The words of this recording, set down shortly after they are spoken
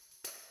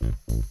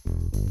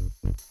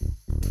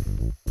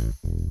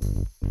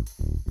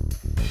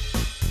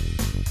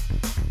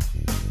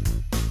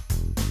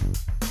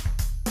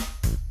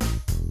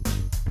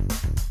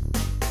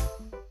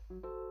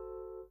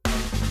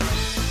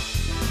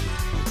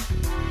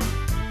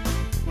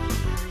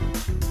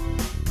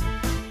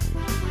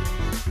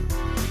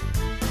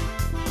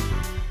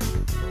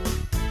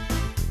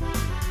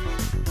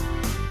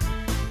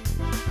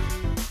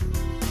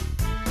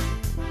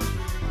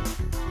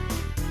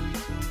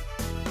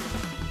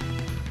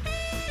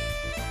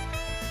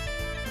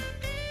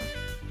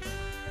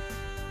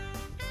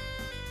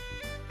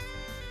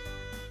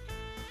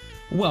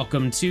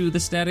Welcome to the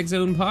Static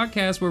Zone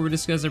podcast, where we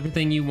discuss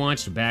everything you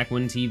watched back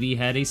when TV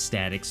had a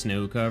static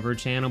snow cover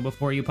channel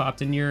before you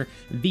popped in your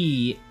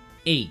VHS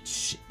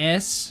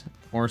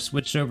or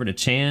switched over to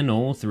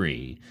Channel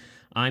 3.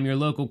 I'm your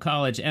local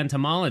college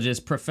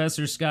entomologist,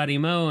 Professor Scotty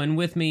Moe, and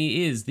with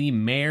me is the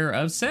mayor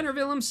of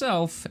Centerville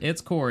himself.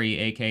 It's Corey,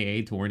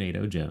 aka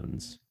Tornado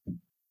Jones.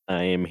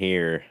 I am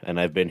here, and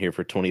I've been here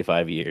for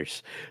 25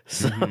 years.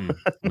 So.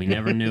 We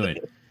never knew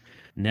it.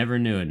 Never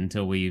knew it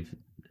until we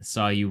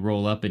saw you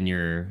roll up in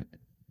your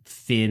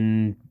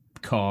Finn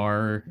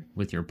car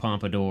with your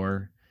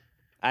pompadour.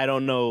 I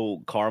don't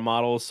know car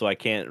models, so I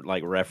can't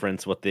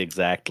reference what the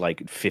exact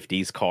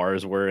 50s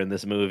cars were in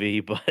this movie,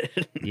 but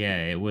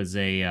yeah, it was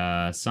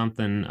a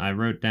something I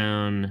wrote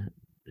down.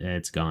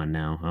 It's gone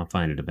now. I'll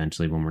find it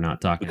eventually when we're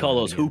not talking. We call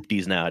those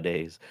hoopties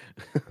nowadays.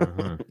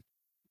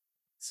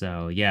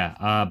 So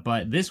yeah,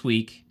 but this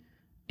week,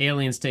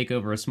 aliens take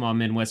over a small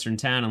Midwestern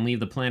town and leave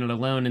the planet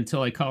alone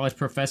until a college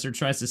professor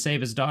tries to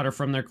save his daughter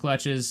from their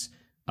clutches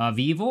of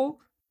evil?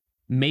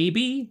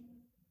 Maybe?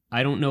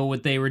 I don't know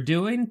what they were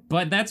doing,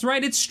 but that's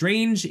right, it's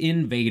Strange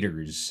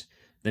Invaders,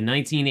 the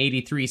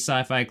 1983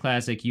 sci-fi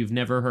classic you've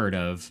never heard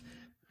of,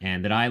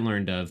 and that I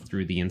learned of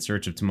through the In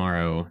Search of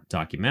Tomorrow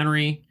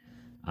documentary.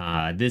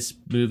 This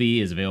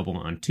movie is available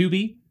on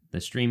Tubi, the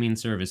streaming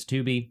service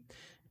Tubi,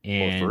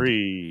 and for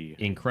free.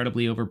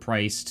 Incredibly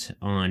overpriced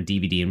on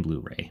DVD and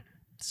Blu-ray.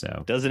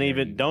 So doesn't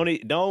even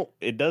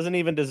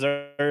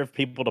deserve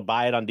people to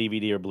buy it on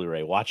DVD or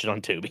Blu-ray. Watch it on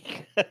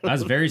Tubi. I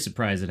was very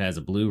surprised it has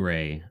a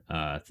Blu-ray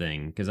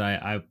thing because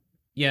I'm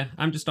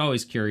just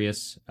always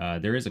curious.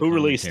 There is a Who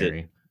released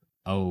it?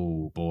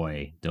 Oh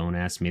boy, don't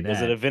ask me that.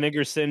 Was it a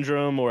Vinegar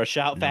Syndrome or a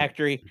Shout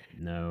Factory?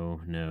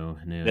 No.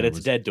 That it's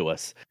dead to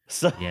us.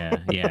 So yeah,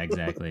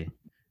 exactly.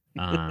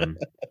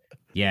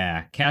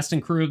 Yeah, cast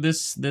and crew of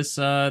this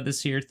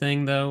here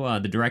thing though.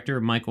 The director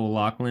Michael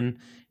Lachlan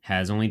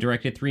has only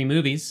directed 3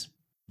 movies.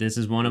 This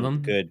is one of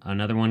them. Good.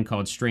 Another one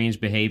called Strange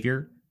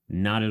Behavior,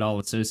 not at all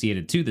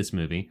associated to this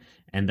movie.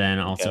 And then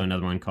also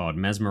another one called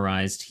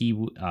Mesmerized.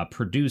 He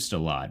produced a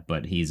lot,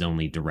 but he's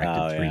only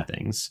directed 3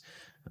 things.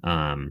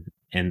 And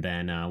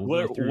then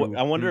we'll go through.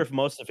 I wonder if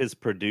most of his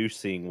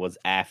producing was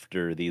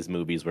after these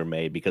movies were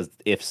made, because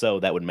if so,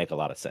 that would make a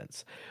lot of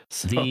sense.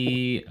 So.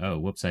 I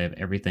have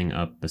everything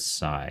up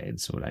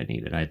besides what I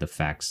needed. I had the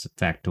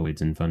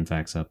factoids and fun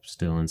facts up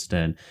still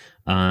instead.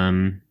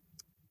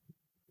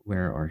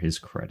 Where are his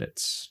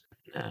credits?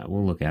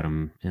 We'll look at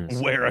them in a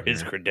second. Where are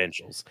his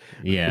credentials?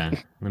 Yeah,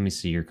 let me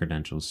see your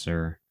credentials,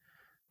 sir.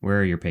 Where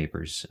are your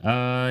papers?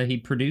 He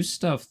produced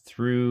stuff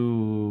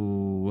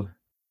through...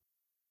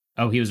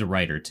 Oh, he was a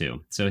writer,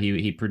 too. So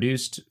he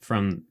produced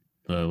from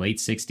the late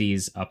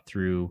 60s up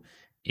through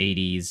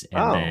 80s,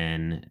 and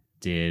then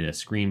did a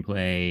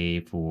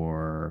screenplay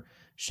for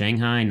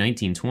Shanghai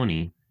 1920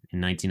 in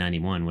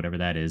 1991, whatever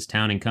that is,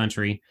 Town and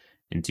Country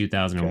in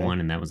 2001,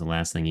 and that was the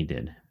last thing he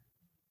did.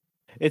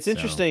 It's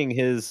interesting.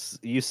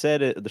 You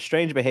said it, the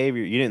Strange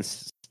Behavior. You didn't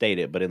state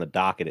it, but in the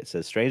docket it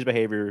says Strange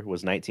Behavior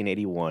was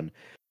 1981.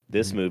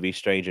 This movie,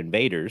 Strange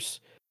Invaders,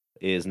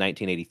 is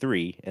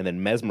 1983, and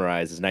then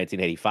Mesmerized is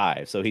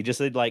 1985. So he just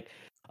did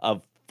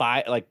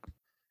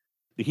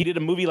he did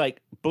a movie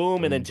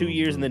boom, and then 2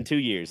 years, and then 2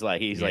 years.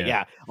 He's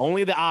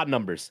only the odd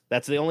numbers.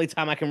 That's the only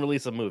time I can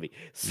release a movie.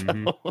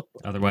 So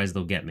otherwise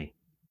they'll get me.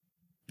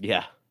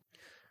 Yeah.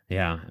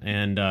 Yeah,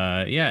 and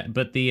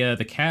but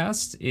the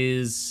cast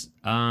is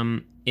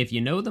if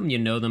you know them, you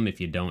know them.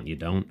 If you don't, you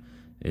don't.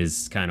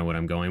 Is kind of what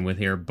I'm going with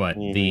here. But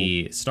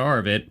the star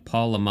of it,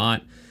 Paul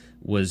Lamont,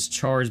 was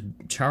Charles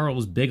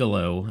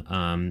Bigelow,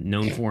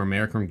 known for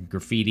American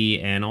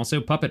Graffiti and also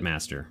Puppet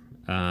Master.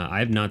 I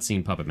have not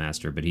seen Puppet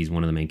Master, but he's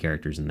one of the main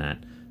characters in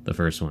that. The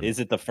first one. Is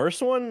it the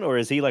first one, or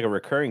is he a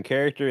recurring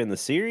character in the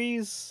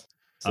series?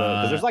 So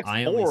because there's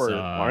 4,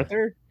 aren't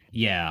there?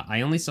 Yeah,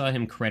 I only saw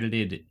him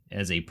credited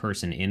as a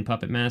person in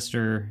Puppet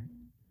Master,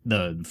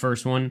 the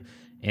first one,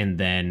 and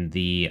then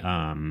the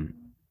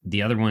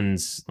other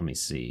ones. Let me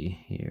see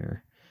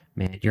here.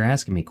 Man, you're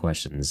asking me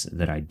questions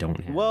that I don't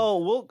have.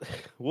 Well,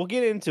 we'll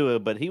get into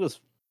it, but he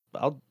was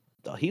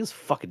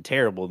fucking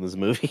terrible in this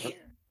movie.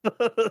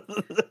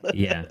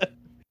 Yeah.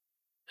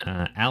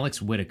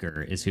 Alex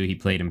Whitaker is who he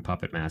played in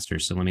Puppet Master.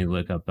 So let me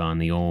look up on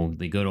the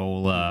good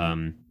old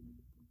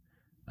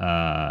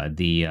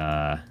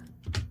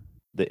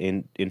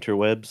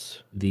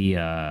interwebs,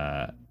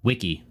 the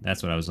wiki.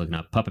 That's what I was looking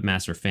up. Puppet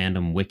Master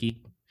fandom wiki.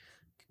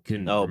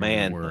 Couldn't Oh remember the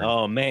man. word.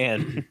 Oh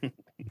man.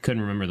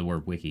 Couldn't remember the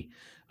word wiki.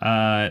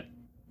 Yeah,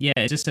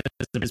 it just says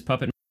that his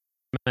puppet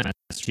master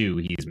too.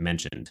 He's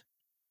mentioned.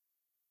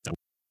 So,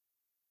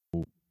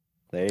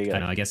 There you go. I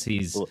know. I guess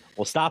he's.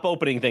 Well, stop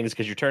opening things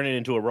because you're turning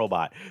into a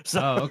robot.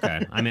 So Oh,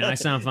 okay. I mean, I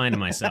sound fine to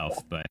myself,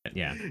 but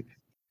yeah,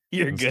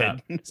 you're Stop,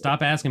 good.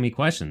 stop asking me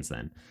questions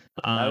then.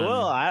 I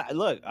will. I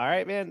look. All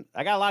right, man.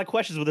 I got a lot of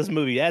questions with this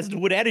movie, as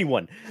would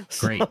anyone.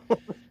 So- Great.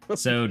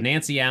 So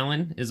Nancy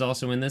Allen is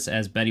also in this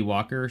as Betty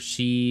Walker.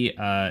 She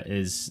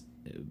is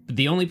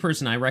the only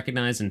person I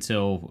recognize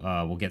until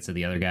we'll get to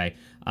the other guy.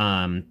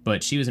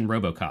 But she was in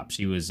RoboCop.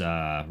 She was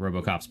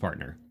RoboCop's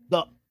partner.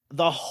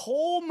 the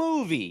whole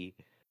movie,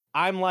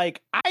 I'm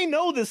like, I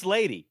know this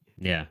lady.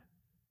 Yeah.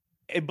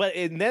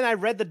 And then I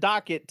read the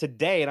docket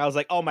today, and I was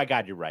like, "Oh my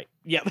god, you're right.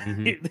 Yep,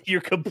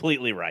 you're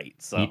completely right."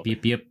 So,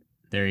 Yep.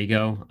 There you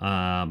go.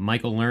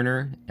 Michael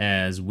Lerner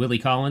as Willie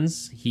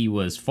Collins. He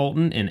was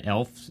Fulton in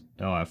Elf.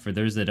 For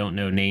those that don't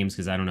know names,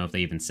 because I don't know if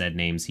they even said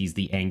names, he's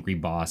the angry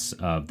boss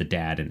of the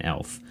dad in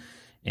Elf.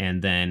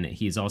 And then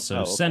he's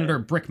also Senator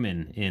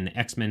Brickman in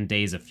X-Men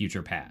Days of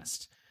Future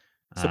Past.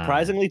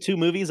 Surprisingly, 2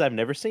 movies I've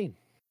never seen.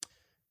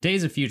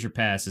 Days of Future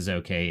Past is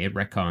okay. It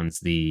retcons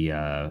the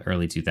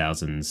early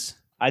 2000s.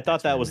 I thought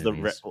X-Men that was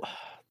movies.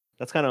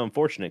 that's kind of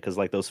unfortunate because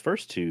like those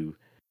first 2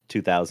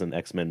 2000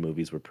 X-Men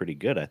movies were pretty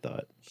good, I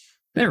thought.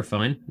 They were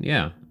fine.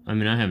 Yeah. I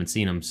mean, I haven't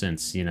seen them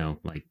since,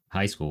 like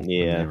high school.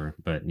 Yeah.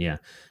 But yeah.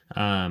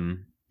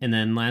 And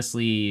then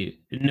lastly,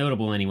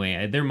 notable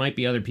anyway, there might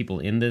be other people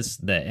in this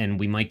and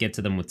we might get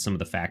to them with some of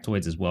the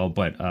factoids as well,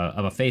 but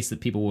of a face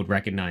that people would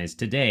recognize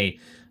today,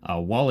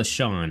 Wallace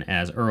Shawn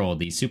as Earl,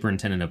 the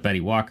superintendent of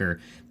Betty Walker.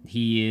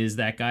 He is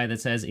that guy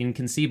that says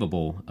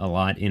inconceivable a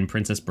lot in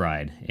Princess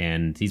Bride,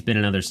 and he's been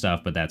in other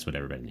stuff, but that's what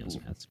everybody knows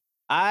him as.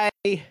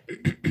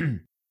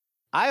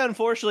 I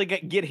unfortunately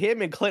get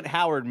him and Clint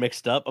Howard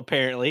mixed up,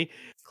 apparently,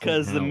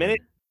 because the minute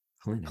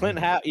Clint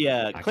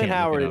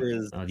Howard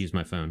is. I'll use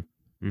my phone.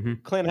 Mm-hmm.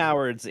 Clint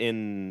Howard's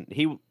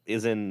he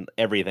is in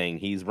everything.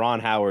 He's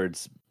Ron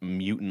Howard's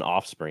mutant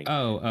offspring.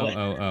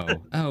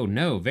 Oh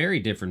no, very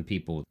different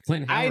people.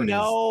 Clint Howard. I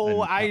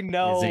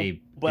know,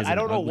 but I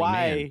don't know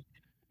why.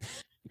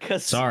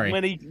 Because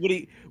when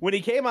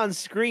he came on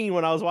screen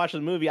when I was watching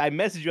the movie, I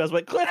messaged you. I was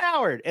like, Clint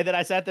Howard, and then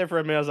I sat there for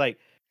a minute. I was like,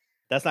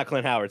 that's not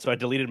Clint Howard, so I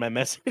deleted my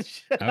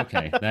message.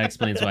 Okay, that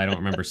explains why I don't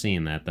remember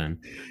seeing that then.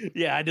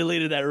 Yeah, I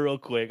deleted that real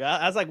quick.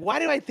 I was like, why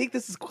do I think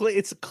this is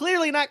It's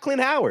clearly not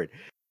Clint Howard.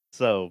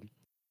 So,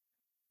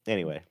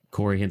 anyway.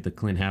 Corey hit the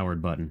Clint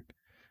Howard button.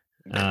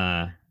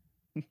 And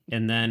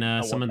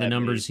then some of the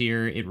numbers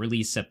here. It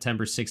released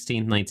September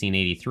 16th,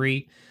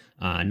 1983.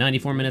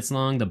 94 minutes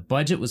long. The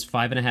budget was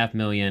 $5.5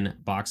 million.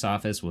 Box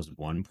office was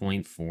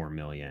 $1.4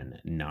 million.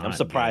 I'm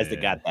surprised good.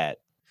 It got that.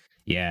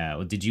 Yeah.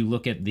 Well, did you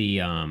look at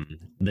the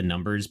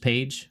numbers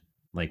page?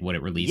 Like what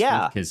it released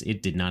with? Because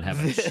it did not have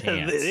a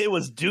chance. It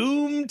was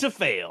doomed to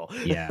fail.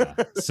 Yeah.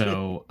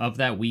 So of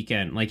that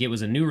weekend, like it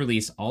was a new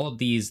release. All of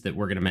these that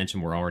we're going to mention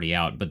were already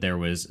out, but there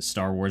was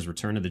Star Wars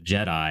Return of the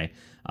Jedi,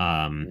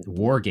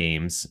 War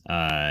Games,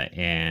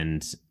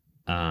 and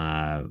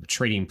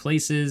Trading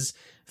Places,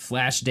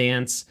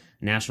 Flashdance,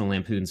 National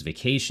Lampoon's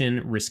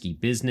Vacation, Risky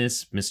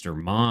Business, Mr.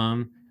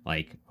 Mom,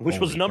 which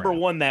was number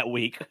 1 that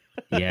week.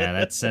 Yeah,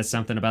 that says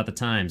something about the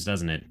times,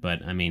 doesn't it?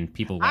 But I mean,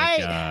 people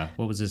like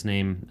what was his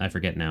name? I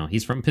forget now.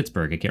 He's from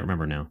Pittsburgh. I can't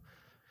remember now.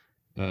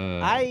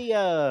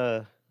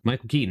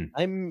 Michael Keaton.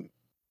 I'm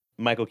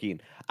Michael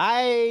Keaton.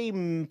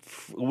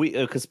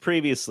 Because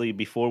previously,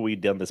 before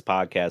we'd done this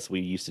podcast,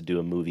 we used to do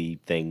a movie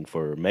thing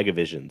for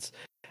Megavisions,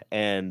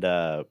 and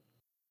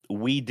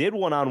we did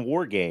one on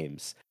War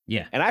Games.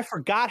 Yeah, and I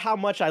forgot how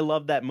much I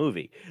loved that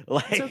movie.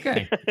 It's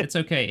okay. It's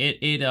okay.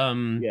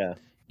 Yeah,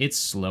 it's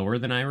slower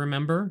than I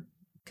remember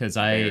because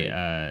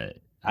I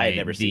had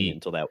never seen it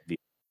until that.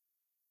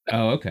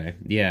 Oh, okay.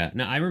 Yeah.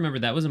 No, I remember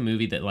that was a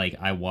movie that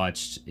I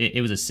watched.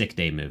 It was a sick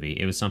day movie.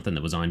 It was something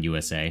that was on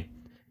USA,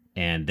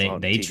 and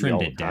they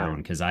trimmed it down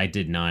because I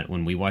did not.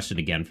 When we watched it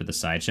again for the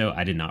sideshow,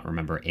 I did not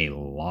remember a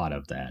lot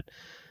of that.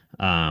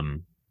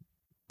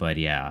 But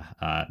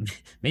yeah,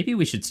 maybe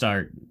we should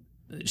start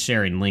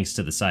sharing links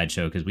to the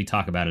sideshow because we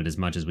talk about it as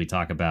much as we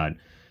talk about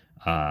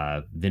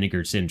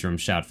Vinegar Syndrome,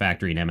 Shout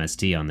Factory, and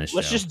MST on this show.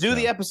 Let's just do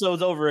the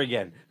episodes over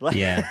again.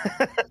 Yeah.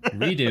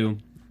 Redo.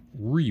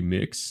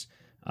 Remix.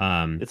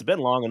 It's been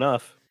long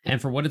enough.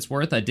 And for what it's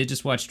worth, I did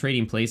just watch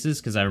Trading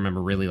Places because I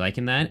remember really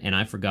liking that, and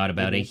I forgot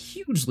about a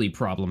hugely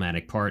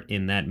problematic part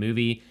in that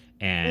movie,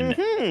 and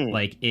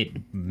it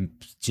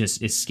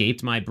just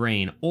escaped my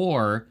brain,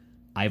 or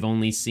I've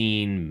only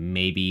seen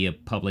maybe a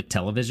public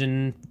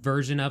television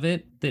version of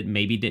it that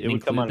maybe didn't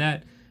include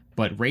that.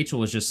 But Rachel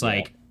was just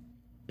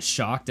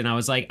shocked, and I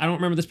was like, I don't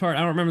remember this part.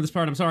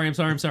 I'm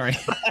sorry.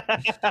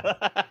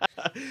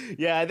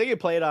 Yeah, I think it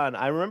played on.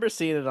 I remember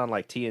seeing it on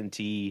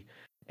TNT,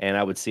 and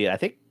I would see it. I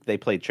think they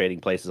played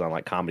Trading Places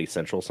on Comedy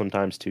Central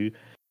sometimes too.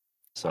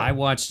 So I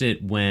watched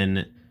it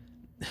when,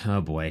 oh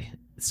boy.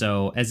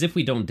 So as if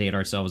we don't date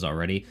ourselves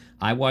already,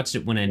 I watched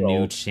it when a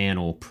new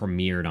channel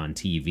premiered on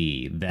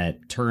TV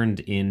that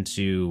turned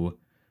into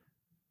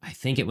I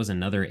think it was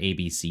another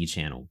ABC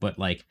channel, but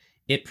like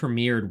it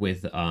premiered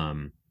with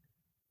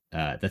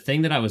the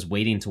thing that I was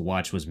waiting to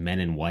watch was Men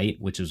in White,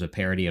 which was a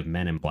parody of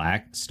Men in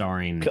Black,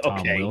 starring Tom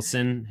Okay.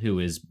 Wilson, who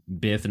is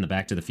Biff in the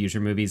Back to the Future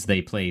movies.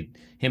 They played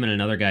him and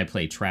another guy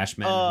played trash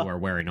men who are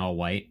wearing all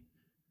white.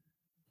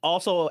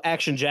 Also,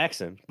 Action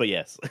Jackson, but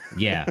yes.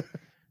 Yeah.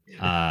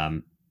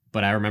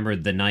 But I remember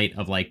the night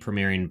of like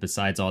premiering,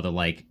 besides all the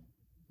like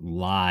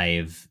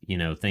live,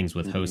 things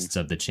with hosts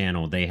of the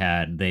channel,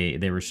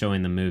 they were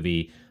showing the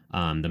movie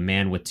The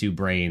Man with Two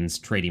Brains,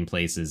 Trading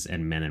Places,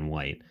 and Men in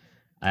White.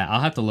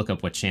 I'll have to look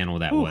up what channel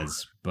that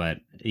was, but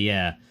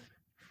yeah.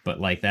 But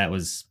like that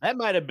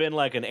might have been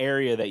like an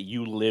area that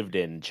you lived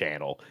in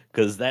channel,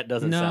 because that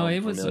doesn't sound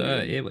it was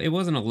familiar. it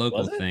wasn't a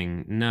local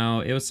thing. No,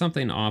 it was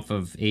something off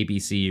of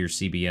ABC or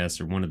CBS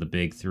or one of the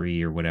big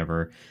three or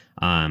whatever.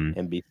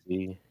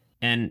 NBC.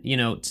 And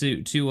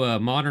to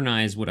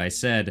modernize what I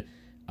said,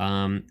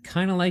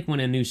 kind of like when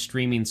a new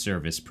streaming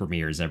service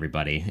premieres,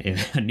 everybody,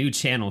 if a new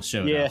channel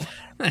showed up.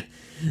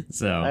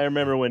 So I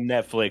remember when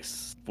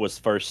Netflix was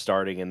first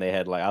starting, and they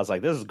had I was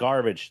like, this is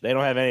garbage. They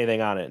don't have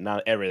anything on it.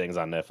 Now everything's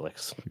on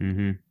Netflix.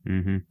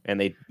 And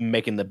they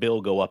making the bill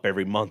go up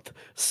every month.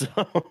 So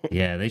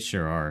yeah, they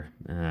sure are.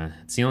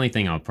 It's the only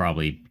thing I'll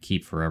probably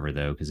keep forever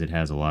though, because it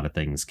has a lot of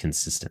things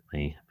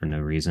consistently for no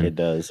reason. It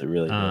does. It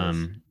really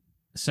does.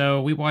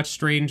 So we watched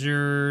Strange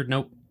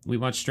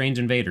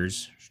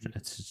Invaders.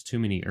 That's too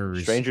many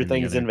Stranger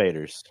Things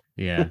Invaders.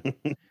 Yeah.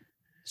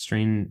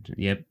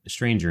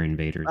 Stranger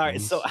Invaders. All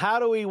right, so how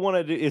do we want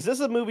to do? Is this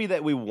a movie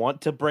that we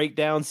want to break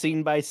down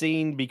scene by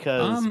scene?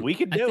 Because we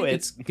could do it.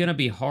 It's gonna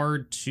be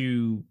hard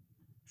to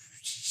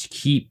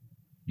keep.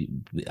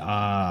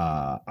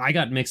 I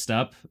got mixed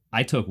up.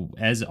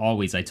 As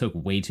always, I took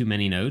way too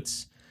many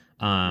notes.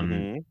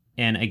 And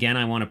again,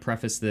 I want to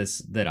preface this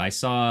that I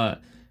saw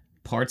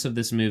parts of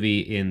this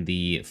movie in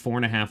the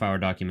 4.5-hour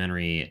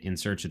documentary In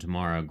Search of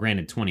Tomorrow.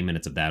 Granted, 20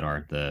 minutes of that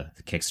are the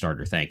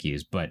Kickstarter thank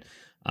yous, but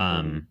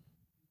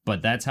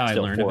that's how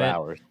Still I learned of it.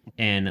 Hours.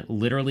 And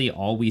literally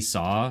all we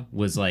saw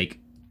was like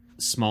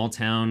small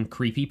town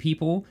creepy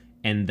people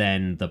and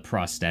then the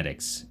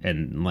prosthetics.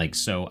 And like,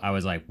 so I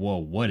was like, whoa,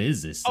 what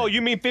is this thing? Oh,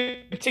 you mean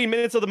 15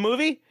 minutes of the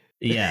movie?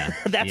 Yeah.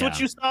 That's what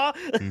you saw?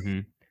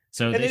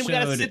 So and then we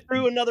gotta sit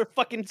through another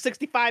fucking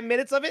 65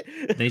 minutes of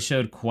it? They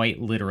showed quite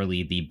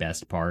literally the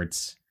best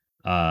parts,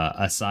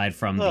 aside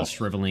from the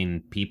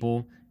shriveling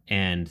people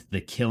and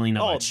the killing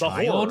of a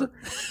child.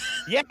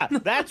 Yeah,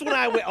 that's when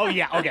I went, oh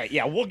yeah, okay,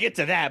 yeah, we'll get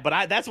to that.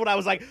 But that's when I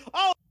was like,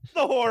 oh,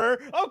 the horror,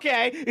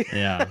 okay.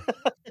 Yeah.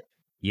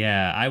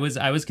 Yeah, I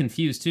was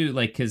confused too,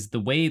 like, because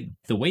the way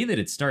that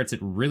it starts, it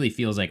really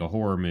feels like a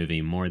horror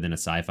movie more than a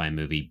sci-fi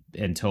movie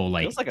until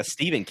like feels like a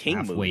Stephen King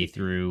halfway movie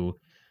through,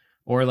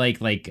 or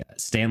like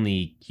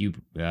Stanley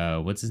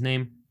what's his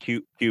name?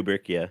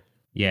 Kubrick,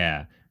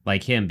 yeah,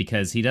 like him,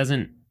 because he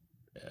doesn't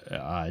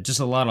just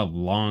a lot of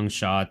long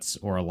shots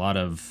or a lot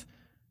of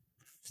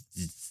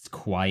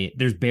quiet.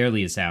 There's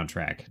barely a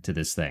soundtrack to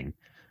this thing,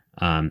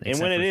 and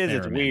when it is, theremin.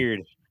 It's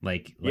weird.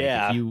 Like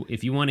yeah,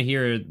 if you want to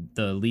hear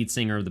the lead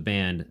singer of the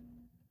band,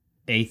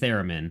 a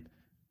theremin,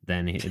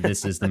 then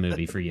this is the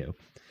movie for you.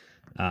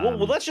 Well,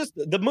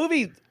 the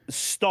movie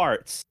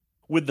starts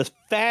with the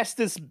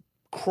fastest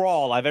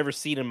crawl I've ever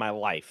seen in my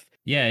life.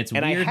 Yeah, it's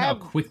weird how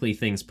quickly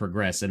things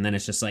progress, and then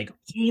it's just like,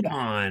 hold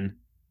on.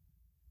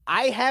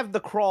 I have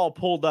the crawl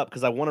pulled up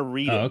because I want to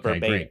read it. Okay,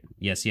 great.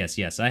 Yes.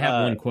 I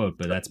have one quote,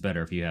 but that's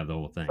better if you have the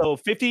whole thing. So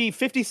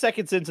 50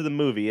 seconds into the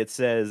movie, it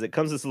says, it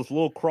comes this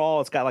little crawl.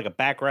 It's got like a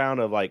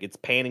background of like, it's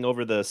panning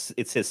over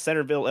it says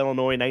Centerville,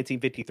 Illinois,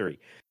 1953.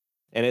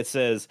 And it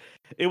says,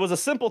 it was a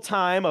simple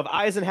time of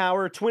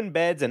Eisenhower, twin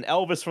beds, and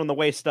Elvis from the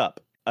waist up.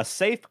 A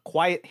safe,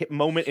 quiet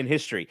moment in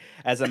history.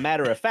 As a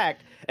matter of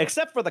fact,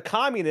 except for the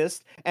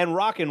communists and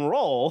rock and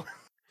roll,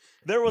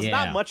 there was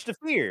not much to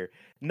fear.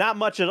 Not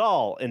much at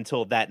all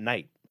until that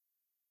night.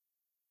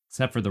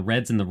 Except for the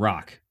Reds and the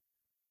Rock.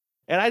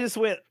 And I just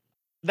went,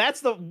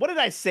 what did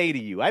I say to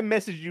you? I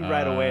messaged you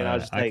right away, and I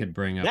was just like, could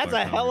bring up that's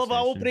a hell of an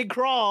opening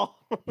crawl.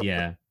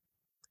 Yeah.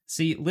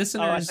 See,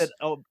 listeners,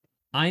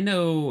 I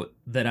know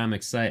that I'm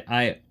excited.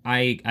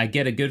 I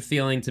get a good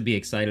feeling to be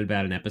excited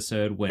about an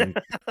episode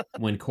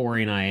when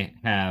Corey and I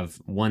have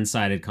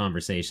one-sided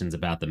conversations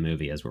about the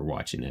movie as we're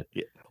watching it.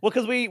 Yeah. Well,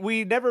 because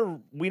we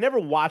never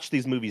watch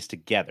these movies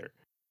together.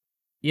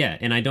 Yeah,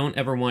 and I don't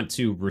ever want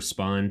to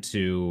respond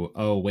to,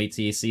 oh, wait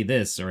till you see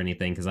this or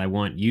anything, because I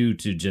want you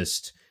to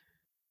just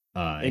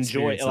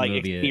enjoy the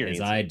movie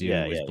as I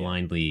do,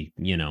 blindly,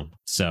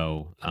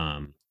 So,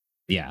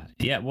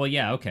 yeah. Well,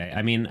 yeah, okay.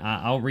 I mean,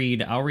 I'll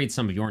read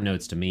some of your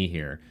notes to me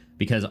here,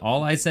 because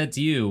all I said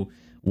to you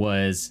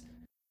was,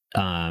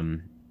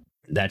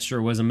 that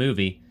sure was a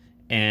movie,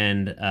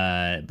 and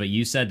but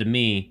you said to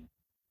me,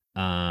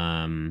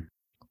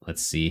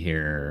 let's see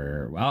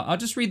here. Well, I'll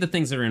just read the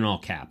things that are in all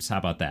caps. How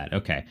about that?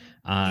 Okay.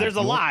 There's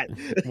a lot.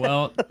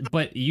 Well,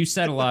 but you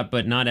said a lot,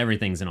 but not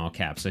everything's in all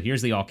caps. So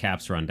here's the all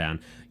caps rundown.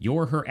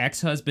 You're her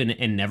ex-husband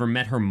and never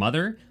met her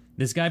mother?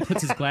 This guy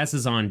puts his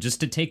glasses on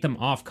just to take them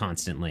off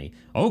constantly.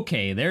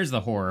 Okay, there's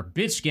the horror.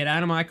 Bitch, get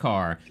out of my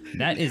car.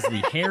 That is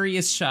the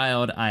hairiest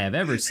child I have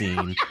ever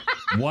seen.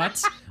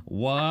 What?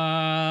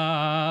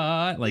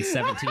 What? Like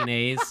 17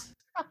 A's?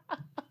 I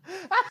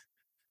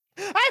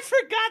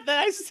forgot that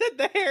I said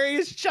the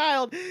hairiest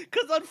child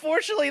because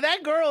unfortunately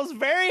that girl is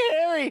very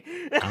hairy.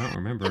 I don't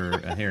remember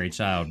a hairy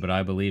child, but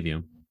I believe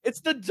you.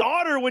 It's the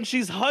daughter when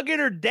she's hugging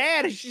her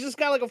dad and she's just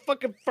got like a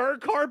fucking fur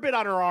carpet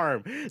on her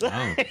arm.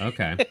 Oh,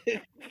 okay.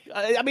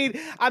 I mean,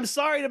 I'm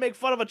sorry to make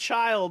fun of a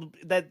child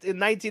that in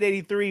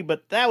 1983,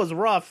 but that was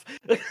rough.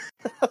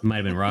 Might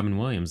have been Robin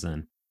Williams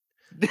then.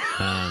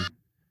 Oh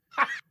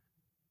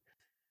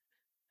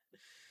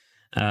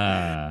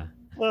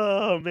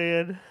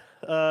man.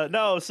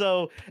 No,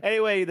 so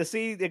anyway, the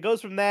scene it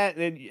goes from that,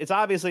 and it's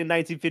obviously in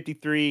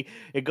 1953.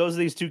 It goes to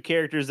these two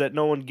characters that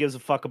no one gives a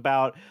fuck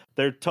about.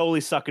 They're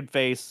totally sucking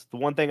face. The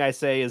one thing I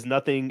say is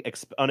nothing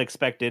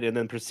unexpected, and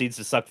then proceeds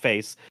to suck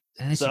face.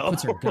 And then she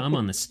puts her gum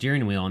on the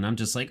steering wheel, and I'm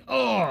just like,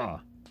 oh.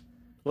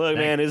 Look,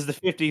 man, it's the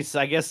 50s.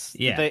 I guess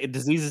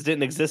diseases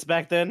didn't exist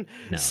back then.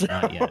 No,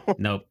 not yet.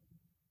 Nope.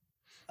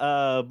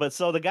 But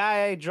so the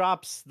guy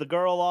drops the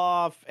girl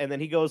off, and then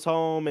he goes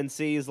home and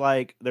sees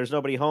like there's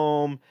nobody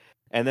home.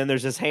 And then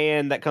there's this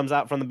hand that comes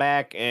out from the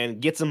back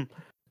and gets him,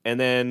 and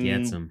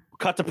then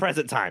cut to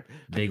present time.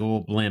 Big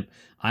old blimp.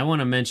 I want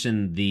to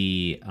mention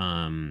the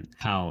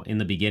how in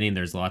the beginning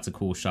there's lots of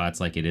cool shots,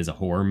 like it is a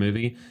horror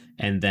movie,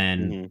 and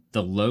then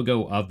the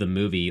logo of the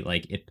movie,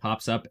 like it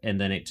pops up,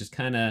 and then it just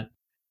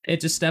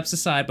steps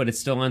aside, but it's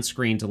still on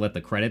screen to let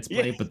the credits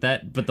play. Yeah.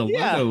 But the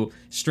logo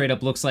straight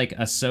up looks like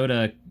a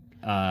soda.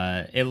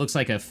 It looks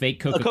like a fake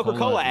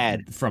Coca-Cola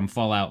ad from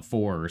Fallout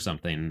 4 or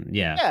something.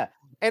 Yeah. Yeah.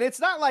 And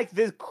it's not like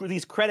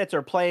these credits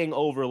are playing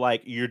over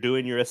like you're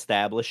doing your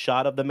established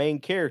shot of the main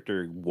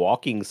character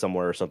walking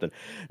somewhere or something.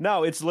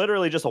 No, it's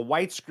literally just a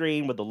white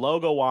screen with the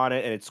logo on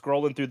it, and it's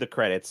scrolling through the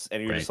credits,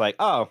 and you're just like,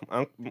 oh,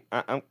 I'm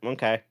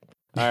okay.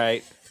 All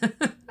right.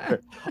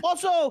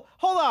 Also,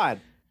 hold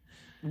on.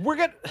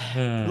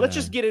 Let's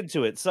just get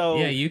into it. So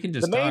yeah, you can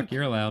just talk.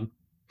 You're allowed.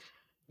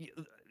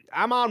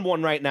 I'm on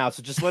one right now,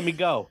 so just let me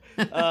go.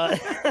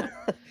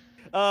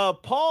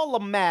 Paul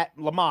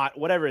Lamont,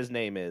 whatever his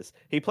name is,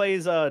 he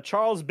plays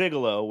Charles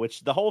Bigelow,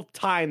 which the whole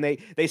time they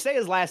say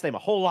his last name a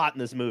whole lot in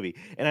this movie,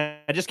 and I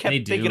just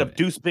kept thinking of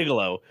Deuce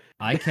Bigelow.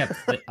 I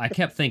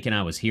kept thinking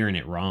I was hearing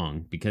it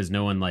wrong because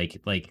no one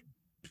like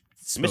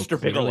spoke Mr.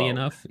 Bigelow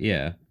enough.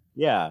 Yeah,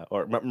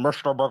 or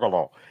Mr.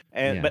 Bigelow.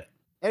 But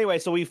anyway,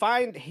 so we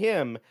find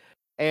him,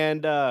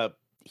 and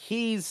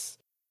he's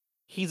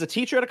a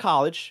teacher at a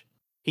college.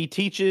 He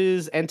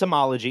teaches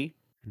entomology,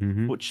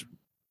 which.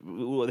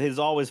 His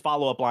always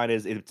follow-up line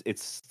is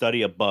it's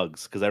study of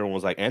bugs, because everyone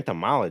was like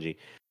entomology,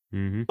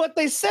 but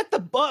they set the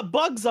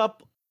bugs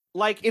up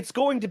like it's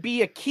going to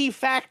be a key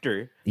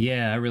factor.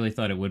 Yeah, I really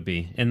thought it would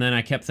be, and then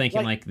I kept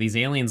thinking like these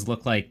aliens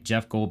look like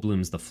Jeff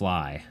Goldblum's The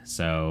Fly.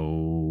 So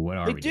what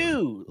are we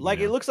doing? Like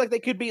it looks like they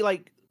could be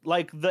like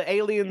the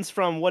aliens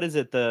from what is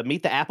it? The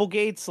Meet the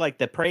Applegates, like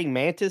the praying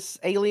mantis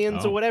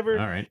aliens or whatever.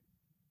 All right,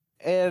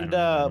 and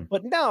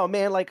but no,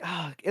 man, like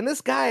and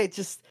this guy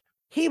just.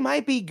 He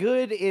might be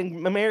good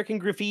in American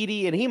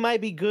Graffiti and he might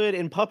be good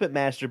in Puppet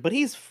Master, but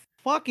he's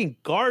fucking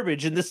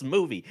garbage in this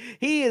movie.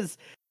 He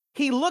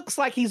looks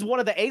like he's one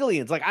of the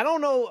aliens. Like I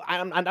don't know, I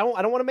don't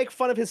want to make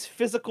fun of his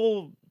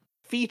physical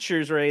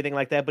features or anything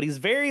like that, but he's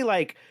very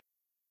like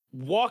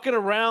walking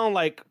around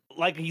like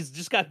he's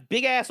just got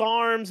big ass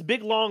arms,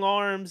 big long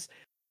arms,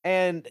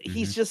 and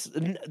he's just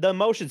the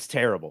emotion's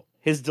terrible.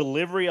 His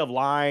delivery of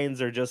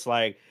lines are just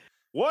like,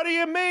 what do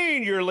you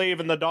mean you're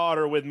leaving the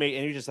daughter with me?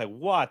 And you're just like,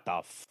 what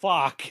the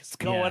fuck is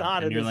going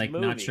on in this movie? And you're like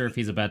not sure if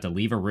he's about to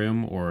leave a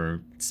room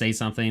or say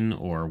something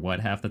or what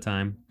half the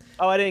time.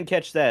 Oh, I didn't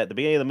catch that. The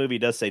beginning of the movie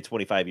does say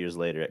 25 years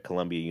later at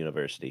Columbia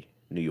University,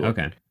 New York.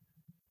 Okay.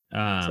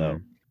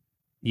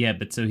 Yeah,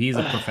 but so he's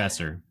a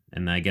professor,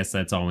 and I guess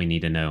that's all we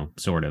need to know,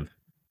 sort of,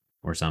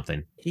 or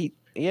something. He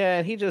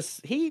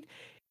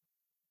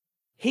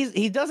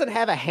doesn't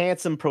have a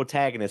handsome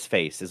protagonist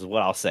face, is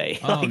what I'll say.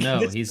 Oh,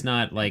 no, he's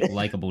not like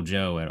likable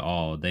Joe at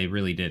all. They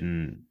really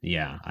didn't.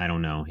 Yeah, I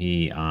don't know.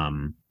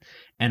 And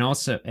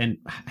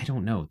I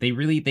don't know.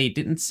 They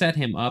didn't set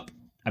him up.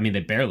 I mean, they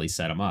barely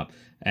set him up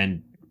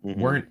and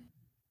weren't.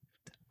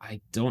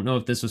 I don't know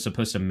if this was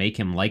supposed to make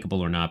him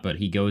likable or not, but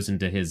he goes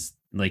into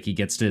he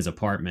gets to his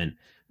apartment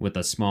with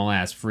a small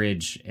ass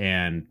fridge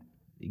and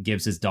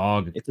gives his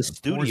dog it's a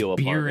studio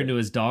beer apartment. Into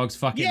his dog's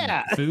fucking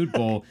food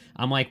bowl.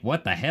 I'm like,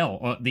 what the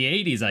hell? The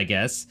 80s, I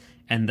guess.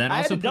 And then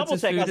also puts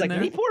his food in there.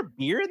 Did he pour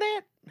beer in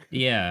that?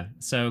 Yeah.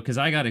 So, because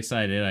I got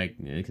excited,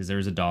 because there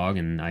was a dog,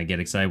 and I get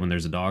excited when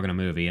there's a dog in a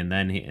movie, and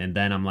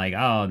then I'm like,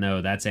 oh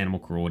no, that's animal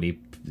cruelty,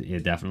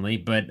 definitely.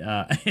 But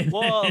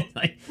well,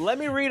 let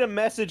me read a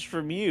message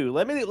from you.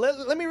 Let me read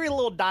a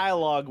little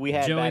dialogue we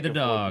had. Joey the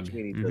dog.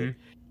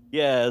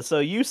 Yeah,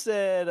 so you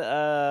said,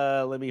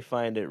 let me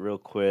find it real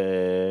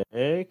quick,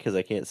 because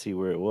I can't see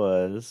where it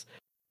was.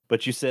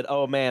 But you said,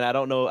 oh man, I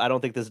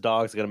don't think this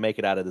dog's going to make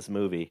it out of this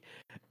movie.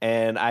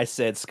 And I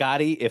said,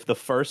 Scotty, if the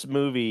first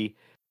movie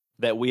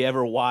that we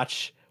ever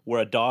watch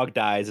where a dog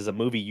dies is a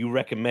movie you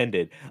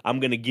recommended, I'm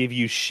gonna give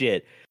you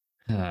shit.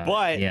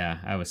 But yeah,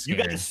 I was you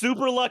scared. got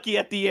super lucky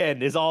at the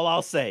end, is all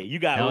I'll say. You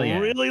got Hell yeah.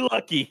 really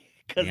lucky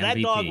because The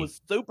that dog MVP.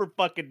 was super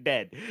fucking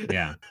dead.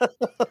 Yeah.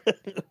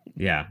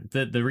 Yeah.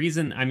 The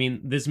reason, I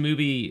mean, this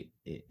movie,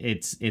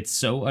 it's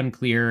so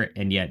unclear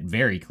and yet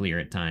very clear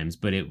at times,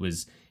 but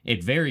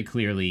it very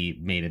clearly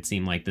made it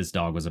seem like this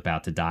dog was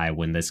about to die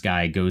when this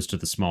guy goes to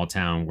the small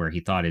town where he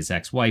thought his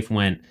ex-wife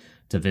went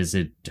to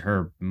visit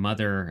her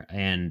mother,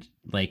 and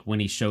like when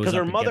he shows Because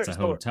up and gets a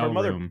hotel her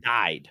mother room.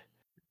 died.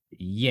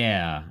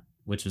 Yeah,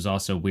 which was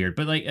also weird.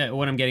 But like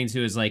what I'm getting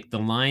to is like the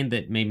line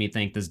that made me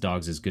think this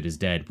dog's as good as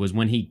dead was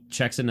when he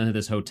checks into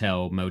this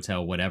hotel,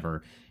 motel,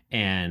 whatever,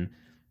 and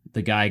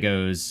the guy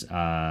goes,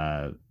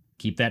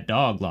 keep that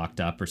dog locked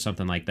up or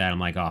something like that. I'm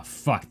like, oh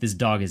fuck, this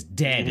dog is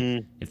dead.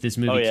 Mhm. If this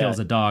movie kills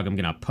a dog, I'm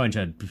gonna punch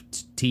a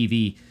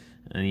TV,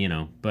 you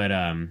know. But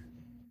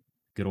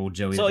good old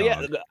Joey So the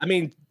dog. yeah, I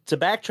mean, to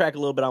backtrack a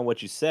little bit on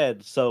what you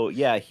said. So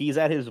yeah, he's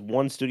at his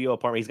one studio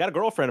apartment. He's got a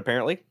girlfriend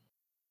apparently,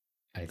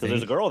 I because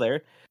there's a think girl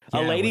there,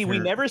 a Yeah, lady with we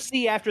her- never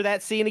see after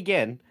that scene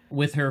again.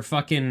 with her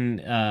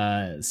fucking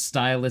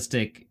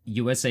stylistic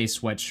USA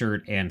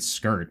sweatshirt and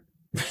skirt.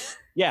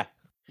 Yeah,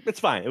 it's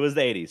fine. It was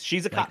the 80s.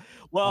 She's a Like,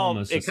 well,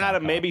 almost a it kind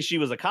of sock maybe she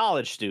was a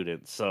college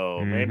student,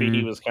 so maybe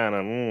he Mhm. was kind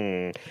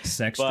of.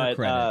 Extra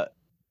credit.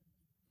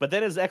 But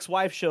then his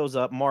ex-wife shows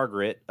up,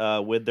 Margaret,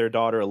 with their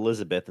daughter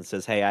Elizabeth, and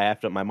says, "Hey, I have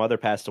to. My mother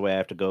passed away. I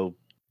have to go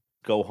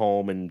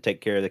home and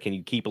take care of that. Can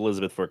you keep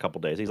Elizabeth for a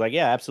couple days?" He's like,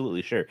 "Yeah,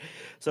 absolutely, sure."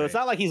 So it's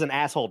Right. not like he's an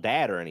asshole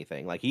dad or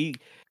anything. Like he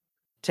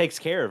takes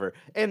care of her,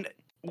 and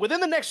within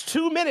the next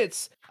 2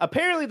 minutes,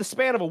 apparently the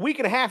span of a week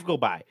and a half go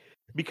by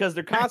because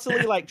they're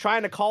constantly like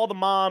trying to call the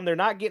mom. They're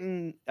not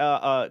getting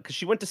because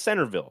she went to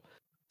Centerville.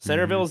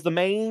 Centerville is the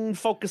main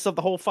focus of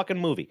the whole fucking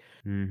movie,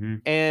 Mm-hmm.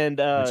 and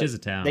Which is a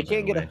town. they by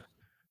can't the get way. a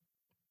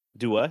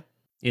do what?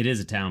 It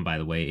is a town, by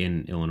the way,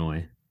 in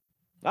Illinois.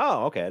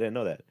 Oh, okay, I didn't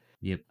know that.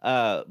 Yep.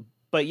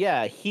 But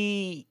yeah,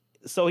 he's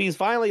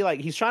finally like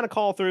he's trying to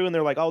call through, and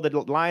they're like, "Oh, the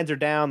lines are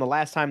down. The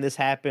last time this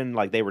happened,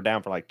 like they were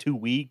down for like 2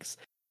 weeks."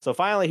 So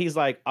finally, he's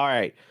like, "All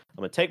right, I'm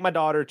gonna take my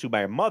daughter to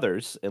my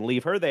mother's and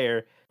leave her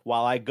there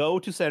while I go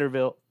to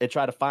Centerville and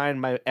try to find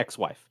my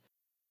ex-wife."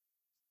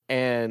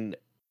 And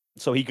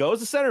so he goes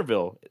to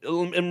Centerville,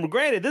 and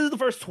granted, this is the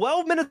first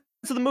 12 minutes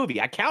of the movie.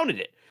 I counted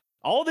it.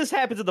 All this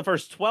happens in the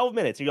first 12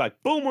 minutes. And you're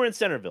like, boom, we're in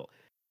Centerville.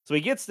 So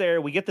he gets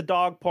there. We get the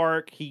dog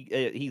park.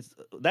 He's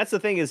that's the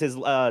thing is his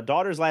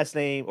daughter's last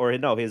name, or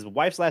no, his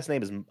wife's last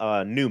name is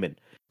Newman.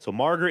 So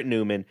Margaret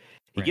Newman.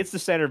 He Right. gets to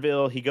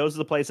Centerville. He goes to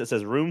the place that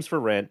says rooms for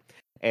rent,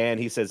 and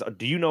he says,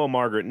 "Do you know a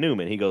Margaret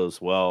Newman?" He goes,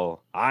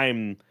 "Well, I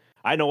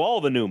know all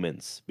the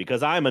Newmans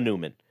because I'm a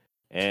Newman."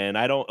 And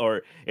I don't,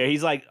 or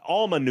he's like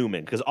Alma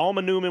Newman because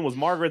Alma Newman was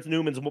Margaret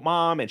Newman's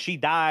mom, and she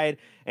died.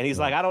 And he's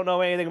like, "I don't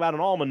know anything about an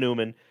Alma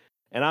Newman,"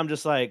 and I'm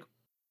just like,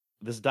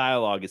 this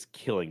dialogue is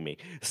killing me.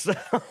 So,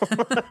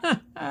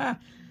 and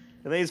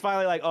then he's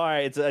finally like, "All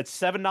right, it's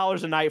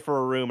 $7 a night for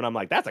a room," and I'm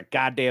like, "That's a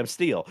goddamn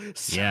steal."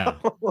 So, Yeah,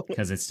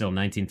 because it's still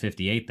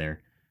 1958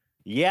 there.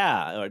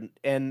 yeah,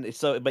 and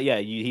so, but yeah,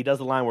 he does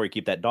the line where he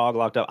keep that dog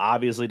locked up.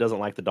 Obviously, doesn't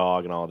like the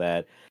dog and all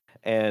that,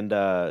 and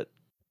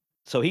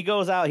so he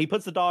goes out, he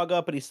puts the dog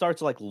up, and he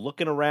starts like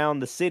looking around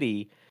the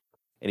city.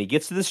 And he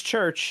gets to this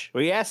church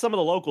where he asks some of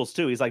the locals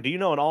too. He's like, "Do you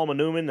know an Alma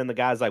Newman?" And the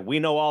guy's like, "We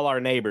know all our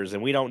neighbors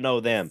and we don't know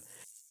them."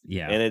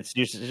 Yeah. And it's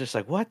just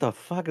like, what the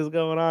fuck is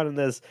going on in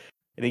this?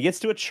 And he gets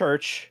to a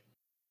church,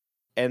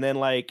 and then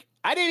like,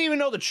 I didn't even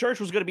know the church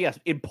was going to be an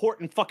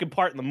important fucking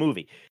part in the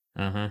movie.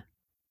 Uh-huh.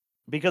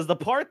 Because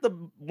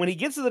when he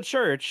gets to the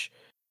church,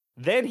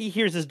 then he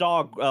hears his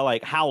dog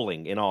like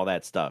howling and all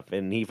that stuff,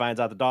 and he finds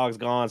out the dog's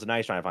gone. So now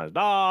he's trying to find his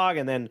dog,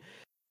 and then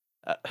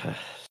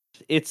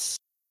it's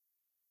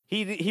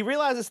he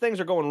realizes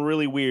things are going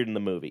really weird in the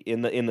movie,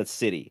 in the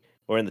city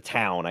or in the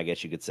town, I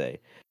guess you could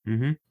say.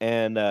 Mm-hmm.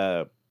 And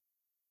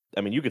I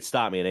mean, you could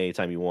stop me at any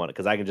time you want,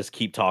 because I can just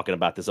keep talking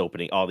about this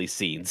opening, all these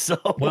scenes. So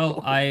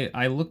Well,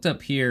 I looked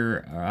up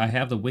here. I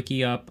have the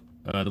wiki up,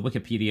 the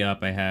Wikipedia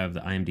up. I have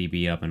the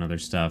IMDb up and other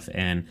stuff.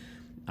 And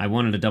I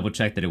wanted to double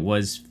check that it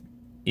was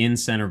in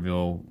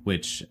Centerville,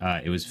 which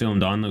it was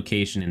filmed on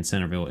location in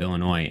Centerville,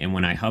 Illinois. And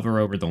when I hover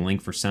over the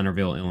link for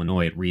Centerville,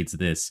 Illinois, it reads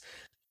this.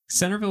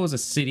 Centerville is a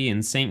city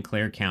in St.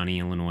 Clair County,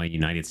 Illinois,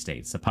 United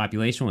States. The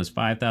population was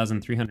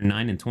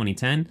 5,309 in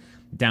 2010,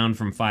 down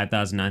from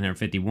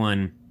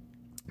 5,951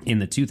 in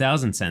the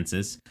 2000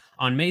 census.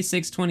 On May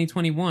 6,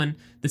 2021,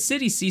 the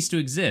city ceased to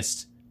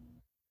exist.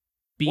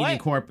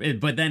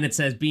 But then it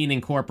says being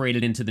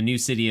incorporated into the new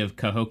city of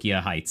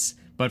Cahokia Heights.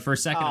 But for a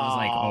second, I was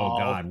like, oh,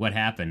 God, what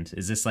happened?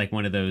 Is this like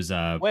one of those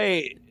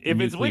wait, if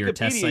it's nuclear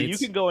test Wikipedia, you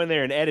sites? can go in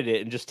there and edit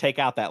it and just take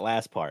out that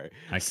last part.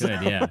 I could,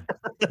 yeah.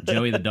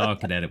 Joey the dog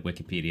could edit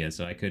Wikipedia,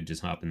 so I could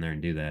just hop in there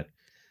and do that.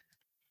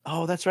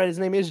 Oh, that's right. His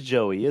name is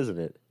Joey, isn't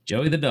it?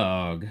 Joey the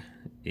dog.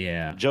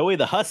 Yeah. Joey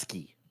the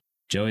Husky.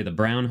 Joey the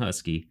brown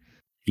husky.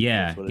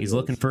 Yeah, That's what it he's is.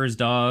 looking for his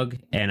dog,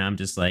 and I'm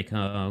just like,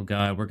 oh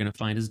god, we're gonna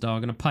find his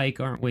dog in a pike,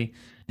 aren't we?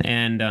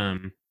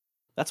 And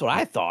That's what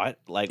I thought.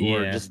 Like,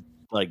 or Yeah. just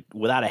like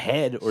without a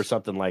head or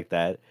something like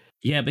that.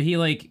 Yeah, but he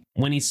like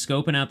when he's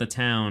scoping out the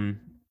town,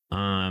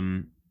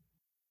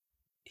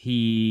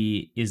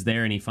 he is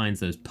there and he finds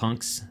those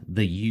punks,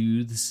 the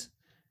youths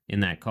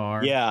in that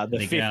car. Yeah, And the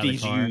they get out of the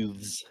 '50s car,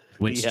 youths.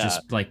 which Yeah.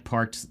 just like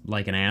parked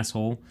like an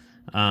asshole.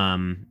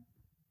 Um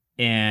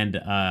and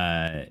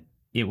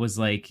it was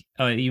like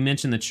you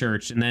mentioned the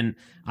church, and then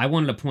I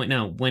wanted to point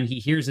out when he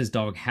hears his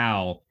dog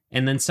howl,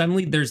 and then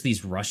suddenly there's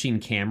these rushing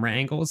camera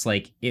angles.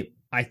 Like it,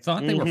 I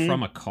thought they were Mm-hmm.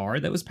 from a car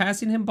that was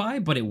passing him by,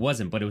 but it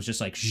wasn't. But it was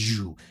just like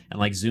shoo, and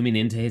like zooming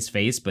into his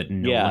face, but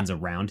no Yeah. one's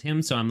around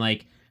him. So I'm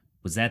like,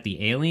 was that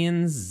the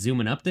aliens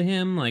zooming up to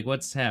him? Like,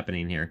 what's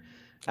happening here?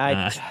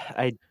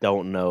 I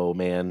don't know,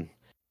 man.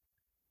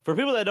 For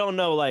people that don't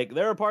know, like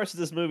there are parts of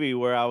this movie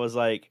where I was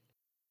like,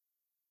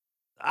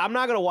 I'm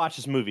not gonna watch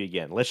this movie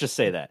again. Let's just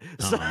say that.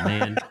 Oh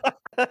man,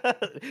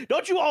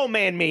 Don't you old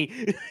man me.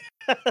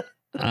 This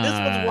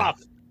one's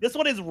rough. This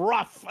one is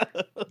rough.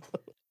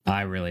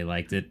 I really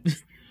liked it.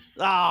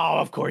 Oh,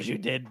 of course you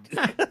did.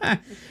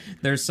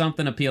 There's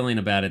something appealing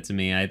about it to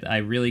me. I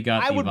really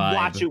got the I would vibe.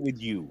 watch it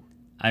with you.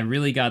 I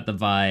really got the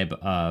vibe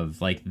of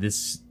like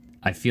this.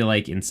 I feel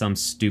like in some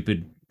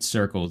stupid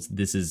circles,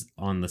 this is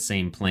on the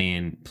same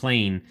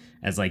plane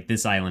as like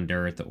This Island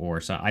Earth, or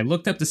so. I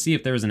looked up to see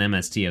if there was an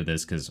MST of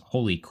this because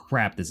holy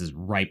crap, this is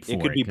ripe for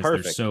it. Could be 'cause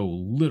perfect. There's so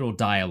little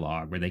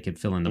dialogue where they could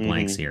fill in the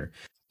blanks here.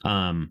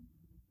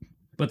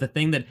 But the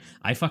thing that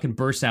I fucking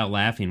burst out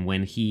laughing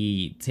when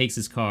he takes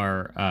his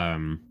car,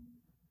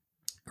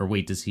 or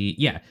wait, does he?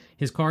 Yeah,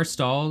 his car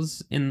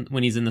stalls in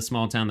when he's in the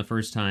small town the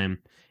first time,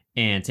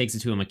 and takes it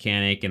to a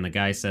mechanic, and the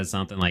guy says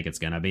something like it's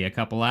gonna be a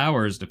couple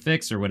hours to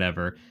fix or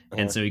whatever,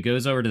 and so he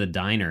goes over to the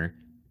diner,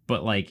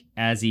 but like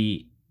as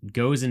he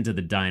goes into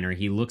the diner,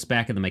 he looks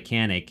back at the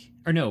mechanic,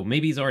 or no,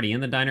 maybe he's already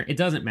in the diner. It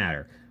doesn't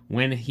matter.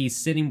 When he's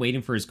sitting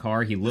waiting for his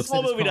car, he looks This whole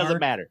at his movie car. doesn't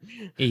matter.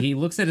 He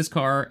looks at his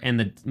car, and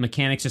the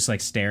mechanic's just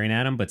like staring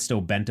at him, but still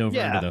bent over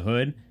Yeah. under the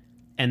hood.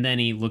 And then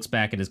he looks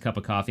back at his cup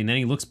of coffee, and then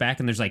he looks back,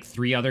 and there's like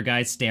three other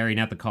guys staring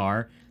at the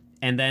car.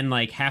 And then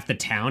like half the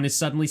town is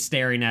suddenly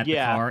staring at the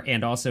car,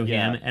 and also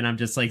him. And I'm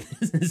just like,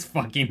 this is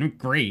fucking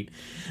great.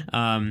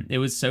 It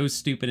was so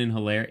stupid and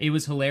hilarious. It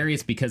was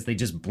hilarious because they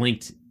just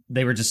blinked.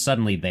 They were just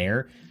suddenly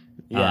there.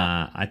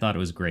 Yeah. I thought it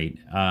was great.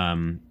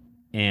 And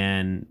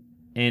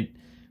it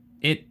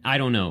I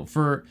don't know,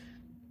 for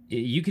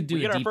you could do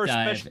We a get our deep first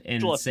dive special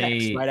and effects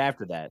say right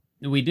after that.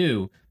 we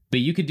do, but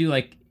you could do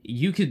like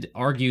you could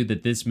argue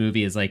that this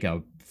movie is like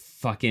a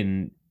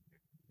fucking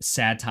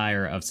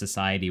satire of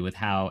society with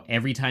how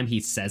every time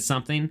he says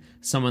something,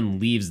 someone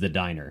leaves the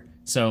diner.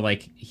 So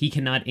like he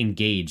cannot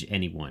engage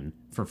anyone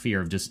for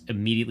fear of just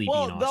immediately being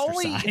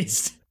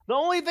ostracized. The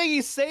only thing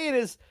he's saying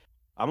is,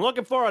 "I'm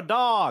looking for a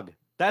dog."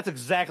 That's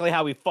exactly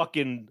how he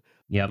fucking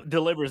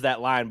delivers that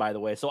line, by the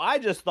way. So I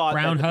just thought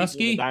Brown that the people in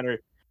Husky? the diner,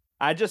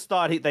 I just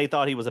thought they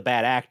thought he was a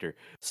bad actor.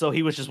 So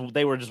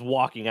they were just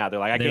walking out. They're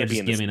like, They were can't be just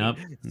in this giving scene. up.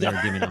 They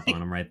were giving up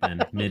on him right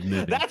then, mid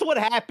movie. That's what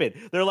happened.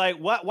 They're like,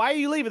 "What? Why are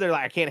you leaving?" They're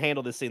like, "I can't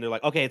handle this scene." They're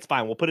like, "Okay, it's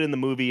fine. We'll put it in the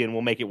movie and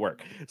we'll make it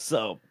work."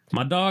 So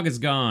my dog is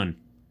gone.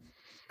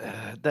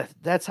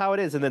 That's how it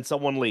is. And then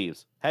someone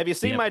leaves. "Have you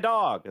seen my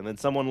dog?" And then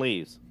someone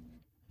leaves.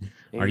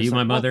 Are you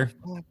my mother?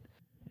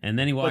 And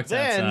then he walks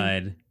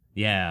outside.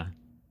 Yeah.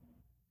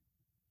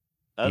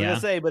 I was gonna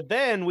say, but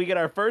then we get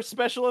our first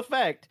special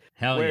effect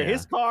where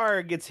his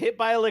car gets hit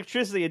by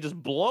electricity and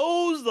just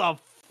blows the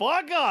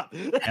fuck up.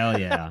 Hell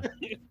yeah.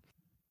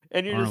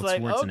 And you're Arnold just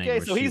like, Schwarzenegger okay,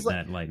 so he's like,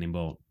 that lightning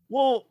bolt.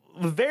 well,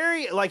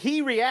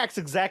 he reacts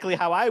exactly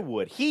how I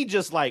would. He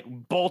just like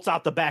bolts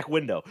out the back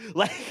window.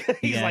 Like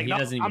he's like, he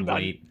doesn't even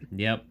wait.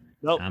 Yep.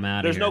 Nope. I'm out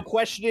of There's here. no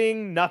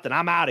questioning, nothing.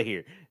 I'm out of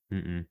here.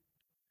 Mm-mm.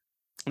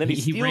 And then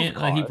he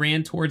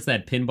ran towards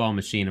that pinball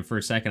machine, and for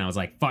a second I was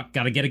like, fuck,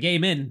 gotta get a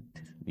game in.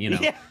 You know.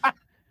 Yeah,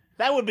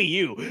 that would be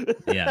you.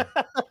 Yeah.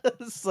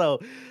 So,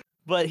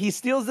 but he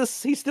steals,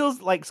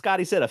 like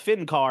Scotty said, a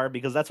Finn car,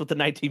 because that's what the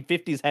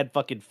 1950s had,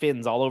 fucking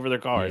fins all over their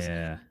cars.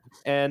 Yeah.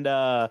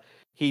 And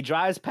he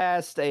drives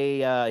past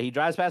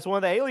one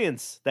of the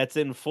aliens that's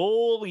in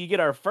full. You get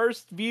our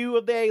first view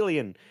of the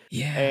alien.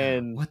 Yeah.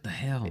 And what the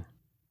hell?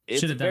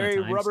 It's a very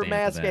rubber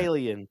mask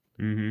alien.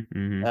 Mm-hmm.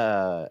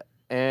 Mm-hmm.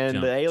 And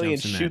the alien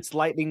shoots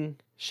lightning.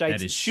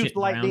 Shoots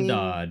lightning.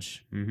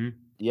 Dodge. Mm-hmm.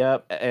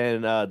 Yep.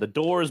 And the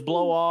doors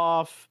blow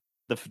off.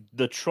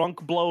 The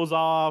trunk blows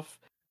off.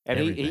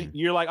 And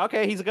you're like,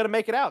 okay, he's gonna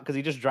make it out because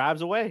he just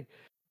drives away.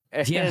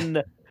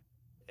 And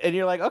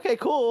you're like, okay,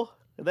 cool.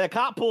 And the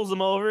cop pulls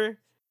him over,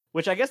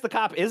 which I guess the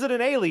cop isn't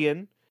an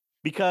alien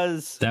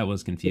because that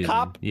was confusing. The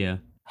cop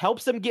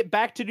helps him get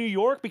back to New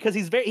York because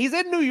he's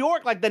in New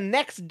York like the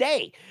next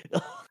day.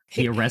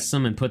 He arrests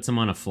him and puts him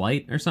on a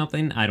flight or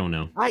something. I don't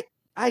know.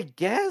 I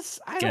guess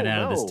Get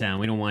out of this town.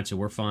 We don't want you.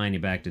 We're fine.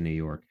 You're back to New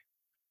York.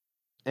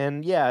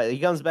 And yeah, he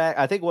comes back.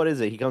 I think, what is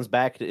it? He comes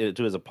back to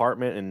his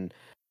apartment,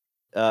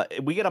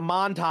 and we get a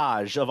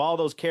montage of all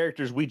those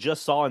characters we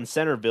just saw in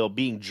Centerville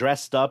being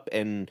dressed up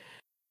and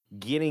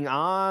getting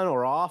on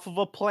or off of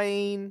a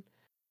plane.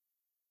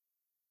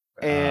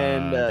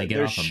 And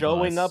they're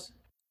showing up.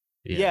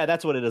 Yeah,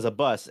 that's what it is, a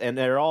bus. And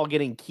they're all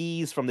getting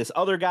keys from this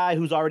other guy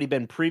who's already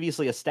been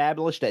previously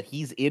established that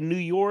he's in New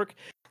York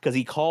because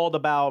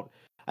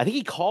I think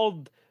he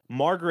called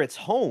Margaret's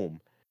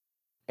home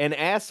and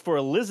asked for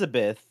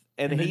Elizabeth,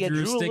 and he had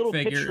drew a little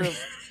picture of.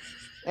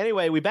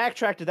 Anyway, we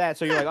backtracked to that,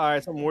 so you're like, all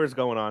right, something weird's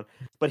going on.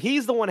 But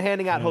he's the one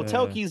handing out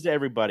hotel keys to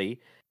everybody,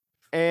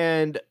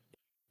 and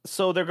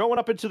so they're going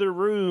up into their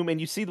room,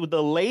 and you see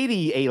the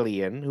lady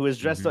alien who is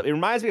dressed up. It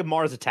reminds me of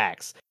Mars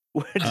Attacks.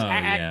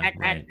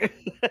 Right.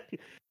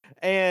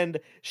 And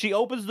she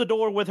opens the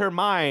door with her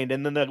mind,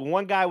 and then the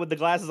one guy with the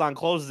glasses on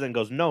closes and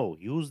goes, "No,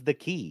 use the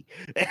key."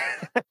 And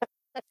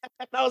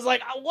I was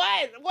like,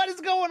 what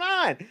is going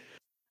on?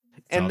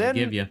 And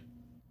then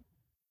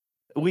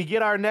we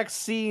get our next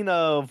scene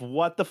of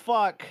what the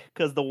fuck,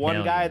 because the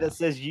one guy that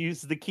says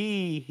use the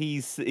key,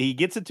 he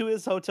gets into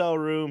his hotel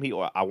room.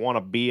 I want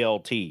a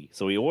BLT,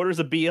 so he orders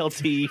a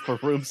BLT for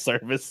room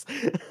service.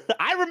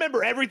 I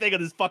remember everything of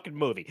this fucking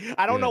movie.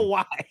 I don't know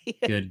why.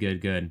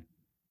 Good.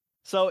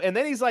 So, and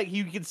then he's like,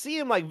 you can see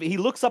him like he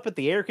looks up at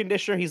the air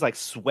conditioner. He's like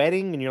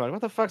sweating, and you're like,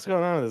 what the fuck's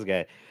going on with this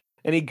guy?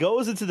 And he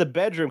goes into the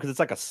bedroom because it's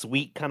like a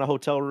suite kind of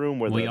hotel room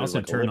where he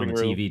also turned on the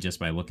TV just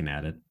by looking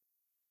at it.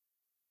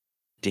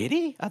 Did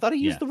he? I thought he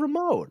used the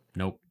remote.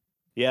 Nope.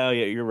 Yeah,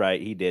 you're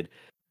right. He did.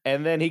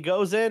 And then he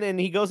goes in and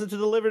he goes into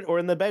the living or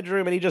in the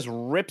bedroom and he just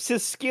rips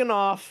his skin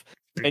off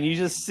and you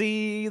just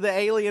see the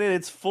alien in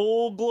its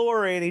full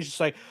glory and he's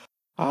just like,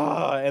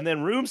 and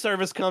then room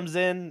service comes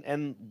in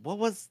and what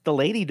was the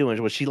lady doing?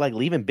 Was she like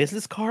leaving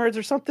business cards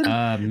or something?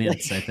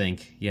 Mints, I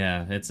think.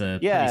 Yeah, it's a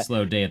pretty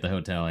slow day at the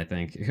hotel, I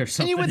think, or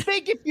something. And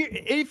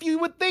you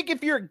would think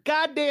if you're a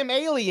goddamn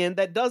alien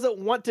that doesn't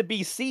want to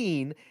be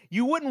seen,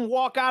 you wouldn't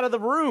walk out of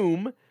the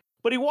room.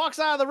 But he walks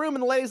out of the room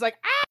and the lady's like,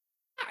 ah,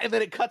 and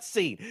then it cuts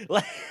scene.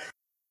 Like,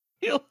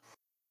 all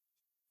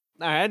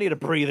right, I need a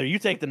breather. You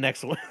take the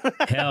next one.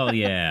 Hell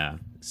yeah.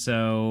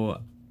 So,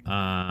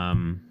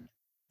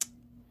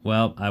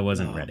 well, I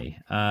wasn't ready.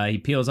 He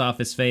peels off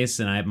his face,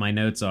 and my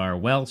notes are,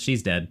 well,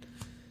 she's dead.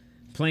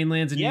 Plane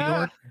lands in New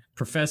York.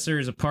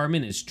 Professor's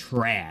apartment is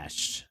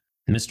trashed.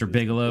 Mr.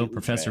 Bigelow,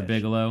 Professor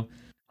Bigelow.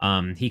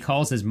 He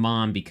calls his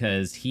mom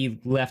because he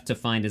left to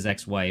find his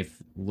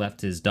ex-wife,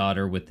 left his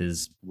daughter with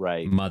his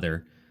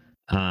mother,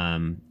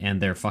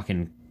 and their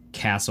fucking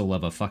castle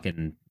of a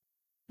fucking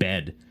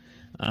bed.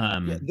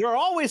 They're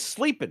always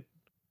sleeping.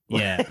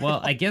 Yeah,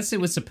 well, I guess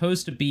it was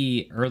supposed to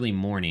be early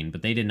morning,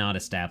 but they did not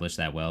establish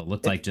that well. It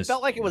looked like just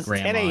felt like it was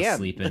grandma 10 a.m.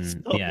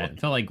 sleeping. Yeah,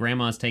 it felt like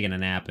grandma's taking a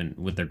nap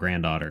with their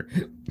granddaughter.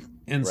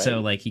 And so,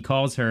 like, he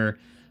calls her,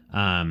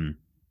 and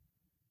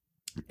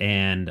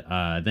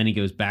then he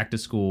goes back to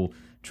school,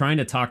 trying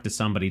to talk to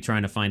somebody,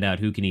 trying to find out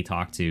who can he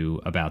talk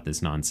to about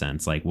this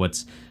nonsense, like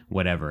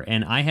whatever.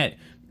 And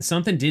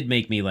something did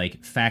make me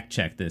like fact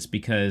check this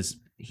because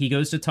he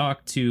goes to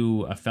talk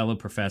to a fellow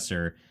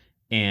professor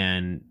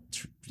and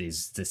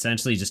he's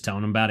essentially just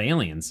telling him about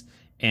aliens.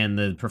 And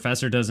the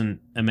professor doesn't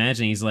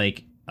imagine. He's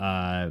like,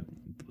 I've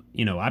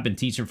been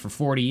teaching for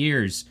 40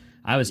 years.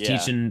 I was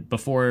teaching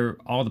before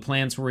all the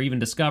planets were even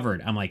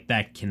discovered. I'm like,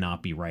 that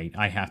cannot be right.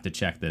 I have to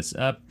check this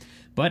up.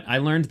 But I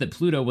learned that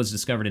Pluto was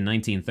discovered in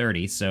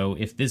 1930. So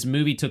if this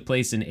movie took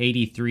place in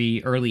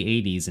 83, early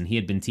 80s, and he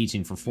had been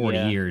teaching for 40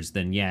 years,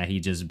 then he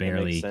just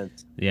barely. That makes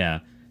sense. Yeah.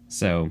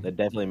 So that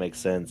definitely makes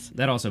sense.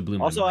 That also blew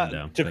my mind,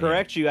 though. To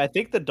correct you, I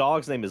think the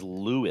dog's name is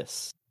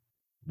Louis.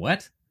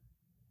 What?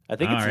 I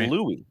think it's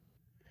Louis,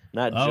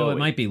 not Joey. Oh, it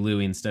might be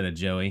Louis instead of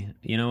Joey.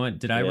 You know what?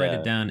 Did I write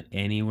it down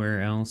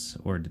anywhere else,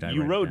 or did I?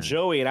 You wrote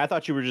Joey, and I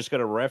thought you were just going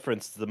to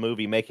reference the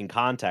movie Making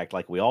Contact,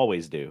 like we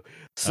always do.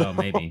 So... Oh,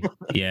 maybe.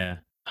 Yeah.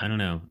 I don't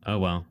know. Oh,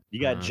 well.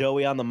 You got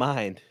Joey on the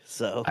mind,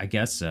 so. I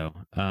guess so.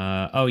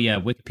 Oh, yeah.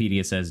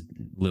 Wikipedia says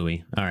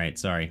Louis. All right.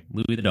 Sorry.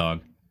 Louis the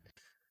dog.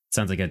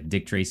 Sounds like a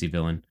Dick Tracy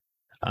villain.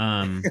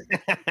 But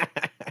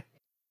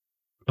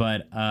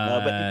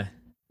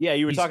yeah,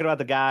 you were talking about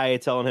the guy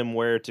telling him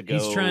where to go.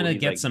 He's trying to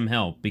get some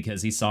help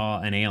because he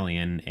saw an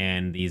alien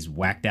and these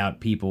whacked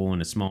out people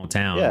in a small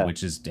town,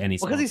 which is any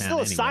small town. Because he's still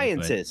a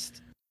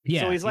scientist.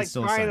 Yeah, so he's like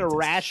trying to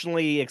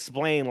rationally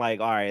explain,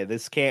 like, all right,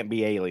 this can't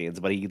be aliens,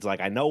 but he's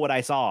like, I know what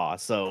I saw,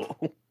 so.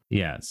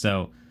 Yeah,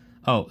 so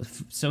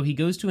he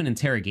goes to an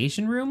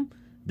interrogation room?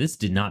 This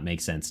did not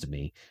make sense to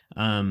me.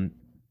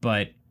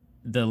 But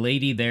the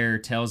lady there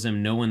tells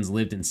him no one's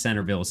lived in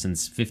Centerville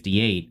since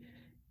 58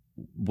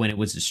 when it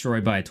was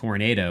destroyed by a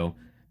tornado.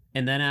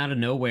 And then out of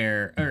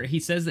nowhere, or he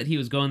says that he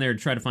was going there to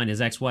try to find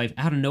his ex-wife.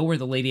 Out of nowhere,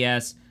 the lady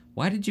asks,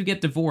 why did you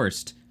get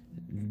divorced?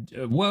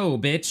 Whoa,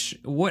 bitch.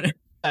 What?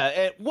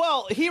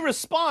 Well, he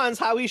responds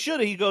how he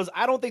should. He goes,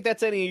 I don't think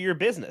that's any of your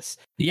business.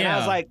 Yeah. And I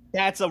was like,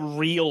 that's a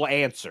real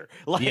answer.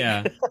 Like,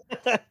 yeah.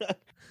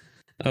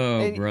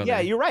 Oh, brother. Yeah,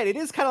 you're right. It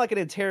is kind of like an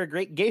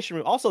interrogation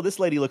room. Also, this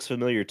lady looks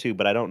familiar too,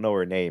 but I don't know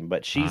her name.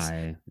 But she's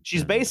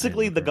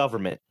basically the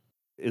government,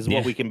 is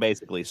what we can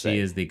basically say. She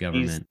is the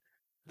government.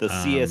 The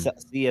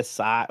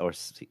CSI or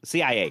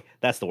CIA.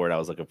 That's the word I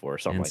was looking for. Or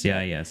something like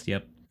that. CIS.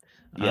 Yep.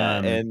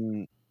 Yeah,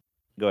 and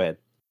go ahead.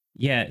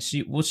 Yeah,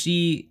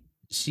 she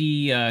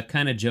she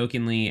kind of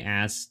jokingly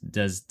asked,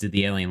 did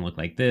the alien look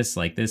like this,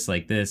 like this,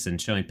 like this,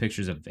 and showing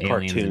pictures of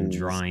aliens and Cartoons.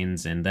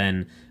 drawings, and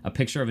then a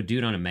picture of a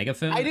dude on a I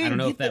megaphone. I don't didn't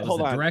know if get that that. was the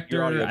Hold on, your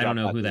director. audio I don't dropped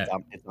know out who because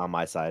that. it's on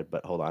my side.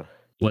 But hold on.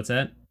 What's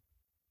that?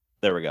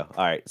 There we go.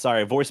 All right.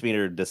 Sorry, voice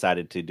meter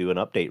decided to do an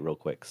update real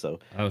quick. So,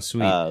 Oh,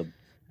 sweet. uh,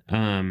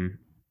 Um,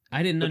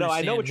 I didn't but no,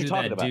 I know understand what you're who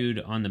talking that about. dude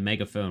on the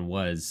megaphone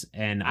was,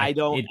 and I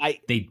don't.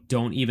 they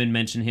don't even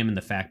mention him in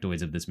the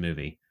factoids of this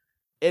movie.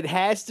 It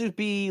has to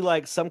be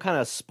like some kind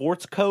of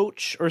sports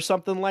coach or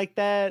something like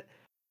that.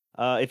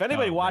 If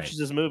anybody Oh, watches right.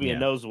 this movie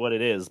and Yeah. knows what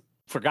it is,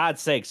 for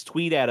God's sakes,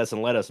 tweet at us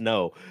and let us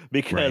know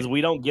because Right.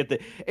 we don't get the.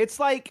 It's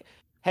like,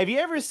 have you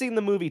ever seen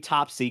the movie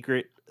Top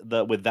Secret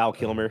with Val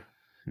Kilmer?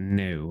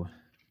 No.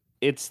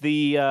 It's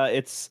the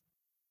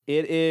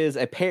it is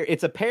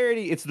it's a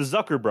parody. It's the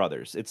Zucker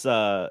brothers. It's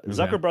Okay.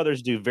 Zucker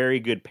brothers do very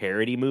good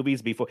parody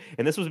movies before,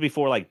 and this was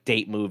before like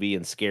Date Movie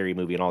and Scary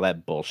Movie and all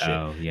that bullshit.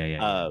 Oh, yeah,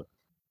 yeah, yeah.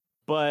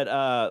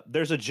 But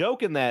there's a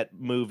joke in that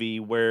movie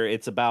where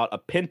it's about a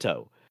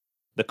Pinto,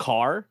 the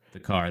car, The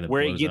car that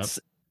where it blows up. gets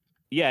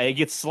it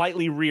gets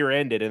slightly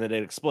rear-ended and then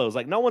it explodes.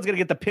 Like no one's gonna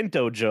get the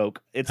Pinto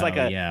joke. It's like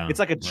Oh, yeah. it's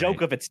like a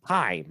joke Right. of its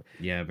time.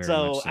 Yeah, very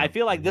So much so. I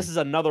feel like Mhm. this is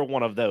another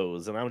one of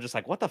those, and I'm just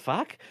like, what the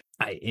fuck?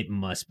 It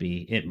must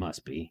be. It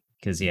must be.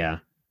 Because, yeah.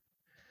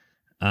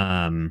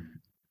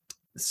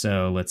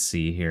 So let's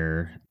see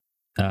here.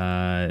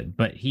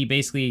 But he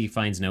basically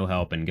finds no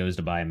help and goes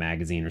to buy a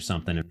magazine or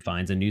something and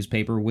finds a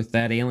newspaper with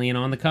that alien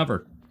on the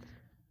cover.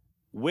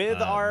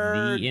 With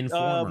our The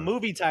Informer.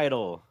 movie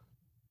title.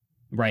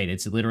 Right.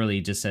 It's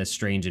literally just says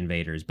Strange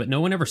Invaders, but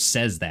no one ever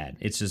says that.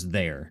 It's just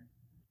there.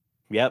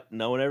 Yep,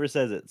 no one ever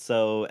says it.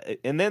 So,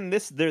 and then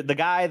the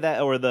guy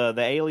that, or the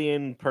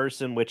alien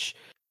person, which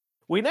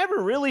we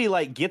never really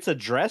like gets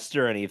addressed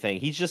or anything.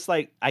 He's just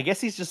like, I guess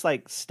he's just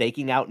like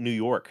staking out New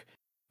York,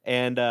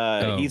 and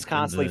he's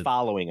constantly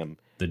following him.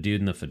 The dude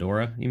in the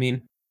fedora, you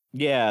mean?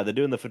 Yeah, the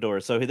dude in the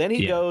fedora. So then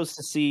he goes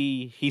to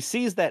he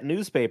sees that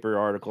newspaper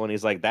article, and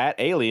he's like, that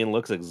alien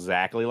looks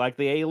exactly like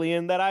the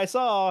alien that I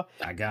saw.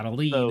 I got a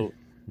lead. So,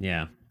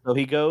 yeah. So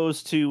he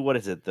goes to, what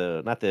is it?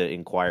 Not the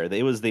Inquirer.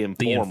 It was the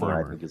Informer. The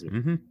Informer. I think is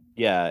Mm-hmm.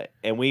 Yeah,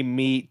 and we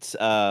meet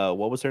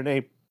what was her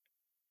name?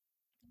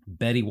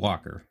 Betty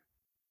Walker.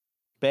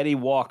 Betty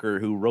Walker,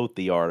 who wrote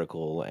the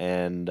article,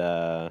 and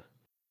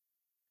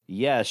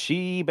yeah,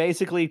 she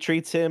basically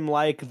treats him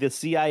like the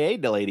CIA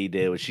lady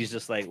did. She's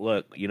just like,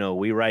 look,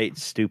 we write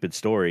stupid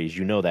stories.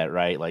 You know that,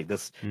 right? Like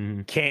this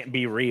can't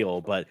be real,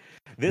 but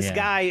this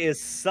guy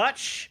is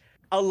such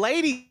a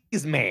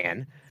ladies'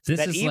 man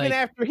that even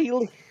after he.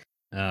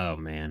 Oh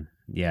man,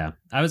 yeah.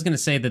 I was gonna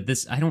say that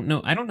this. I don't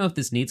know if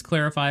this needs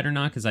clarified or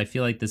not because I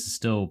feel like this is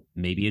still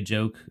maybe a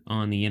joke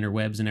on the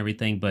interwebs and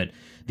everything. But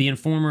the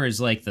Informer is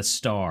like the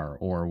Star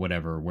or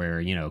whatever,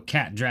 where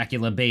Cat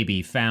Dracula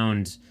baby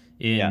found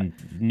in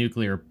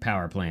nuclear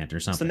power plant or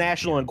something. It's the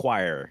National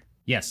Enquirer.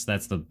 Yes,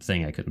 that's the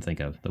thing I couldn't think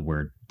of.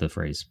 The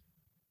phrase.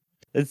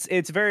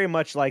 It's very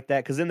much like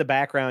that because in the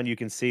background you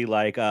can see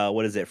like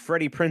what is it?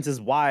 Freddie Prinze's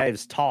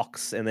wives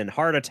talks, and then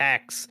heart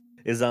attacks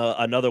is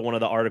another one of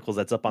the articles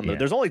that's up on the.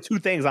 There's only two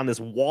things on this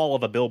wall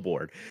of a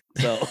billboard.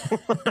 So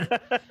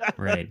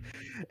right.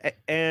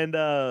 And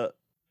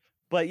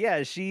but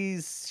yeah,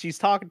 she's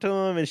talking to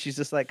him and she's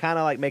just like kind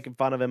of like making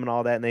fun of him and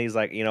all that, and then he's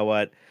like, you know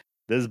what?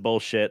 This is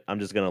bullshit. I'm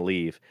just gonna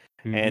leave.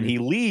 And he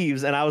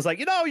leaves, and I was like,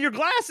 your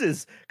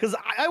glasses. Because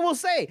I will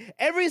say,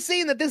 every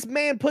scene that this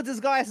man puts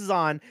his glasses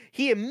on,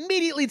 he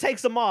immediately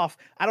takes them off.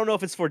 I don't know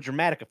if it's for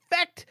dramatic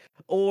effect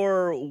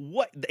or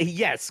what.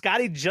 Yeah,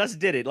 Scotty just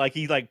did it. Like,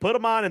 he put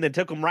them on and then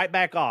took them right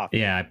back off.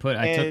 Yeah,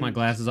 I took my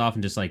glasses off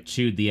and just like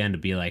chewed the end to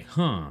be like,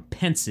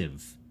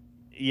 pensive.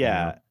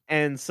 Yeah.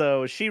 And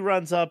so she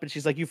runs up and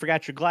she's like, you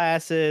forgot your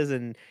glasses,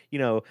 and,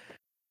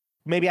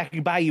 maybe I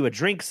can buy you a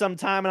drink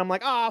sometime. And I'm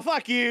like, oh,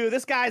 fuck you.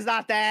 This guy's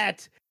not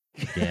that.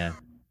 Yeah,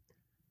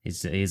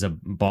 he's a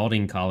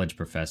balding college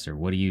professor.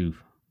 What are you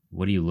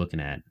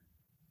looking at?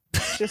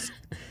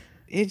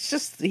 It's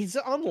just he's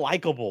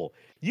unlikable.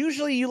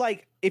 Usually,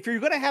 if you're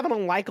gonna have an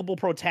unlikable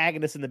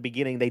protagonist in the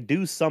beginning, they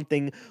do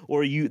something,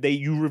 or you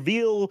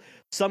reveal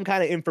some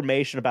kind of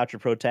information about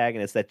your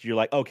protagonist that you're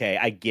like, okay,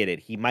 I get it.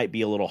 He might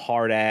be a little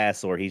hard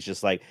ass, or he's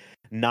just like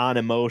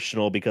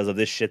non-emotional because of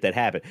this shit that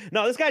happened.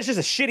 No, this guy's just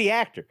a shitty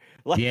actor.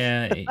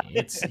 Yeah,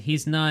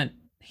 he's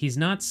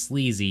not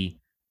sleazy.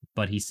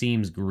 But he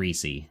seems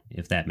greasy,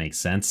 if that makes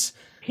sense.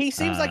 He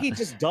seems like he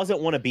just doesn't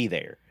want to be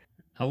there.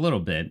 A little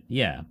bit,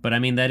 yeah. But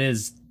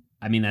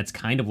that's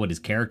kind of what his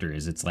character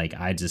is. It's like,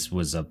 I just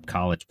was a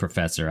college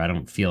professor. I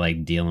don't feel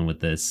like dealing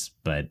with this,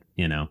 but,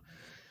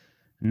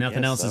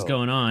 nothing else is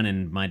going on.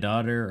 And my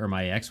daughter or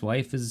my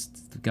ex-wife is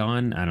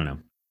gone. I don't know.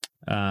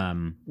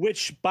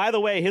 Which, by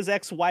the way, his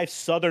ex-wife's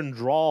southern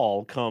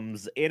drawl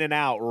comes in and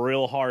out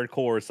real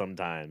hardcore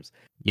sometimes.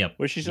 Yep.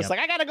 Where she's just like,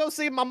 I gotta go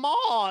see my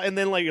mom, and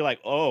then you're like,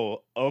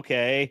 oh,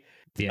 okay,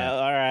 yeah,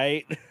 all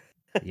right.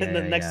 And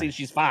then next thing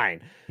she's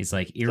fine. He's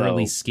like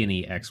eerily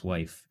skinny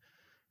ex-wife.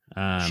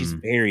 She's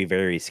very,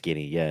 very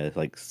skinny. Yeah,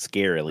 like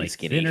scarily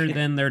skinny, thinner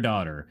than their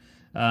daughter.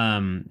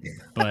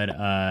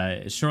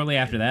 But shortly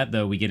after that,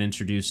 though, we get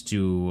introduced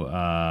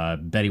to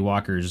Betty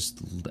Walker's.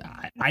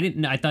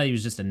 I thought he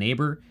was just a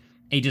neighbor.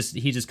 He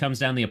just comes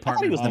down the I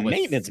thought he apartment was hall the with.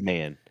 maintenance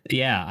man.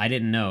 Yeah, I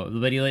didn't know,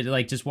 but he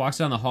like just walks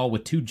down the hall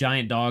with two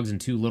giant dogs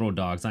and two little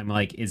dogs. I'm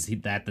like, is he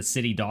that the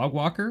city dog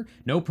walker?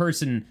 No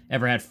person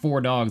ever had four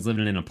dogs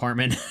living in an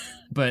apartment,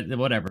 but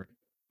whatever.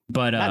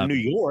 But Not in New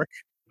York.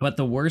 but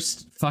the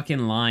worst fucking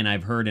line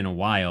I've heard in a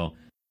while.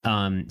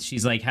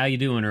 She's like, "How you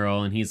doing,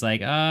 Earl?" And he's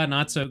like,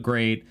 not so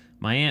great.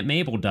 My Aunt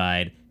Mabel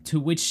died." To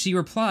which she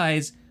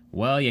replies,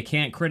 "Well, you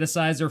can't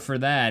criticize her for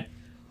that."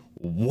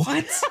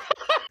 What?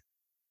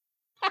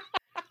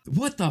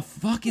 What the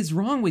fuck is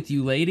wrong with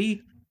you,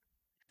 lady?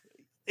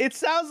 It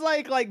sounds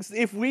like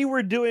if we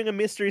were doing a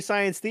Mystery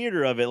Science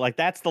Theater of it, like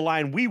that's the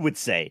line we would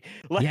say.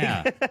 Like,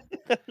 Yeah.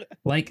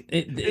 Like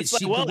it's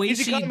like, well,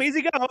 easy come,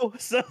 easy go.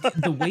 So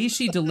the way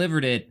she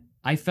delivered it,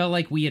 I felt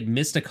like we had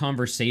missed a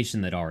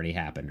conversation that already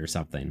happened or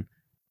something.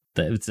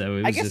 So it was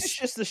I guess it's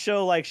just to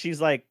show like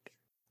she's like,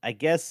 I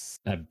guess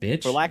a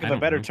bitch, for lack of a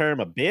better know. term,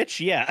 a bitch.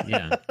 Yeah.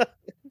 Yeah.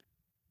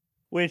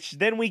 Which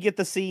then we get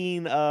the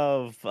scene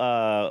of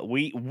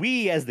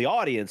we as the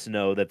audience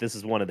know that this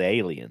is one of the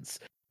aliens.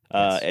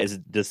 Yes.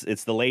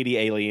 It's the lady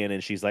alien,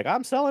 and she's like,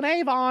 I'm selling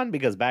Avon,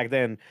 because back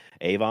then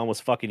Avon was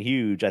fucking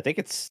huge. I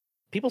think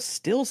people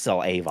still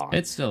sell Avon.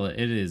 It's still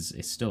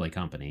a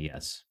company,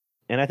 yes.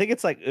 And I think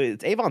it's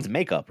Avon's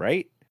makeup,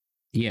 right?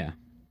 Yeah.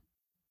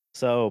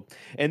 So,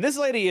 and this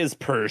lady is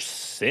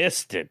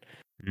persistent.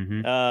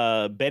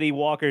 Mm-hmm. Betty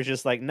Walker's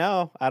just like,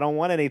 no, I don't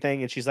want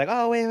anything, and she's like,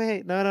 oh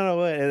wait, no,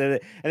 and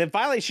then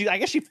finally I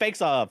guess she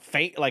fakes a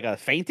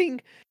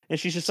fainting, and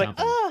she's just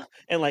Something. like,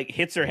 and like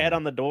hits her head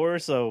on the door,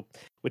 so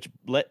which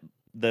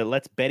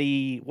lets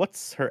Betty,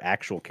 what's her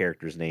actual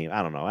character's name?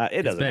 I don't know.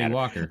 It doesn't Betty matter.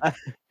 Walker.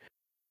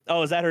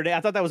 Oh, is that her name?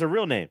 I thought that was her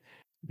real name.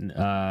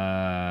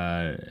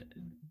 No,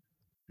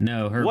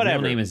 her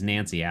real name is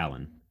Nancy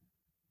Allen.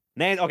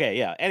 Okay,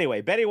 yeah.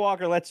 Anyway, Betty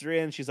Walker lets her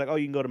in. She's like, oh,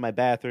 you can go to my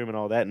bathroom and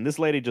all that. And this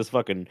lady just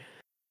fucking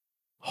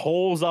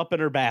holes up in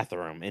her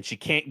bathroom, and she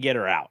can't get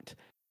her out.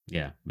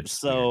 Yeah.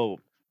 So,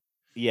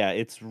 yeah,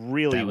 it's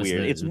really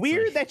weird. It's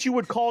weird that you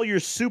would call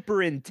your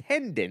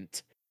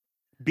superintendent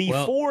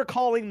before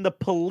calling the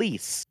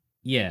police.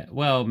 Yeah,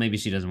 well, maybe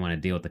she doesn't want to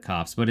deal with the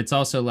cops, but it's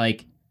also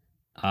like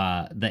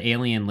the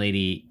alien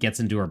lady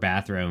gets into her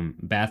bathroom.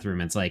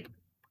 And it's like,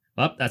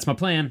 oh, that's my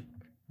plan.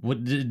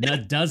 What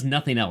does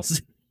nothing else.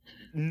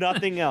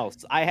 Nothing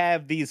else. I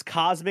have these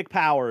cosmic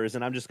powers,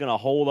 and I'm just gonna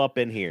hold up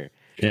in here.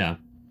 Yeah.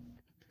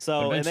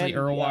 So but eventually,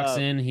 Earl walks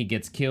in. He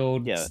gets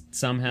killed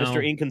somehow.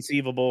 Mr.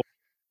 Inconceivable.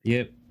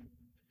 Yep.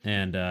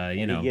 And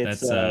he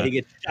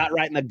gets shot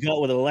right in the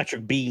gut with an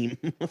electric beam.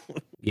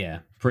 Yeah,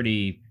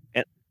 pretty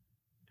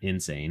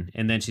insane.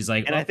 And then she's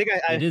like, and I think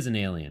it is an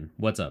alien.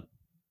 What's up?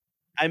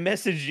 I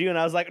messaged you, and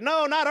I was like,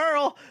 no, not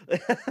Earl.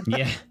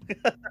 Yeah.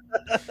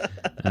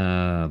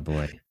 Oh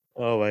boy.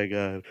 Oh my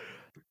god.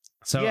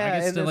 So I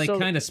guess to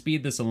kind of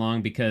speed this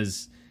along,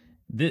 because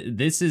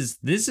this is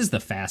the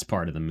fast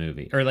part of the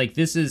movie, or like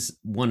this is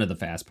one of the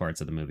fast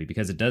parts of the movie,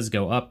 because it does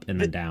go up and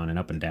then down and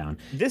up and down.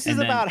 This is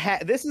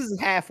this is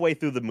halfway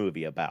through the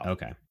movie about.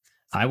 Okay.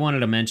 I wanted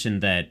to mention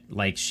that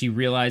like she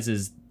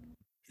realizes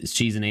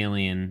she's an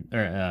alien,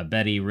 or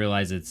Betty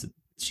realizes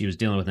she was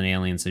dealing with an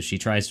alien, so she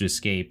tries to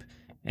escape,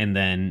 and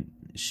then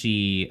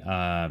she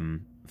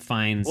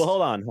finds. Well,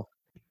 hold on.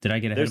 Did I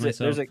get ahead of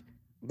myself?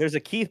 There's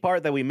a key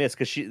part that we missed,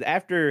 because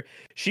after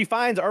she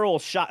finds Earl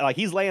shot, like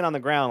he's laying on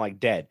the ground like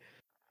dead.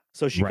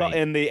 So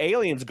and the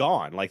alien's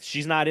gone, like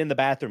she's not in the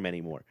bathroom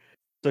anymore.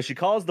 So she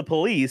calls the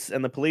police,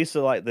 and the police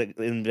are like,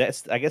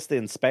 I guess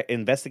the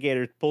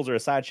investigator pulls her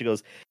aside. She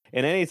goes,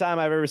 and anytime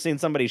I've ever seen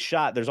somebody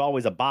shot, there's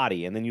always a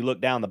body, and then you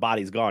look down, the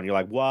body's gone. You're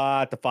like,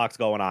 what the fuck's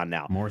going on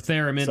now? More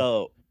theremin.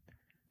 So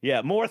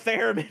yeah, more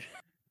theremin.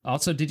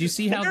 Also, did you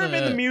see how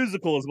the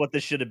musical is what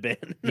this should have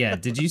been? Yeah,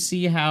 did you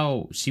see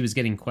how she was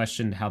getting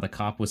questioned, how the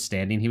cop was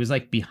standing? He was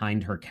like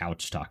behind her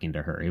couch talking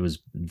to her. It was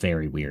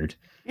very weird.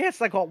 Yeah, it's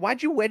like, well,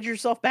 why'd you wedge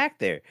yourself back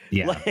there?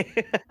 Yeah.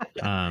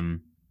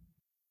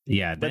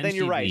 Yeah. But then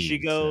you're right. She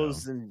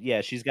goes and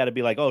she's got to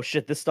be like, oh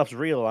shit, this stuff's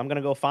real. I'm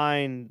gonna go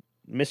find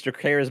Mr.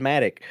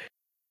 Charismatic.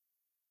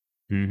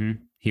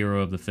 Mm-hmm.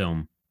 Hero of the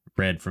film,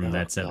 Red from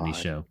That 70s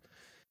Show.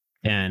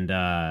 And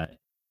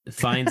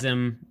finds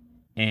him.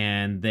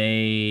 And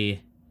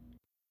they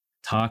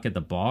talk at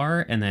the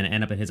bar, and then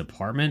end up at his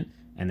apartment,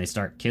 and they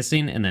start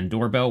kissing, and then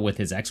doorbell with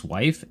his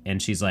ex-wife,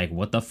 and she's like,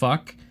 what the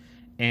fuck?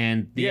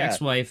 And the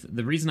ex-wife,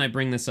 the reason I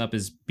bring this up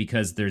is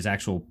because there's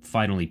actual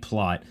finally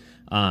plot,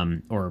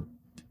 or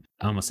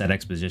I almost said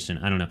exposition,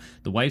 I don't know.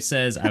 The wife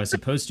says, I was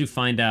supposed to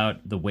find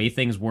out the way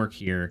things work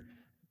here.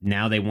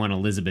 Now they want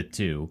Elizabeth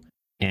too.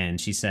 And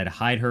she said,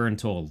 hide her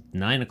until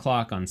 9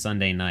 o'clock on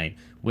Sunday night,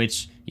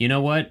 which, you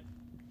know what?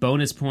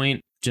 Bonus point.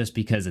 Just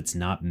because it's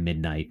not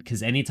midnight.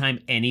 Because anytime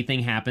anything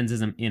happens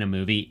in a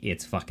movie,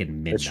 it's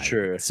fucking midnight. That's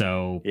true.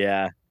 So,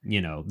 yeah,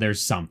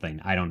 there's something.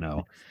 I don't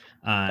know.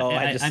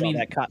 I mean,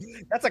 that.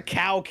 That's a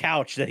cow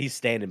couch that he's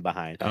standing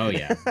behind. oh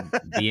yeah,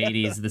 the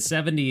 80s, the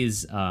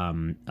 70s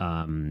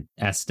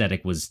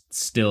aesthetic was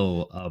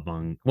still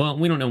among. Well,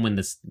 we don't know when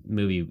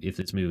if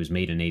this movie was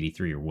made in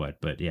 83 or what,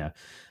 but yeah.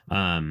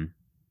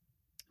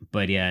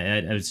 But yeah,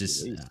 it was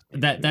just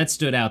that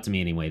stood out to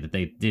me anyway, that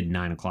they did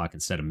 9 o'clock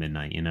instead of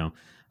midnight, you know.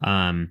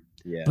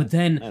 Yeah, but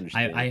then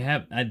I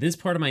have this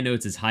part of my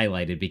notes is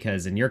highlighted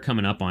because, and you're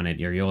coming up on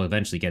it, or you'll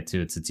eventually get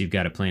to it since you've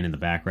got it playing in the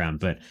background.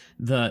 But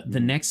the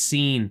next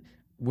scene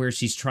where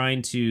she's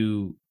trying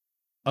to,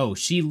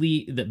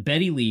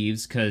 Betty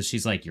leaves because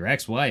she's like, your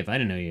ex-wife. I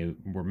didn't know you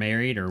were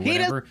married or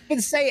whatever. He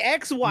doesn't say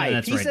ex-wife.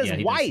 No, he right.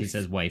 says wife. He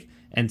says wife.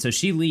 And so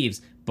she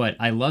leaves, but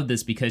I love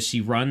this because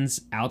she runs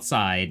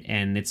outside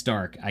and it's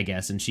dark, I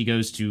guess, and she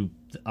goes to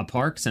a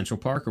park, Central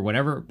Park or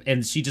whatever,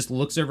 and she just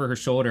looks over her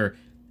shoulder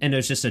and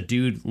there's just a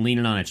dude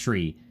leaning on a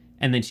tree.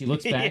 And then she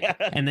looks back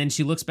and then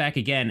she looks back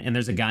again and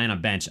there's a guy on a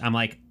bench. I'm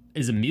like,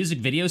 is a music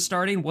video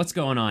starting? What's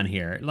going on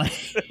here? Like,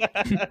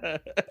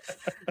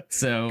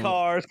 so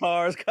cars.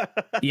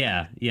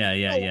 Yeah.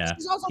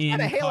 She's also got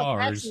a hail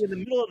taxi in the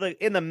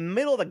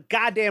middle of the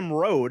goddamn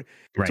road,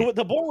 right, to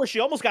the point where she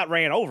almost got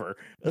ran over.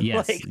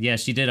 Yes, yeah,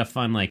 she did a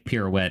fun like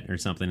pirouette or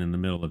something in the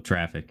middle of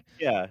traffic.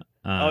 Yeah.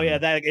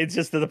 That it's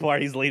just to the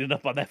part he's leaning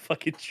up on that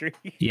fucking tree.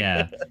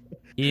 Yeah.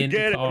 Get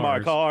in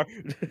my car.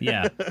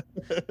 Yeah.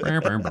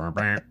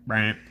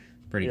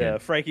 Pretty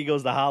good. Frankie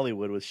Goes to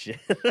Hollywood with shit.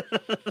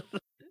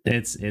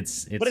 It's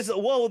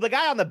the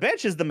guy on the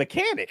bench is the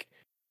mechanic.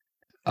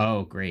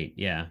 Oh, great.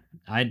 Yeah.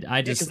 I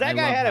just, because that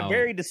guy had a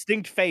very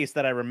distinct face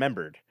that I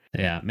remembered.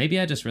 Yeah, maybe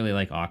I just really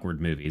like awkward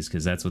movies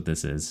because that's what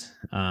this is.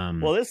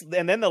 And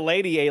then the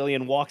lady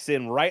alien walks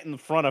in right in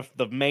front of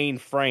the main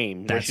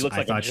frame where she looks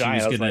like a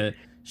giant.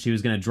 She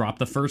was gonna drop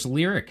the first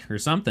lyric or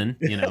something,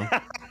 you know.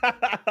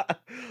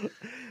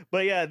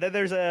 But yeah, then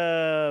there's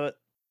a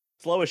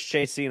slowest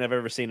chase scene I've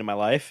ever seen in my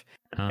life.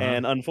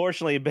 And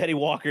unfortunately, Betty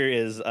Walker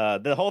is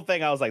the whole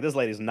thing. I was like, this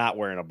lady's not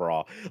wearing a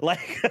bra,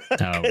 like,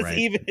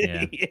 right.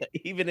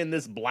 even in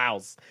this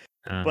blouse.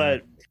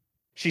 But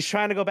she's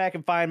trying to go back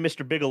and find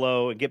Mr.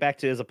 Bigelow and get back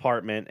to his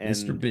apartment. And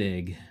Mr.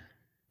 Big.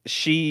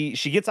 She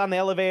gets on the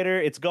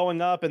elevator. It's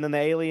going up, and then the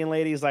alien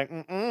lady is like,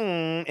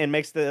 and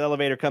makes the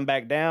elevator come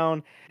back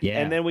down. Yeah.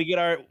 And then we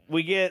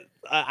get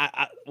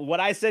what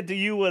I said to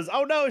you was,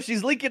 oh no,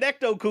 she's leaking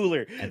ecto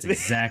cooler. That's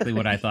exactly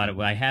what I thought.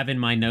 I have in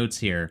my notes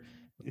here.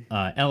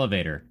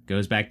 Elevator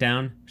goes back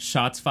down,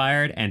 shots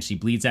fired, and she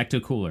bleeds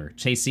ecto cooler.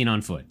 Chase scene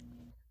on foot.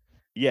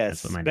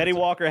 Yes, Betty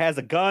Walker has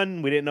a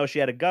gun. We didn't know she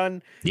had a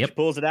gun. Yep. She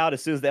pulls it out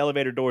as soon as the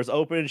elevator doors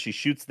open. She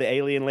shoots the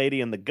alien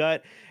lady in the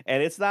gut,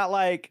 and it's not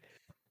like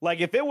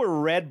if it were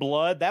red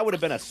blood, that would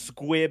have been a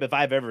squib if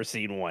I've ever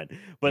seen one.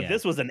 But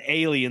this was an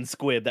alien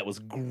squib that was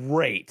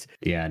great.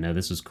 Yeah, no,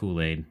 this was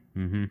Kool-Aid.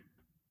 Mm-hmm.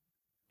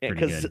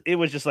 Because it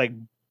was just like.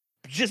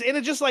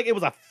 It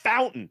was a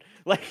fountain,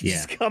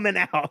 just coming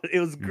out.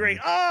 It was great.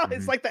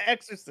 It's like The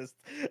Exorcist.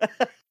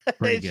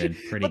 Pretty good.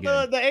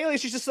 But the alien,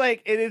 she's just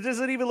like, it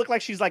doesn't even look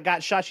like she's like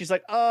got shot. She's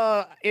like,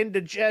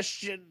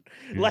 indigestion.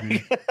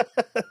 Like,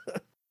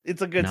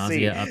 it's a good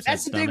scene.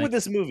 That's the thing with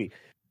this movie.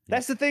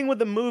 That's the thing with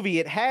the movie.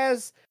 It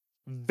has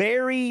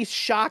very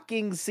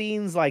shocking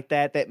scenes like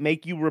that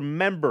make you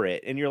remember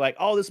it, and you're like,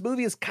 oh, this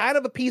movie is kind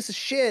of a piece of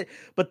shit,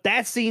 but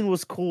that scene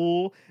was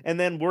cool, and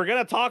then we're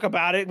gonna talk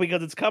about it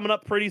because it's coming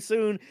up pretty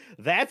soon.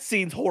 That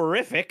scene's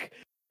horrific.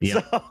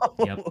 Yep.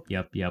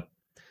 Yep.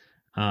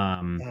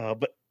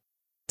 But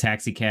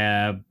taxi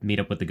cab, meet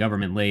up with the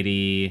government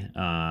lady,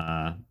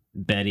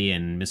 Betty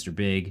and Mr.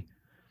 Big,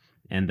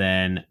 and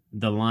then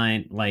the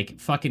line, like,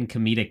 fucking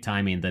comedic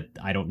timing that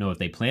I don't know if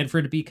they planned for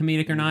it to be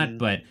comedic or not,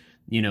 but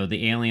you know,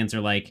 the aliens are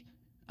like,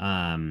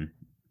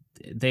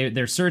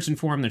 they're searching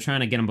for him. They're trying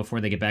to get him before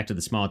they get back to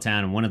the small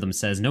town. And one of them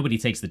says, nobody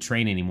takes the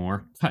train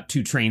anymore. Cut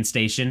to train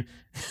station.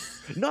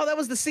 No, that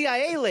was the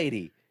CIA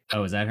lady.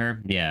 Oh, is that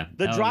her? Yeah.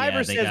 The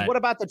driver says, what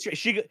about the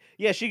train?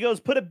 She goes,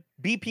 put a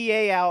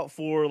BPA out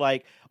for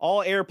like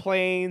all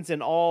airplanes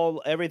and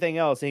everything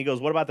else. And he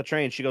goes, what about the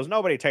train? She goes,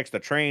 nobody takes the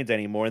trains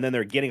anymore. And then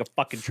they're getting a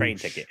fucking train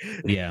ticket.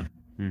 Yeah.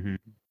 Mm-hmm.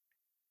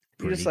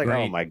 You're just like,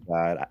 great. Oh my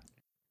God.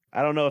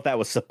 I don't know if that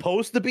was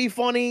supposed to be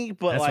funny,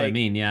 but that's what I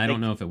mean. Yeah, I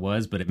don't know if it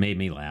was, but it made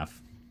me laugh.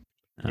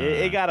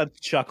 It got a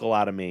chuckle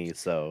out of me.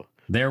 So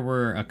there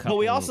were a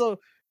couple. But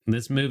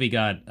this movie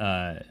got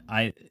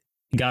I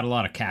got a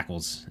lot of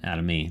cackles out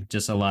of me.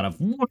 Just a lot of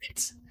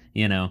what,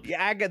 you know.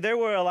 Yeah,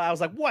 I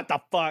was like, what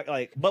the fuck,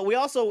 like. But we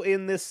also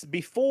in this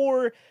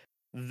before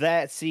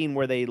that scene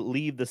where they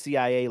leave the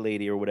CIA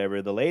lady or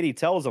whatever, the lady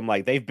tells them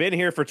like they've been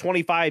here for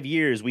 25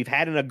 years. We've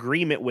had an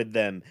agreement with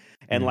them.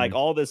 And like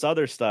all this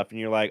other stuff, and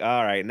you're like,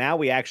 all right, now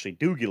we actually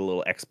do get a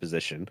little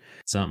exposition.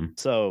 Something.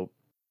 So,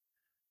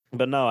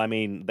 but no, I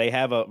mean,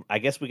 I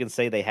guess we can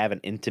say they have an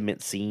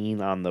intimate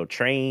scene on the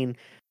train.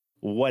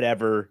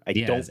 Whatever, I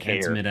don't care.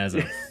 Intimate as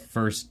a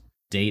first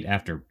date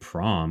after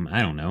prom.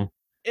 I don't know.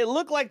 It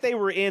looked like they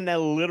were in a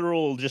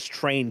literal just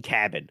train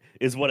cabin,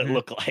 is what it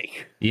looked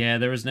like. Yeah,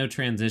 there was no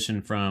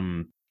transition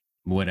from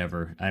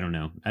whatever. I don't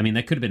know. I mean,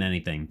 that could have been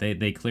anything.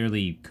 They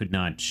clearly could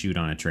not shoot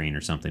on a train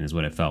or something, is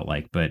what it felt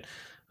like. But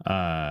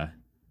uh,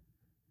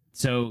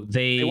 so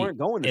They weren't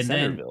going to and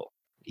then Centerville.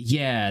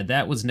 yeah,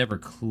 that was never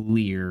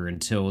clear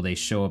until they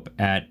show up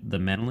at the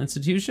mental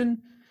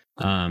institution,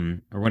 or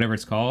whatever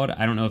it's called.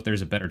 I don't know if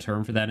there's a better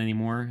term for that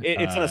anymore.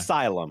 It's an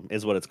asylum,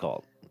 is what it's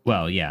called.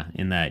 Well, yeah,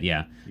 in that,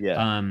 yeah.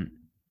 Yeah.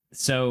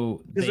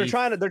 So Because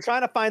they're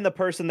trying to find the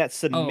person that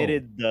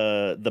submitted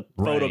the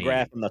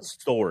photograph and the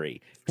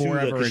story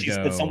forever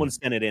ago. Someone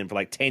sent it in for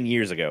like 10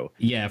 years ago.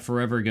 Yeah,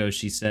 forever ago,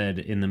 she said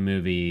in the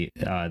movie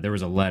there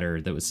was a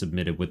letter that was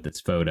submitted with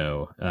this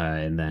photo,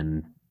 and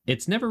then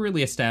it's never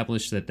really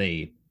established that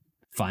they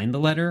find the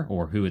letter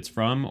or who it's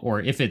from,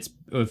 or if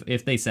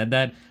they said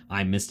that,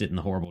 I missed it in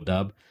the horrible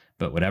dub,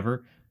 but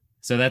whatever.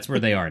 So that's where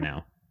they are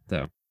now.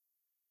 So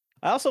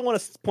I also want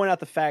to point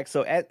out the fact.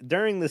 So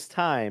during this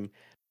time,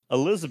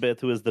 Elizabeth,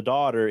 who is the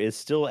daughter, is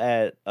still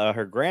at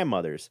her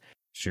grandmother's.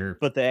 Sure.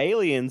 But the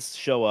aliens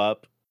show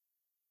up,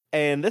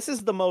 and this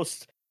is the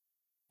most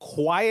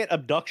quiet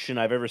abduction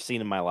I've ever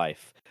seen in my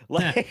life.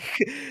 Like,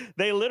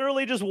 they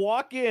literally just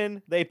walk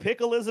in, they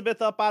pick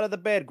Elizabeth up out of the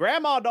bed.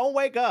 Grandma, don't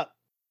wake up.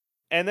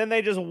 And then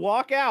they just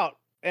walk out.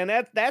 And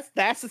that's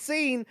the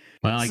scene.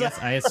 Well,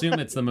 I assume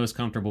it's the most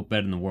comfortable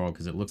bed in the world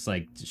because it looks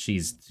like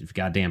she's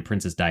goddamn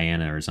Princess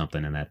Diana or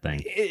something in that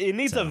thing. It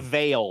needs a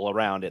veil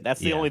around it. That's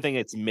the only thing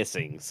it's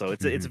missing. So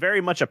it's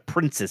very much a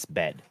princess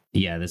bed.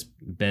 Yeah, this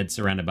bed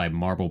surrounded by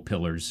marble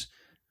pillars.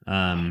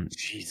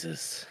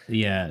 Jesus.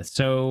 Yeah.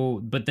 So,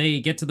 but they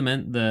get to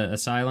the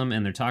asylum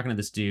and they're talking to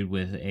this dude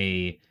with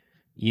a,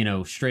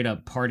 straight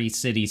up Party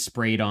City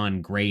sprayed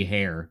on gray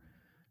hair.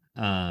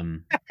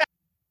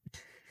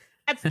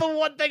 That's the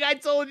one thing I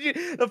told you.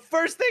 The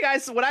first thing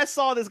when I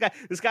saw this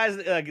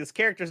guy's his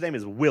character's name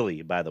is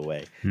Willie, by the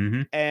way.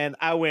 Mm-hmm. And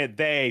I went,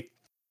 they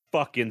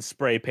fucking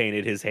spray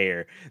painted his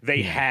hair.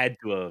 They had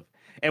to have.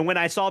 And when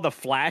I saw the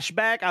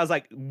flashback, I was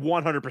like,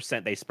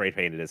 100% they spray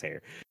painted his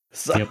hair.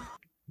 So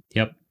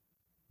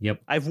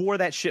Yep. I've wore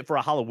that shit for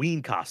a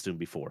Halloween costume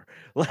before.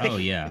 Like, oh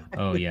yeah.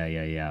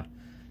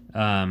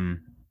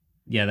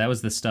 Yeah, that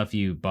was the stuff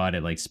you bought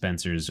at like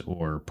Spencer's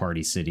or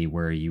Party City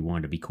where you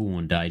wanted to be cool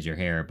and dyed your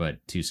hair,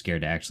 but too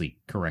scared to actually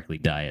correctly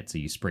dye it. So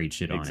you sprayed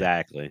shit on it.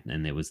 Exactly.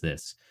 And it was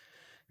this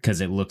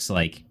because it looks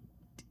like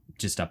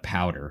just a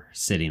powder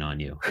sitting on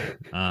you.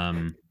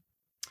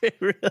 It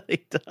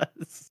really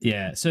does.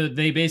 Yeah. So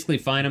they basically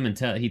find him and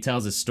he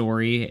tells his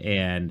story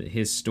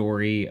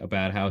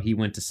about how he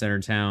went to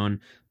Centertown.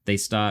 They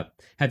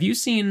stop. Have you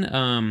seen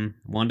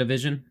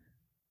WandaVision,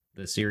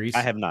 the series?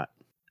 I have not.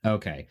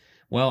 Okay.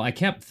 Well, I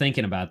kept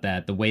thinking about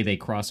that, the way they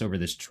cross over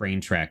this train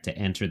track to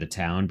enter the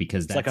town,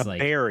 because that's like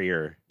a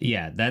barrier.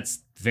 Yeah, that's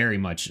very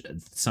much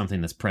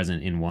something that's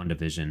present in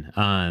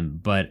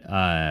WandaVision. But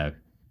I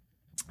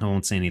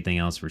won't say anything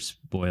else for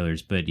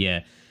spoilers. But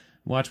yeah,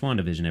 watch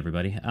WandaVision,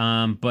 everybody.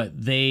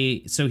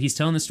 So he's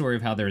telling the story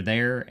of how they're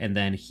there, and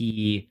then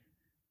his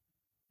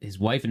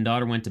wife and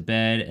daughter went to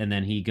bed, and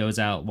then he goes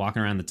out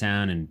walking around the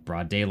town in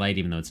broad daylight,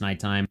 even though it's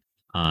nighttime.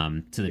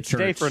 To the church.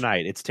 Day for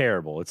night. It's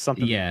terrible. It's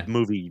something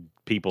movie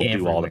people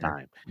do all the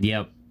time.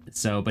 Yep.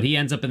 So, but he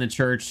ends up in the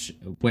church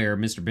where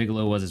Mr.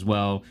 Bigelow was as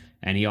well,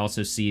 and he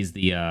also sees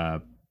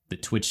the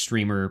Twitch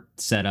streamer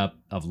setup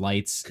of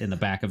lights in the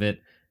back of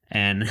it,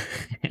 and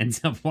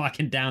ends up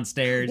walking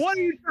downstairs. What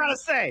are you trying to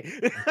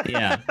say?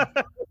 Yeah.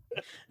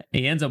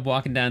 He ends up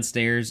walking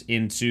downstairs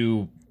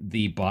into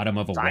the bottom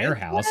of a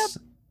warehouse.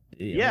 Lab?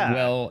 Yeah.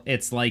 Well,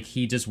 it's like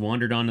he just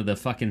wandered onto the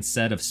fucking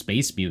set of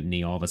Space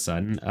Mutiny all of a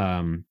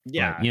sudden.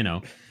 Yeah.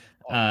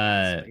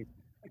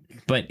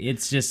 But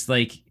it's just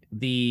like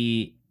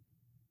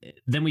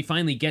then we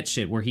finally get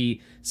shit where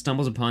he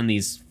stumbles upon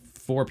these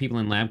 4 people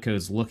in lab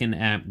coats looking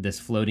at this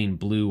floating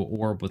blue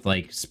orb with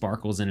like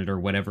sparkles in it or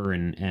whatever,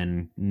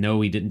 and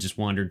no, he didn't just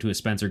wander to a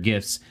Spencer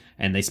Gifts,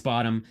 and they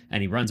spot him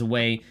and he runs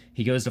away.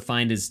 He goes to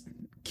find his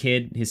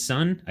kid, his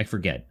son, I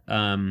forget.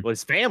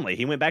 His family.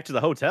 He went back to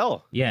the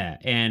hotel. Yeah,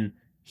 and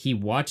he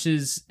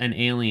watches an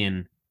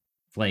alien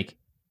like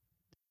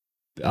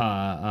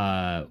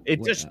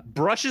it just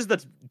brushes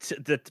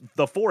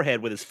the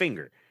forehead with his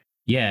finger.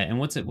 Yeah, and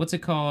what's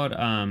it called?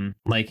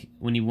 Like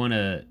when you want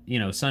to,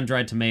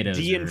 sun-dried tomatoes.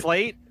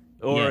 De-inflate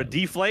or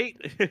deflate?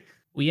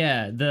 Well,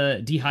 yeah,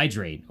 the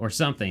dehydrate or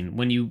something.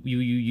 When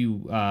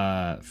you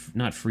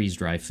not freeze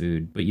dry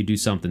food, but you do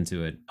something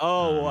to it.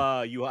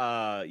 You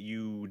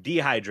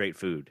dehydrate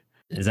food.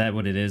 Is that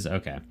what it is?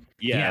 Okay.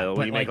 Yeah,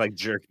 when you make like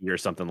jerky or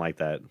something like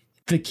that.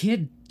 The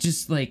kid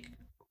just like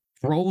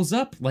rolls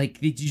up,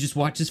 like you just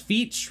watch his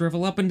feet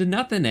shrivel up into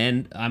nothing,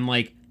 and I'm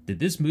like, did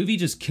this movie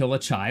just kill a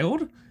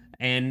child?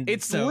 And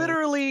it's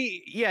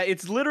literally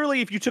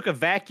if you took a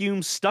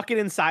vacuum, stuck it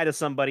inside of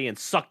somebody, and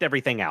sucked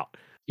everything out.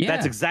 Yeah.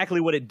 That's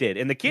exactly what it did.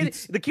 And the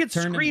kid's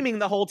screaming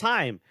the whole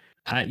time.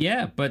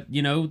 Yeah, but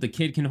the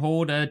kid can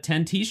hold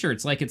 10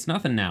 t-shirts like it's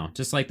nothing now,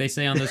 just like they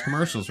say on those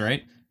commercials,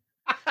 right?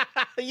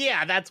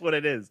 Yeah, that's what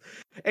it is.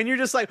 And you're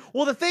just like,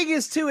 well, the thing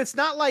is too, it's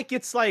not like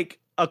it's like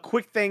a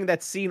quick thing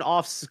that's seen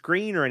off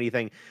screen or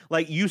anything.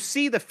 Like you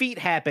see the feet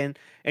happen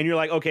and you're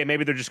like, okay,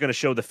 maybe they're just going to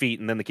show the feet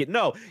and then the kid.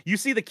 No, you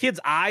see the kid's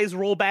eyes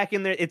roll back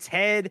in its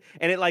head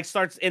and it like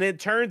starts and it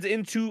turns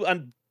into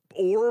an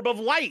orb of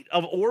light,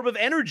 orb of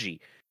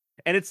energy.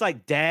 And it's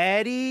like,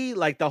 daddy,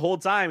 like the whole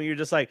time. And you're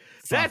just like,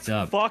 that's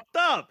fucked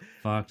up.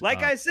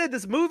 Like I said,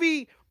 this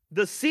movie,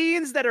 the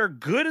scenes that are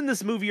good in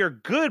this movie are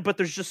good, but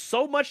there's just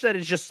so much that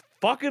is just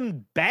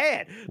fucking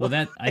bad.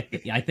 Well,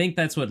 I think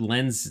that's what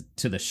lends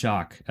to the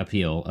shock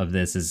appeal of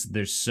this is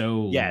there's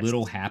so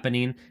little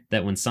happening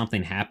that when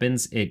something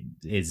happens, it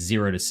is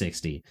 0 to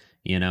 60,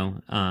 you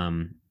know?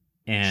 And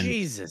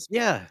Jesus,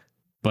 yeah.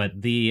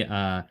 But the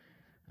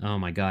oh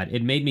my God,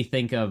 it made me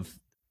think of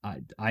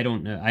I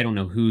don't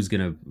know who's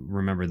gonna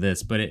remember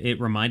this, but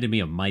it reminded me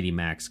of Mighty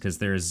Max because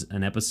there's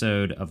an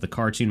episode of the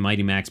cartoon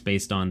Mighty Max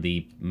based on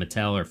the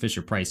Mattel or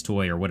Fisher Price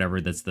toy or whatever.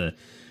 That's the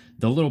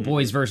little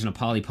boy's version of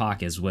Polly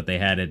Pocket is what they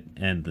had it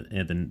and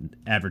then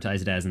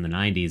advertised it as in the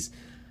 90s.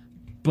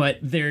 But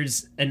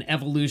there's an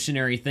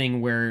evolutionary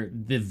thing where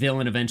the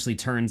villain eventually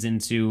turns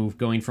into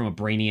going from a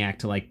brainiac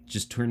to like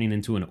just turning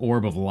into an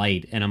orb of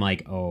light. And I'm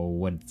like, oh,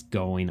 what's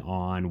going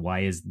on? Why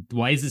is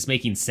this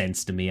making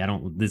sense to me?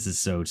 This is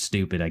so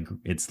stupid. I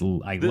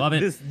love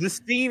it. This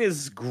scene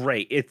is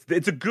great.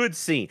 It's a good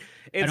scene.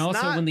 And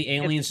also when the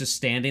alien's just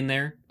standing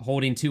there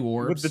holding two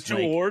orbs. With the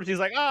two orbs, he's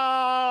like,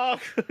 oh,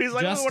 he's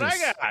like, justice, look what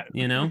I got.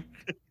 You know?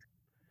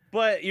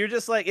 But you're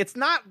just like, it's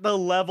not the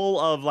level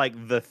of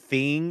like The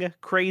Thing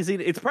crazy.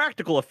 It's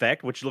practical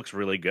effect, which looks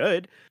really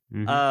good.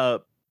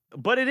 Mm-hmm.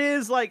 But it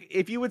is like,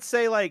 if you would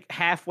say like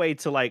halfway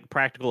to like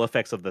practical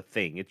effects of The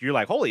Thing, you're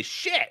like, holy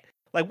shit.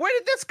 Like, where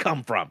did this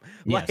come from?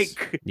 Yes.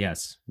 Like,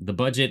 yes. The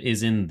budget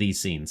is in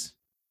these scenes.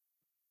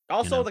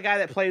 Also, the guy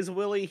that plays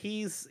Willie,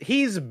 he's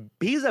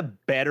a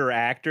better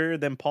actor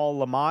than Paul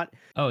Lamont.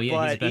 Oh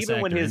yeah, he's the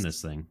best actor in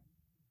this thing.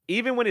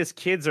 Even when his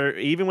kid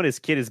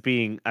is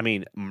being,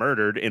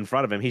 murdered in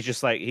front of him,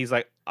 he's like,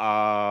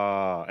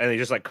 and he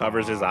just like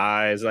covers his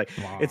eyes. Like,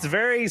 it's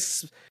very,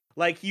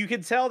 like, you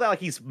can tell that like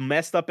he's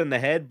messed up in the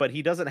head, but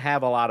he doesn't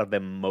have a lot of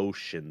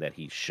emotion that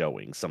he's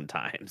showing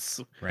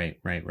sometimes. Right.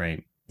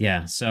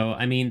 Yeah. So,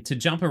 to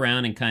jump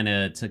around and kind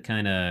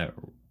of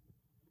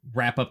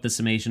wrap up the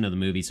summation of the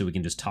movie so we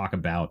can just talk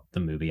about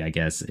the movie, I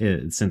guess,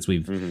 since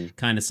we've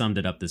kind of summed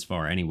it up this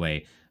far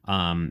anyway.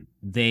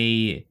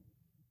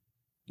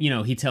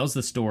 He tells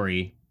the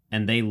story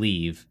and they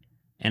leave.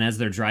 And as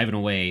they're driving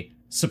away,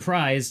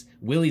 surprise,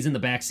 Willie's in the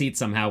back seat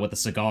somehow with a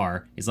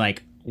cigar. He's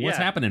like, what's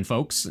happening,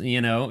 folks?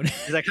 You know,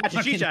 he's like,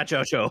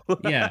 ha-cha-cha-cha-cho.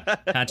 Yeah,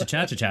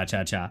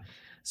 ha-cha-cha-cha-cha-cha.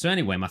 So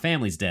anyway, my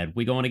family's dead.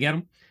 We going to get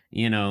him?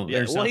 You know,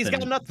 well, he's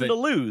got nothing to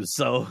lose,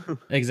 so.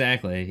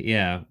 Exactly,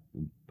 yeah.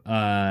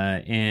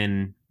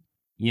 And,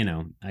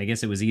 I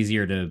guess it was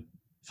easier to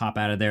hop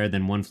out of there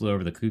than One Flew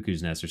Over the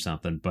Cuckoo's Nest or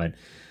something. But,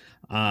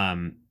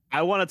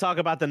 I want to talk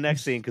about the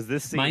next scene because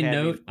this scene. My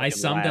note, I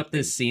summed up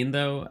this scene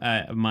though.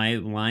 My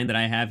line that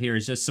I have here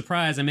is just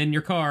surprise. I'm in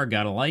your car.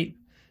 Got a light.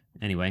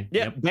 Anyway.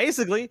 Yeah,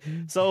 basically.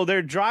 So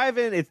they're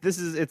driving. It's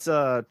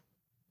fucking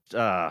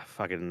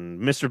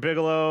Mr.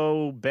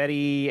 Bigelow,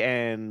 Betty,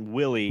 and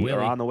Willie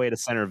are on the way to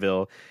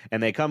Centerville,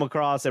 and they come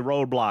across a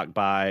roadblock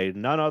by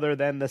none other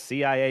than the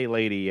CIA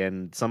lady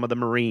and some of the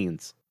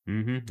Marines.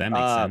 Mm-hmm. That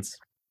makes sense.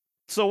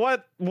 So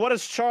what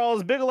does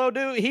Charles Bigelow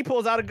do? He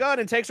pulls out a gun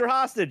and takes her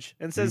hostage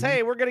and says,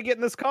 hey, we're going to get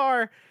in this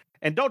car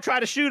and don't try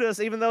to shoot us,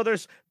 even though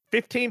there's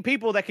 15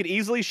 people that could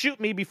easily shoot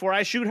me before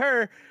I shoot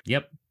her.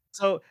 Yep.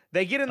 So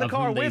they get in the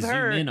car with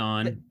her. Zoom in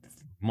on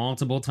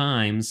multiple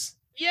times.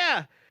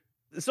 Yeah.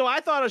 So I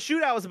thought a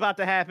shootout was about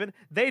to happen.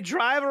 They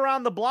drive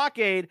around the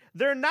blockade.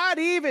 They're not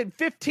even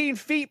 15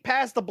 feet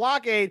past the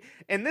blockade.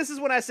 And this is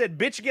when I said,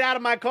 bitch, get out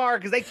of my car,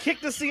 because they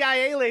kicked the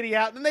CIA lady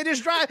out and they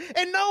just drive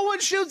and no one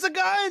shoots a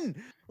gun.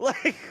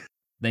 Like,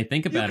 they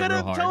think about it real hard. You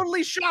could have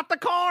totally shot the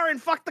car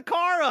and fucked the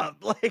car up.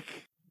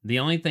 Like, the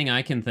only thing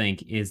I can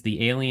think is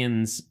the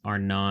aliens are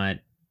not,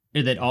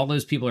 that all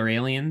those people are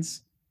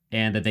aliens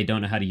and that they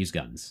don't know how to use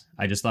guns.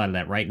 I just thought of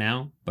that right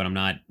now, but I'm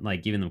not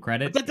like giving them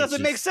credit. But that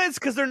doesn't make sense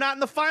because they're not in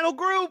the final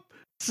group.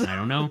 I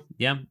don't know.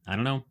 Yeah, I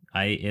don't know.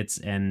 You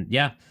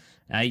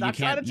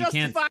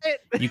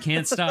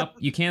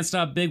can't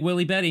stop Big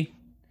Willie Betty.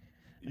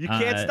 You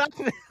can't stop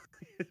it.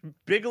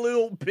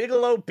 Bigelow,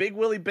 Big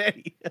Willie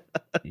Betty.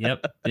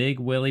 Yep, Big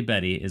Willie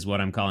Betty is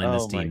what I'm calling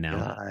this team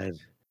now.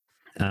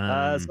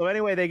 So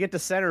anyway, they get to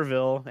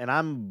Centerville, and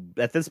I'm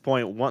at this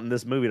point wanting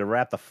this movie to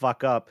wrap the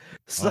fuck up.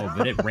 So...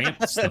 but it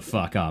ramps the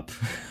fuck up.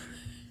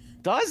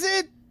 Does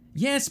it?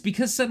 Yes,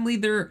 because suddenly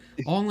they're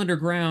all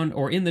underground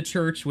or in the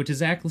church, which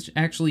is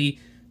actually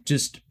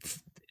just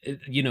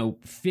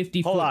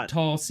 50-foot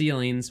tall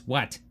ceilings.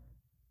 What?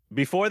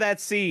 Before that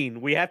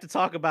scene, we have to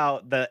talk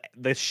about the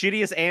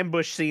shittiest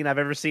ambush scene I've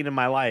ever seen in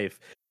my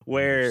life.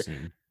 Where,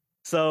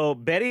 so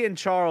Betty and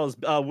Charles,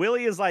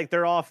 Willie is like,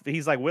 they're off.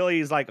 He's like,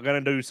 Willie's like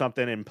going to do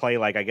something and play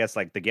like, I guess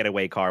like the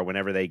getaway car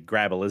whenever they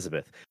grab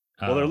Elizabeth.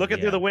 Well, they're looking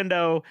through the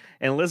window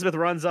and Elizabeth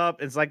runs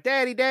up. And it's like,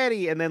 Daddy,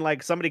 Daddy. And then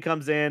like somebody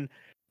comes in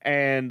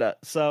and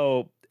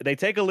so they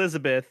take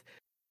Elizabeth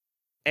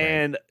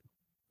and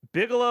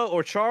Bigelow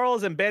or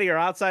Charles and Betty are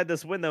outside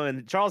this window,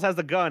 and Charles has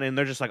the gun, and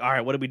they're just like, "All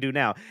right, what do we do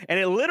now?" And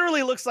it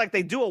literally looks like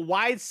they do a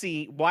wide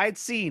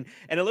scene,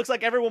 and it looks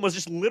like everyone was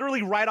just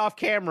literally right off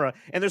camera.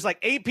 And there's like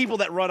 8 people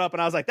that run up,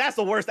 and I was like, "That's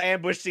the worst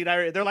ambush scene I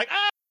ever." They're like,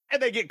 "Ah!"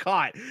 and they get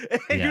caught,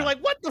 and you're like,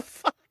 "What the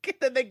fuck?" And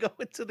then they go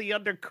into the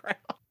underground.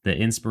 The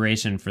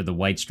inspiration for the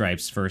White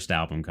Stripes' first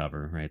album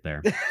cover, right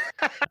there.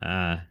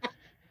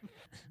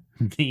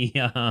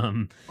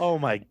 Oh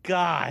my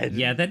god.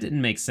 Yeah, that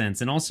didn't make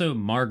sense. And also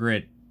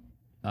Margaret,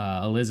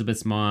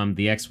 Elizabeth's mom,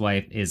 the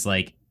ex-wife, is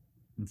like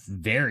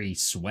very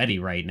sweaty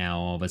right now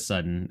all of a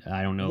sudden.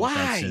 I don't know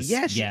why. if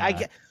that's just, I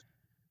get.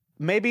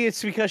 Maybe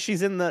it's because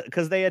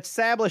because they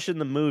establish in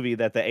the movie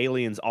that the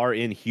aliens are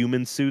in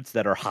human suits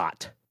that are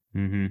hot.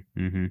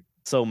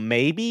 So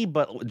maybe,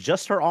 but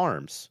just her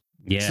arms.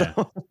 Yeah.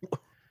 So,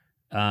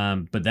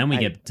 but then we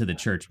get to the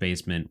church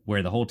basement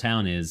where the whole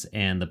town is,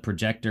 and the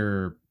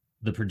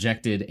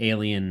projected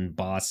alien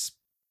boss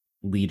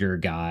leader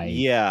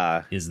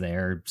guy is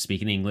there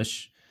speaking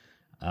English.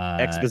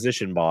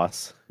 Exposition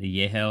boss.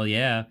 Yeah, hell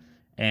yeah.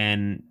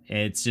 And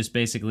it's just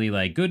basically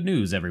like, good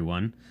news,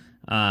 everyone.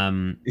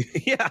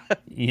 Yeah.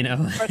 You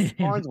know?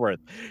 Farnsworth.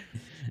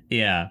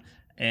 Yeah.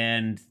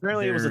 And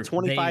apparently it was a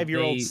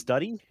 25-year-old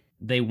study.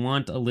 They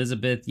want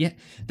Elizabeth. Yeah,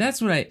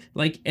 that's what I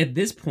like. At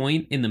this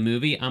point in the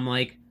movie, I'm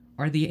like,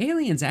 are the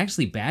aliens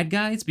actually bad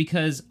guys?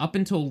 Because up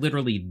until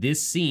literally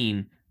this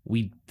scene,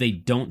 they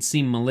don't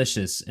seem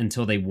malicious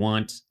until they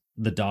want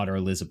the daughter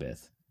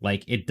Elizabeth.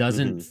 Like, it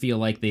doesn't feel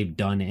like they've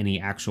done any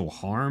actual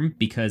harm,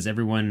 because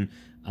everyone,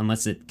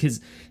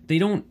 because they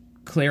don't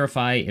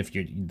clarify if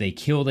they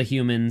kill the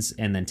humans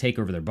and then take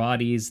over their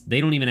bodies.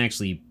 They don't even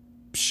actually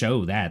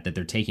show that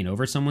they're taking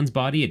over someone's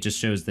body. It just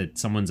shows that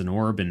someone's an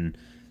orb, and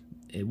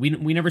we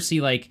never see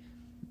like,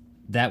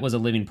 that was a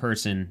living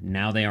person,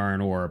 now they are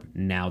an orb,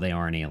 now they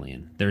are an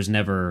alien. There's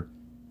never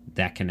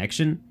that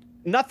connection.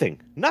 Nothing.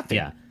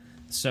 Yeah.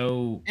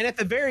 So, and at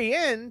the very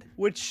end,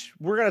 which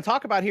we're going to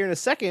talk about here in a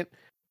second,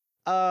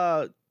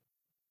 it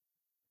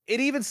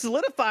even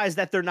solidifies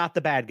that they're not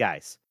the bad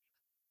guys.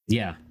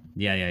 Yeah.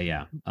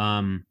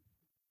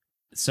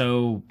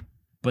 So,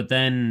 but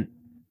then,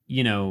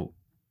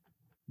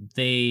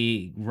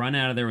 they run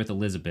out of there with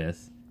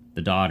Elizabeth,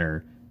 the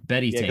daughter.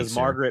 Betty takes her. Because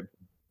Margaret,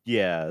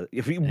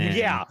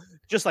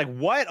 just like,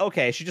 what?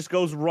 Okay, she just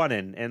goes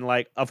running, and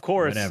like, of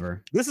course,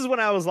 whatever. This is when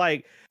I was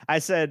like, I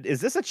said,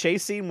 is this a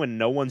chase scene when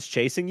no one's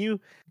chasing you?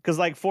 Because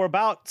like for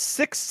about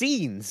 6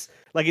 scenes,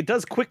 like it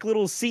does quick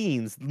little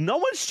scenes, no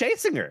one's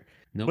chasing her.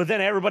 Nope. But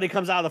then everybody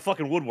comes out of the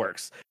fucking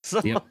woodworks. So,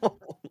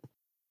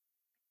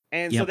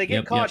 so they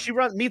get caught. She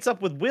meets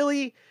up with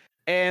Willie,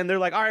 and they're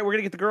like, all right, we're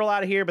gonna get the girl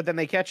out of here. But then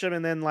they catch him,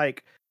 and then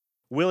like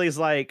Willie's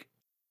like,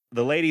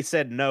 the lady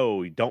said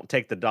no, don't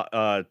take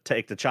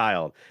the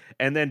child,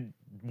 and then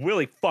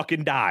Willie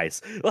fucking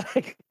dies.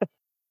 Like,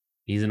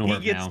 he's an orb now.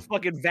 He gets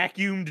fucking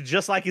vacuumed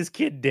just like his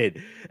kid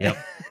did. Yep.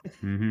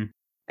 Mm-hmm.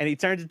 And he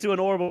turns into an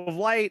orb of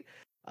light.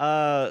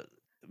 At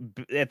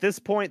this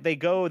point, they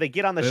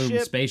get on the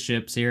ship.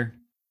 Spaceship's here.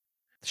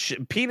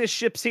 Penis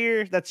ship's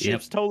here. That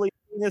ship's totally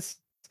penis.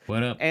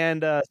 What up?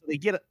 And so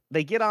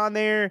they get on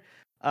there.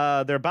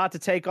 They're about to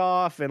take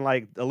off, and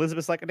like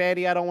Elizabeth's like,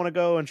 Daddy, I don't want to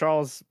go. And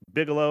Charles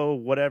Bigelow,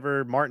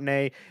 whatever,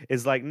 Martinet,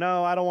 is like,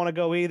 no, I don't want to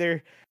go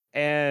either.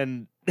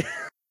 And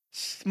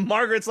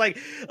Margaret's like,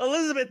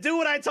 Elizabeth, do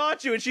what I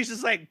taught you. And she's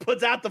just like,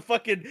 puts out the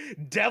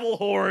fucking devil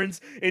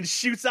horns and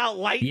shoots out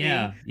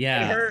lightning.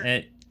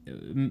 Yeah.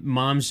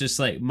 Mom's just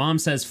like, Mom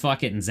says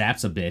fuck it and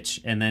zaps a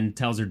bitch, and then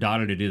tells her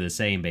daughter to do the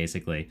same,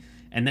 basically.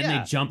 And then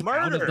they jump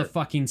out of the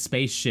fucking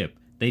spaceship.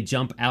 They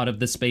jump out of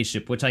the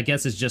spaceship, which I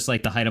guess is just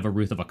like the height of a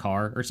roof of a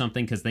car or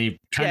something, because they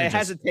it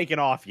hasn't taken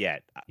off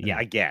yet.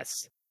 I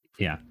guess.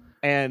 Yeah.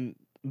 And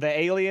the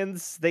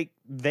aliens,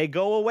 they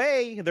go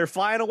away. They're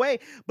flying away.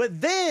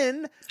 But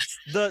then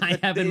I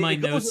have in my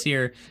notes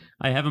here,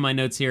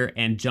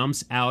 and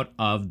jumps out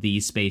of the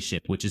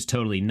spaceship, which is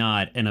totally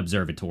not an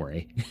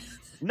observatory.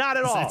 Not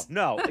at all.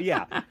 No.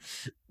 Yeah.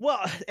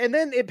 Well, and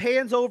then it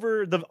pans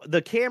over,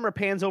 the camera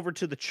pans over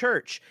to the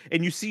church,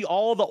 and you see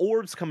all the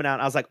orbs coming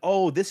out. I was like,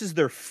 oh, this is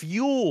their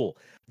fuel.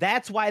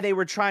 That's why they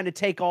were trying to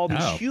take all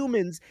these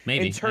humans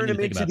and turn them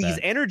into these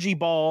energy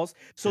balls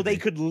so they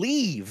could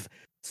leave.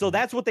 So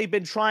that's what they've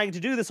been trying to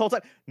do this whole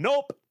time.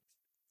 Nope.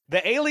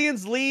 The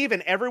aliens leave,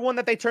 and everyone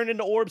that they turned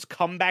into orbs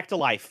come back to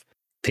life.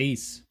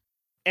 Peace.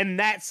 And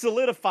that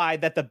solidified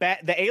that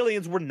the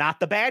aliens were not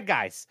the bad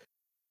guys.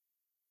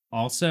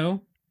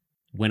 Also,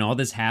 when all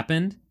this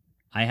happened,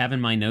 I have in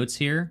my notes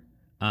here,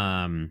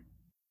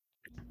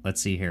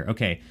 let's see here.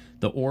 Okay,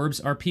 the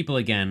orbs are people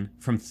again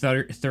from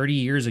 30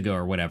 years ago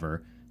or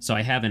whatever. So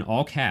I have in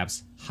all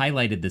caps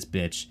highlighted this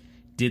bitch.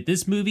 Did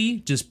this movie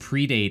just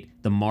predate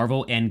the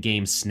Marvel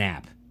Endgame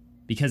snap?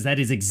 Because that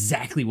is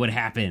exactly what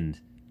happened.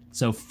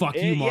 So fuck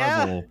you,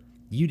 Marvel.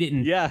 You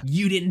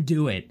didn't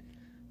do it.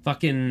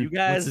 Fucking,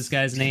 what's this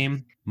guy's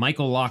name?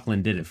 Michael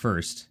Laughlin did it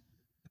first.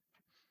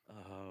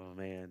 Oh,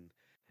 man.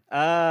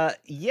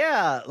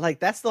 Like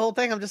that's the whole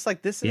thing. I'm just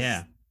like, this is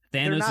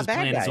Thanos is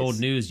playing his old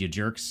news, you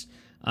jerks.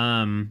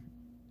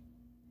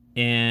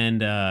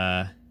 And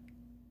That's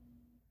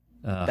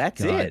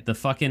God, it. the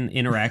fucking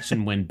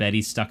interaction when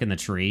Betty's stuck in the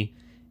tree,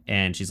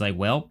 and she's like,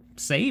 "Well,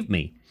 save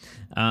me."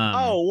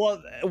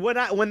 Oh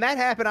well, when that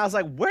happened, I was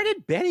like, "Where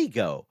did Betty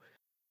go?"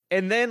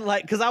 And then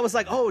like, because I was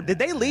like, "Oh, did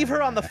they leave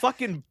her on the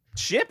fucking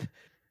ship?"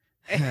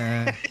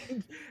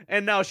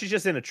 And no, she's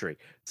just in a tree.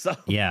 So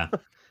Yeah.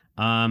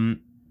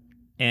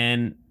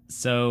 And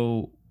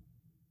so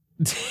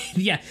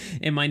yeah,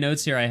 in my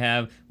notes here I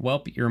have,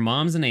 well, your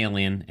mom's an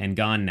alien and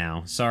gone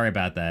now. Sorry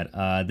about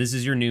that. This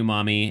is your new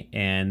mommy.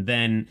 And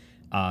then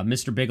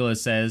Mr. Bigelow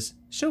says,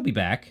 she'll be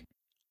back.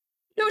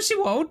 No, she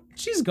won't.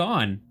 She's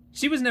gone.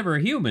 She was never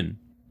a human,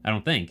 I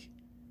don't think.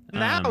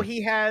 now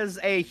he has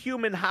a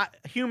human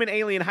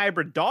alien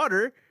hybrid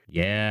daughter.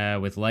 Yeah,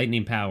 with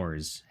lightning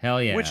powers.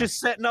 Hell yeah. Which is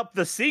setting up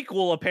the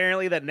sequel,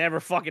 apparently, that never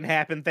fucking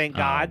happened, thank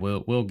God.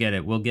 We'll get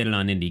it. We'll get it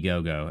on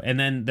Indiegogo. And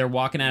then they're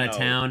walking out of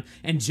town,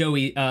 and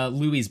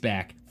Louie's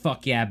back.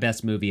 Fuck yeah,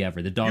 best movie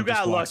ever. The dog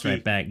just walks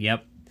right back.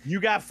 Yep. You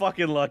got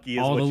fucking lucky.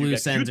 All the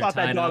loose ends are tied up.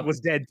 You thought that dog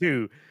was dead,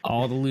 too.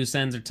 All the loose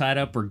ends are tied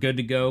up. We're good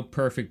to go.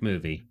 Perfect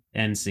movie.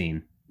 End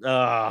scene. Look.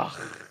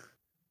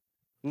 I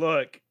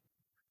will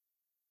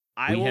recommend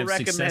this movie. We have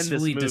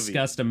successfully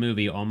discussed a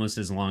movie almost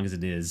as long as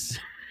it is.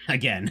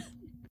 Again.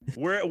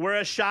 We're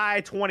a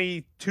shy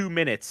 22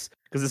 minutes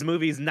because this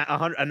movie is an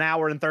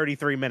hour and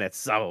 33 minutes.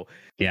 So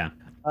yeah,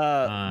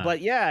 but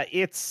yeah,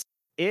 it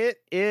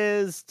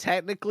is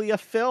technically a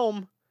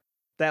film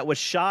that was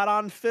shot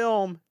on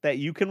film that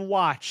you can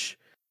watch.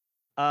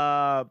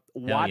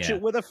 Watch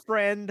it with a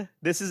friend.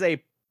 This is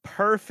a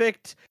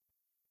perfect.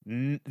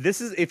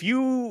 This is if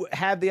you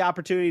have the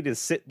opportunity to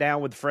sit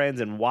down with friends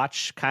and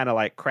watch kind of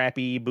like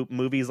crappy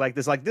movies like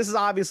this. Like this is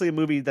obviously a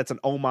movie that's an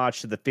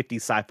homage to the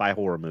 50s sci-fi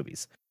horror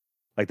movies.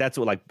 Like that's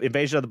what like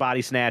Invasion of the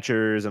Body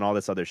Snatchers and all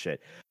this other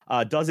shit.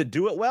 Does it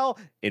do it well?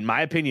 In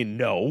my opinion,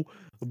 no.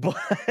 But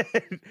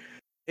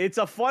it's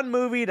a fun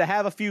movie to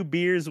have a few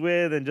beers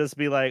with and just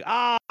be like,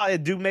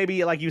 do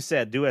maybe like you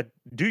said, do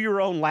your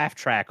own laugh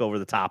track over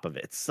the top of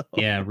it. So.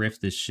 Yeah, riff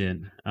this shit.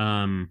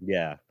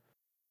 Yeah.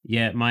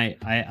 Yeah,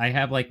 I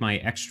have like my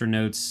extra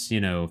notes,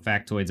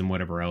 factoids and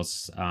whatever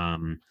else.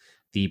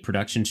 The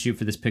production shoot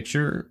for this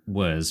picture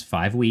was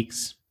 5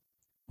 weeks,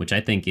 which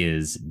I think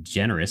is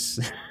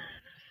generous.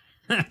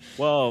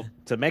 Well,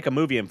 to make a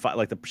movie in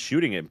the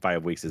shooting it in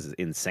 5 weeks is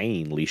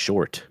insanely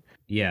short.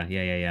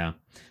 Yeah.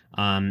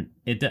 I mean,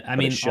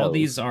 all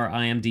these are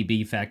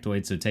IMDb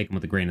factoids, so take them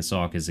with a grain of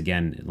salt, because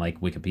again,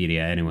 like Wikipedia,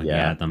 anyone can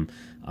add them.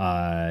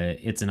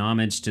 It's an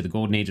homage to the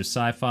golden age of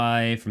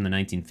sci-fi from the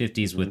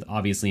 1950s, with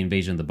obviously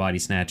Invasion of the Body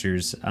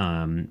Snatchers.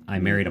 I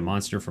Married a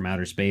Monster from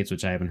Outer Space,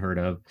 which I haven't heard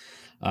of.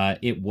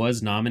 It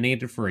was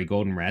nominated for a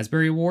Golden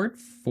Raspberry Award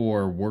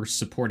for Worst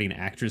Supporting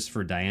Actress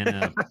for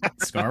Diana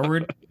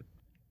Scarwood.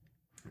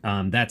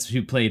 That's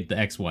who played the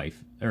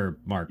ex-wife, or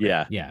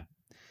Margaret.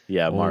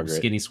 Yeah, Margaret.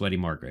 Skinny, sweaty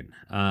Margaret.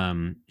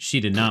 She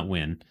did not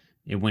win.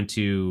 It went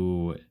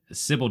to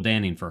Sybil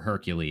Danning for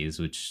Hercules,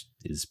 which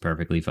is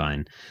perfectly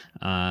fine.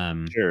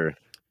 Sure.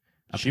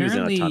 She was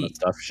in a ton of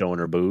stuff showing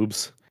her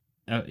boobs.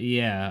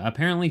 Yeah,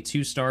 apparently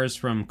 2 stars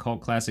from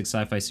cult classic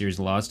sci-fi series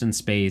Lost in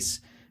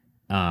Space,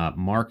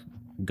 Mark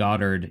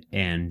Goddard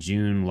and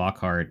June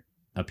Lockhart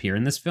appear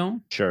in this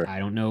film. Sure. I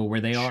don't know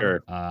where they are.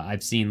 Sure.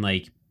 I've seen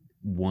like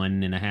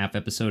 1.5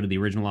 episode of the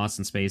original Lost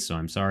in Space, so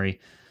I'm sorry.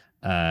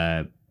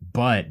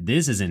 But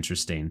this is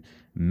interesting.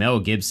 Mel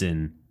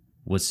Gibson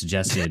was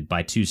suggested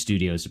by 2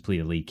 studios to play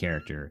the lead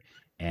character,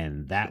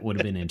 and that would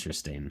have been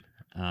interesting.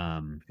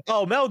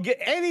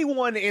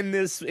 Anyone in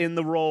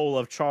the role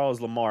of Charles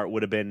Lamar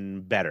would have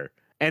been better.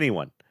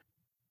 Anyone.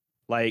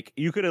 Like,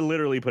 you could have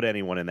literally put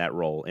anyone in that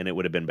role, and it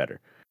would have been better.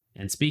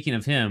 And speaking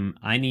of him,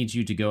 I need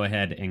you to go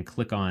ahead and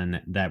click on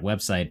that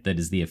website that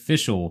is the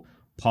official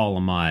Paul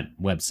Lamont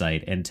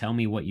website and tell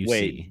me what you see.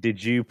 Wait,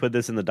 did you put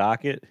this in the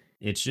docket?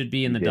 It should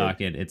be in the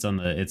docket. It's on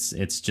the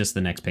it's just the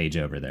next page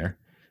over there.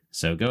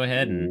 So go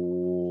ahead and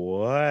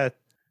what?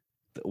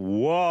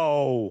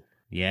 Whoa.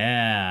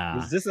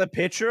 Yeah. Is this a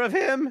picture of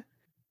him?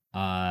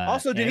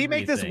 Also, did he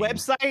make this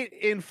website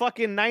in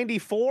fucking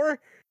 94?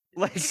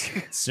 Like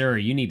Sir,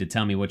 you need to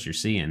tell me what you're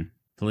seeing,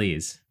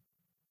 please.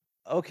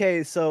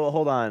 Okay, so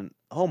hold on.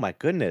 Oh my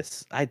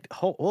goodness.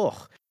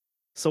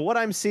 So what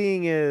I'm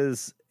seeing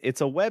is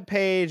it's a web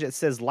page. It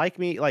says like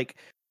me, like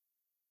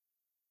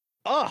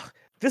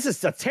this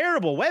is a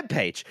terrible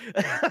webpage.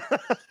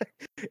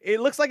 It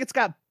looks like it's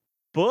got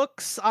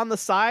books on the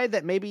side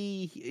that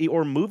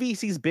or movies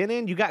he's been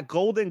in. You got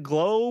Golden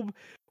Globe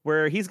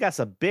where he's got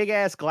some big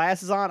ass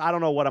glasses on. I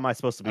don't know what am I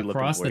supposed to be looking for.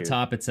 Across the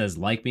top, it says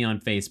like me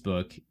on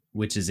Facebook,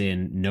 which is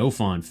in no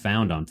font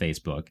found on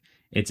Facebook.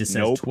 It just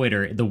says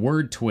Twitter, the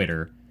word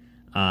Twitter.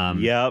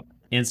 Yep.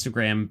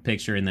 Instagram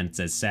picture, and then it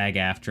says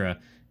SAG-AFTRA,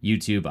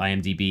 YouTube,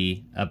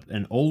 IMDb,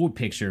 an old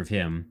picture of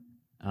him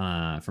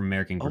from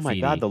American Graffiti. Oh my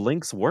God, the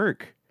links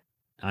work.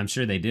 I'm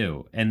sure they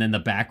do. And then the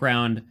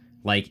background,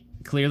 like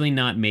clearly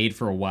not made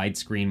for a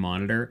widescreen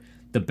monitor.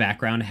 The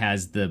background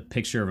has the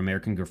picture of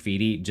American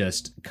Graffiti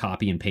just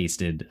copy and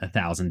pasted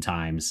 1,000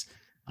 times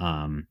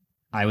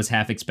I was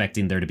half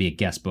expecting there to be a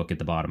guest book at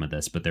the bottom of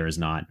this, but there is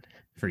not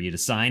for you to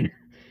sign.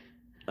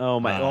 Oh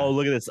my!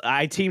 Look at this!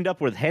 I teamed up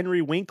with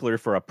Henry Winkler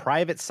for a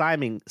private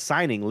signing,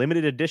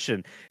 limited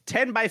edition,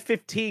 10 by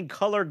 15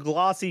 color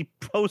glossy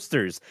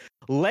posters.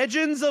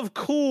 Legends of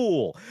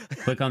Cool.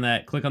 Click on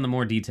that. Click on the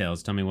more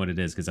details. Tell me what it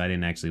is, because I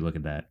didn't actually look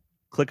at that.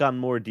 Click on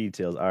more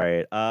details. All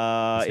right.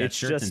 It's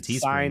just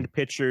signed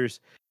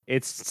pictures.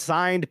 It's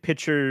signed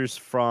pictures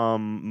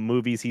from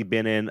movies he's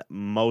been in,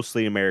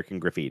 mostly American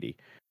Graffiti.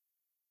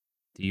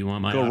 Do you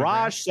want my garage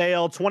autograph?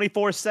 sale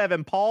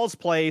 24/7? Paul's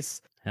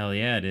Place. Hell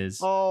yeah, it is.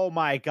 Oh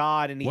my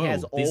god! And he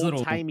has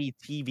old-timey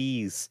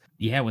TVs.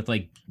 Yeah, with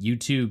like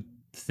YouTube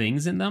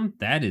things in them.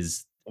 That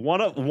is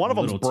one of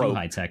them's broke. Too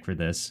high tech for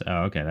this.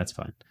 Oh, okay, that's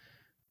fine.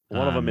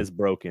 One of them is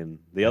broken.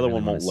 The other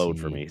one won't load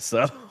for me.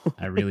 So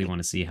I really want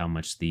to see how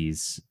much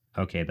these.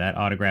 Okay, that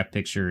autograph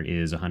picture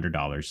is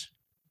 $100.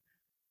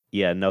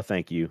 Yeah, no,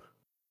 thank you.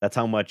 That's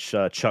how much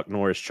Chuck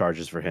Norris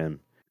charges for him.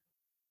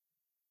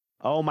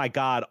 Oh my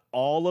god,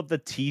 all of the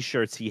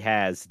t-shirts he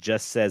has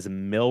just says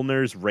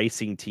Milner's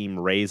Racing Team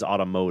Ray's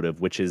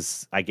Automotive, which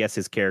is, I guess,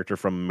 his character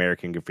from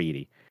American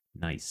Graffiti.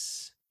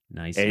 Nice.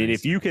 And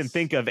if you can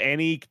think of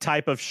any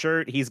type of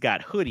shirt, he's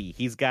got hoodie,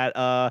 he's got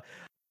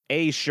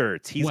A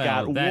shirts, he's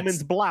got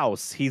woman's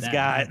blouse, he's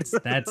got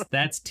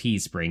that's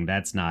Teespring.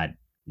 That's not,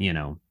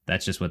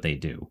 that's just what they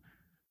do.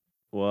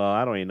 Well,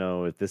 I don't even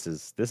know if this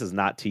is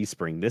not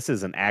Teespring. This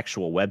is an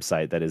actual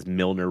website that is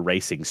Milner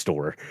Racing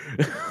Store.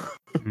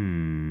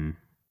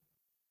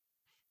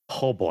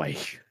 Oh boy.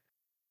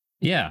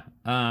 Yeah.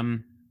 Oh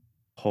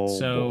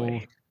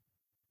boy.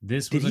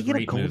 This was Did he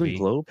get a Golden movie.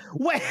 Globe?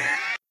 Wait,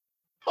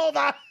 hold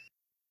on.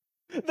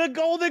 The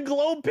Golden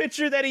Globe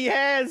picture that he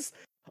has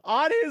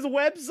on his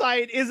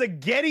website is a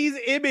Getty's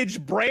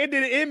Image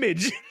branded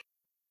image.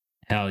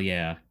 Hell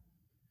yeah.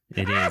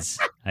 It is.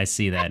 I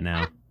see that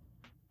now.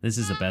 This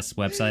is the best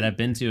website I've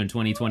been to in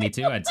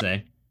 2022, I'd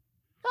say.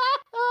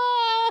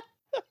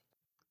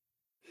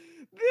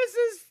 This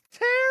is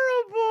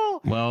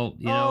terrible.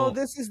 Well,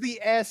 this is the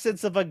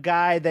essence of a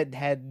guy that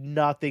had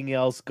nothing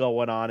else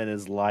going on in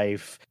his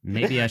life.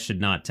 Maybe I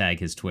should not tag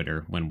his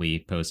Twitter when we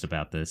post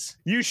about this.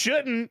 You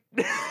shouldn't.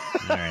 All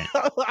right.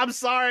 I'm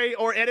sorry,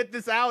 or edit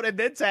this out and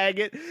then tag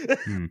it.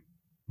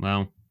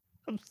 Well,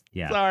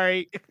 yeah.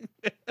 Sorry.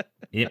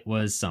 It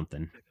was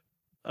something.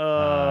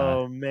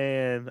 Oh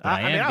man!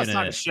 I was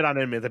talking shit on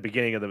him at the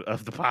beginning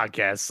of the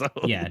podcast. So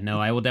yeah, no,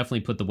 I will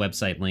definitely put the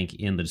website link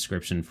in the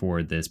description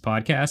for this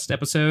podcast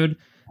episode.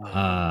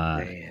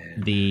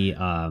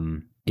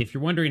 If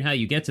you're wondering how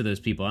you get to those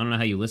people, I don't know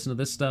how you listen to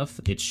this stuff.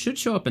 It should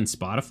show up in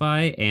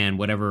Spotify and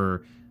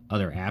whatever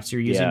other apps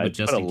you're using. But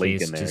just in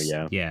case,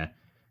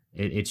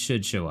 it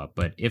should show up.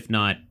 But if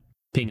not,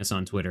 ping us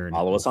on Twitter and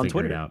follow us on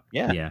Twitter. It out.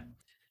 Yeah,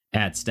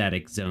 at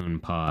Static Zone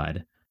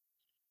Pod.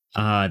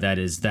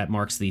 That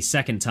marks the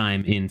second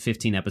time in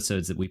 15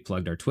 episodes that we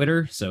plugged our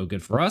Twitter, so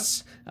good for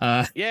us.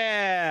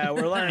 Yeah,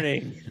 we're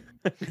learning.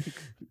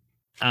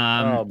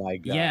 Oh my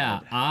god. Yeah,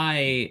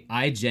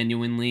 I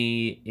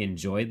genuinely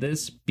enjoyed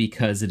this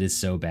because it is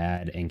so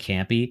bad and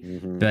campy.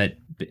 Mm-hmm. But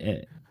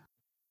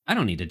I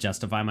don't need to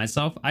justify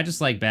myself. I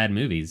just like bad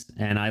movies,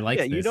 and I like.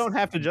 Yeah, this. You don't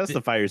have to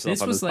justify yourself.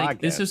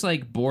 This was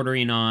like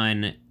bordering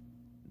on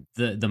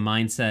the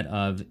mindset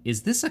of,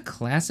 is this a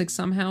classic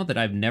somehow that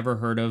I've never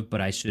heard of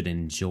but I should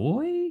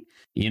enjoy?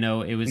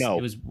 It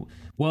was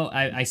well,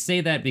 I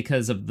say that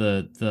because of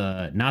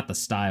the not the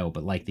style,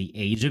 but like the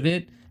age of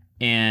it,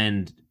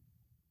 and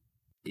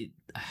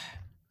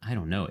I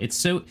don't know. It's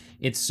so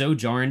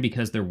jarring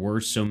because there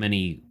was so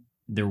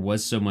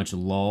much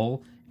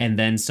lull, and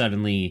then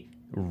suddenly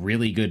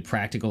really good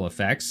practical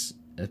effects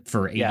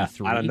for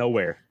 83 out of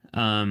nowhere.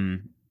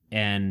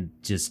 And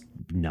just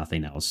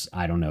nothing else.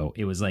 I don't know.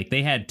 It was like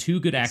they had two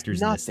good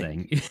actors in this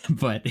thing,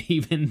 but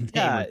even they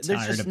were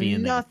tired of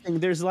being nothing.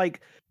 There.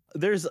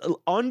 There's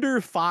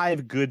under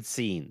 5 good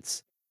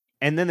scenes,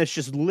 and then it's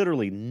just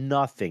literally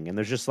nothing. And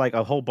there's just like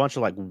a whole bunch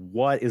of like,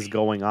 what is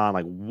going on?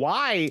 Like,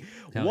 why?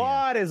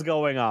 What is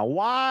going on?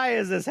 Why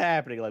is this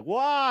happening? Like,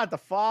 what the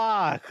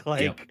fuck?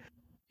 Like.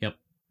 Yep.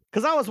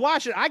 Because I was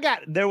watching,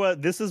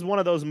 this is one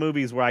of those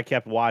movies where I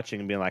kept watching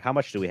and being like, how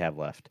much do we have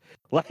left?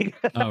 Like,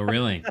 oh,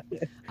 really?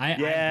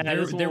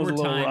 There were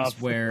times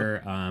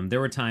where there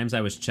were times I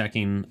was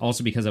checking,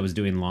 also because I was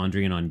doing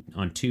laundry, and on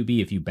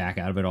Tubi, if you back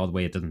out of it all the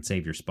way, it doesn't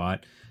save your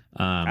spot.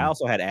 I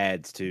also had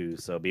ads too,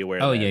 so be aware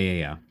of that. Oh,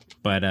 yeah.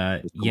 But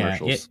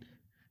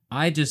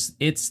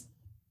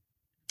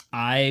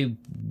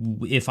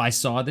if I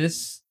saw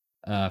this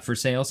for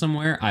sale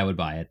somewhere, I would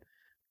buy it.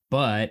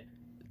 But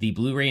the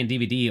Blu-ray and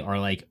DVD are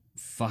like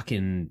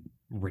fucking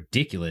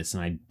ridiculous,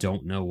 and I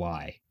don't know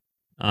why.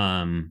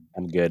 I'm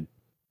good.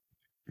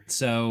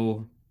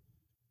 So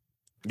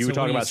you were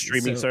talking about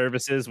streaming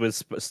services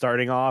was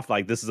starting off.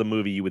 Like, this is a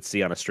movie you would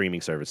see on a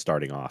streaming service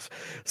starting off.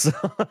 So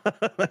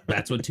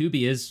that's what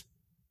Tubi is.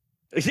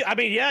 I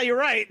mean, yeah, you're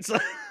right. So,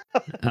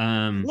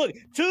 look,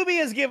 Tubi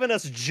has given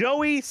us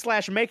Joey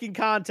 / Making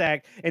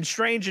Contact and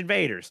Strange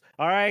Invaders.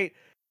 All right.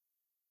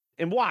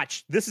 and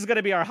watch. This is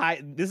gonna be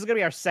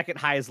our second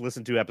highest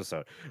listened to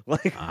episode.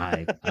 Like,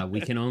 we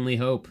can only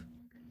hope.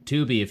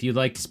 Tubi, if you'd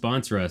like to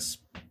sponsor us,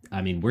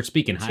 I mean, we're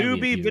speaking highly of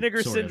Tubi, you,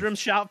 Vinegar sort Syndrome, of.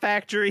 Shout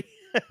Factory.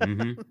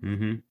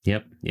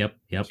 Yep.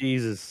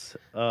 Jesus.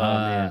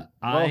 Man.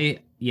 I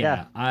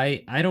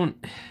don't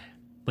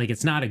like,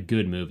 it's not a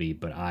good movie,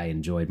 but I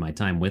enjoyed my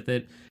time with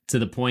it to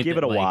the point Give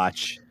that, it a like,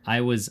 watch.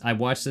 I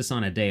watched this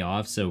on a day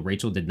off, so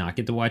Rachel did not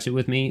get to watch it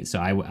with me, so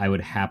I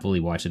would happily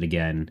watch it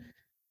again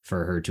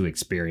for her to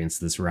experience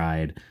this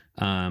ride.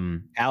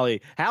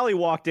 Hallie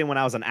walked in when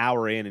I was an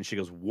hour in, and she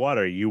goes, "What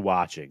are you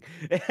watching?"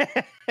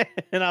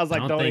 And I was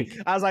like,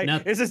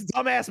 "It's this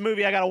dumbass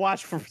movie I gotta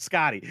watch for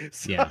Scotty."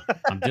 So, yeah,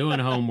 I'm doing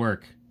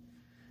homework.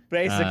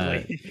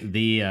 Basically,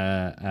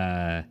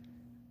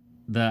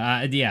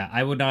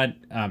 I would not.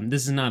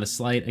 This is not a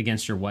slight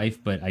against your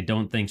wife, but I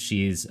don't think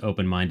she's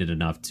open-minded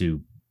enough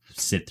to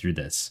sit through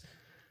this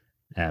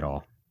at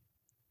all.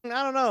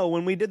 I don't know.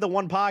 When we did the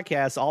one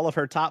podcast, all of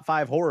her top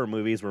 5 horror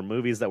movies were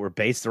movies that were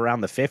based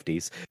around the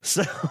 50s.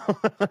 So,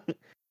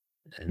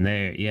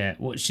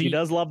 and she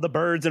does love The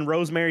Birds and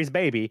Rosemary's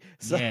Baby.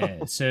 So.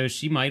 Yeah, so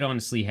she might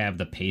honestly have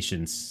the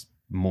patience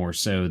more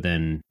so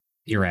than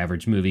your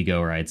average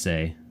moviegoer, I'd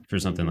say, for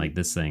something like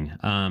this thing.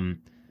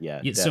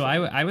 So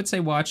I would say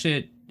watch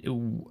it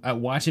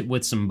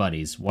with some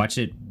buddies. Watch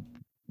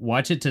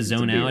it to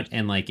zone out,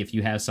 and like if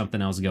you have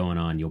something else going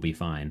on, you'll be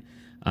fine.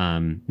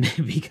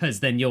 Because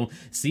then you'll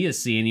see a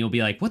scene and you'll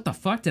be like, what the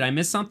fuck, did I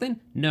miss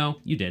something? No,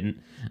 you didn't.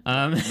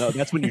 No,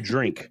 that's when you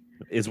drink.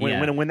 Is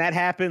when that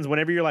happens.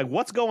 Whenever you're like,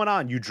 what's going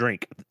on, you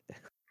drink.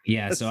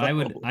 Yeah, so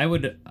I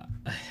would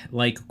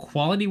like,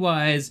 quality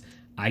wise,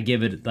 I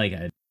give it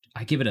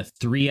a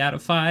 3 out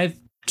of 5,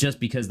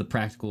 just because the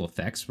practical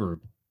effects were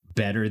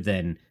better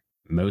than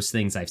most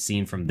things I've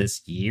seen from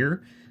this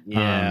year.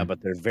 Yeah,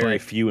 but they're very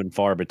few and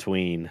far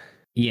between.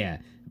 Yeah,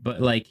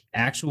 but like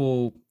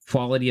actual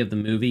quality of the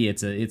movie,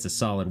 it's a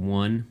solid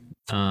 1.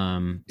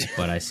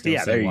 But I still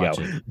say watch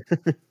it.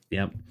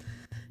 Yep.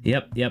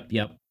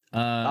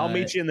 I'll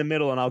meet you in the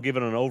middle, and I'll give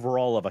it an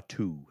overall of a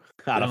 2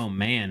 out of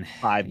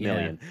 5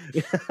 million.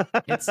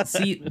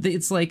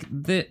 It's like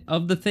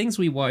of the things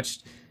we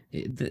watched.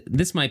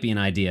 This might be an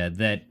idea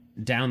that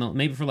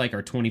maybe for like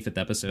our 25th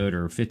episode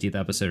or 50th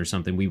episode or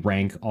something, we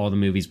rank all the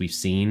movies we've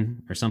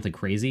seen or something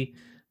crazy.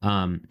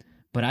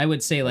 But I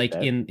would say, like,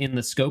 in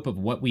the scope of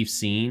what we've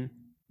seen,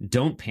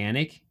 Don't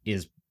Panic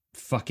is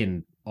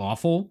fucking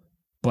awful,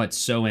 but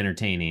so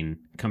entertaining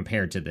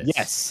compared to this.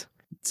 Yes.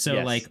 So,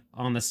 like,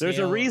 on the scale... There's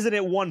a reason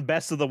it won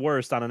Best of the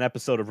Worst on an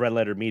episode of Red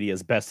Letter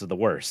Media's Best of the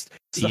Worst.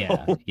 So.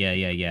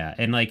 Yeah.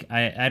 And, like,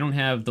 I don't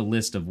have the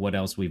list of what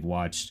else we've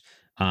watched,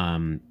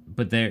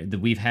 but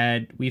we've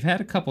had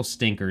a couple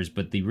stinkers,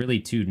 but the really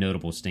 2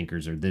 notable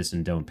stinkers are this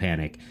and Don't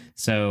Panic.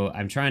 So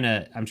I'm trying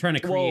to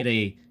create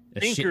a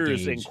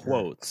stinkers shit gauge. in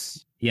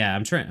quotes. Yeah,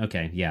 I'm trying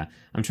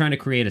to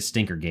create a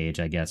stinker gauge,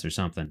 I guess, or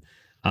something.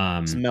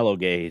 Smello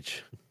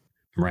gauge.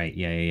 Right.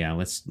 Yeah.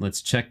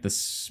 Let's check the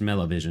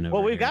smell-o-vision over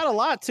Well, we've here. got a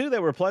lot too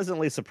that we're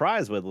pleasantly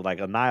surprised with, like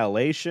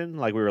Annihilation.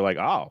 Like, we were like,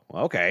 oh,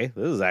 okay,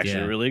 this is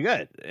actually really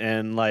good.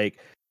 And like,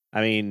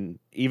 I mean,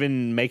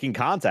 even Making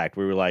Contact,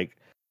 we were like,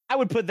 I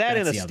would put that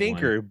in a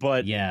stinker,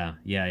 but yeah.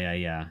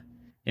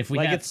 If we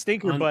it's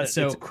stinker, but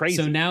it's crazy.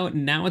 So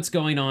now it's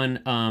going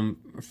on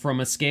from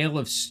a scale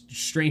of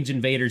Strange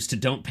Invaders to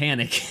Don't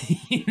Panic.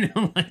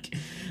 Like.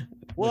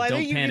 Well, I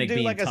think you can do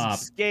like a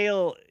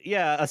scale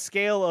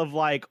of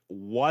like,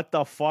 what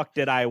the fuck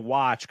did I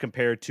watch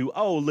compared to,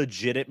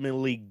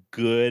 legitimately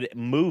good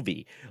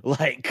movie.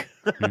 Like,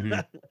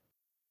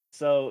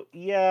 so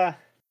man.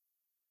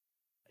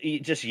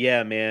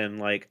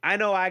 Like, I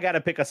know I got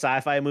to pick a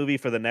sci-fi movie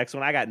for the next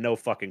one. I got no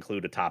fucking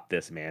clue to top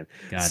this, man.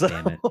 God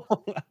damn it.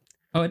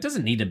 Oh, it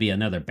doesn't need to be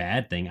another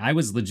bad thing. I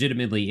was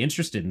legitimately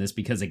interested in this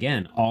because,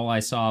 again, all I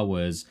saw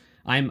was,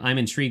 I'm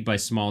intrigued by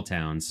small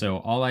towns. So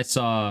all I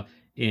saw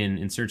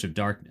in Search of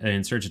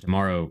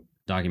Tomorrow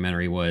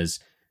documentary was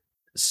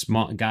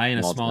guy in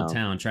a small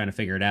town trying to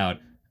figure it out.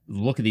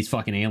 Look at these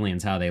fucking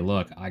aliens, how they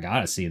look. I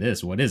gotta see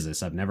this. What is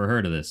this? I've never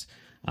heard of this.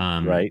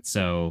 Right.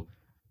 So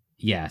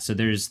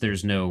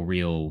there's no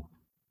real,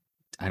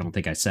 I don't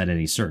think I set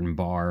any certain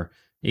bar.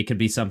 It could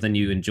be something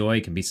you enjoy.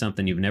 It can be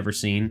something you've never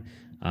seen.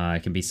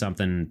 It can be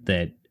something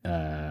that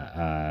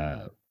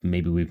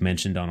maybe we've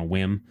mentioned on a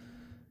whim,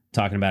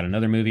 talking about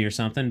another movie or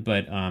something.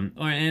 But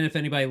and if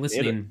anybody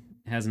listening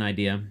has an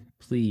idea,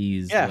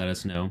 please let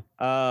us know.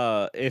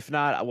 If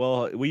not,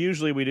 well, we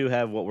do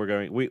have what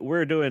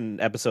we're doing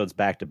episodes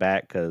back to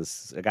back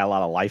because I got a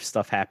lot of life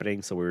stuff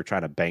happening, so we were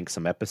trying to bank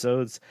some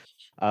episodes.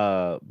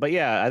 But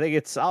yeah, I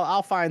think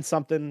I'll find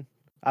something.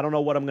 I don't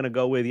know what I'm gonna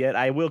go with yet.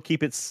 I will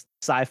keep it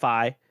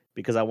sci-fi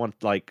because I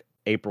want like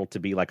April to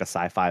be like a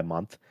sci-fi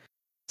month.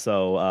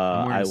 So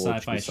I'm wearing I a will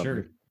sci-fi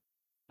shirt.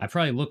 I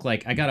probably look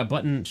like I got a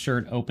button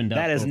shirt opened up.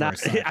 That is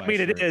not. I mean,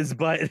 it is,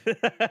 but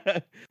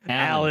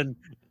Alan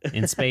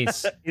in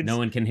space. No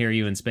one can hear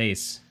you in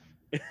space.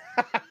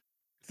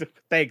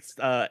 Thanks,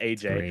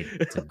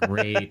 AJ. It's a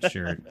great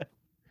shirt.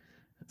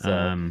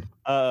 So,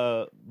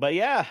 but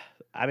yeah,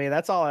 I mean,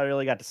 that's all I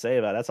really got to say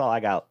about it. That's all I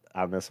got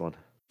on this one.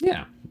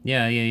 Yeah.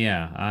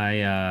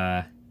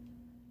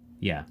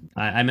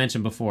 I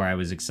mentioned before I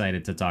was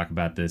excited to talk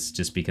about this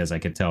just because I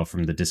could tell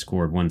from the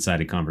Discord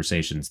one-sided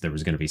conversations there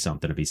was going to be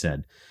something to be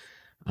said.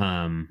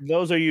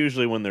 Those are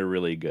usually when they're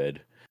really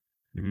good.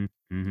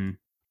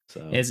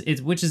 So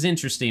which is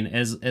interesting.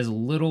 As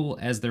little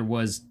as there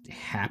was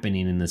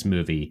happening in this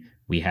movie,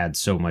 we had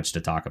so much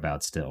to talk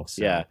about still.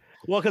 So. Yeah.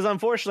 Well, because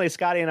unfortunately,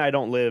 Scotty and I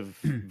don't live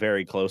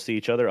very close to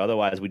each other.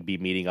 Otherwise, we'd be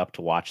meeting up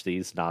to watch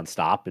these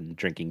nonstop and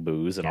drinking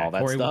booze and all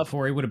that stuff.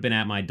 Corey would have been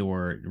at my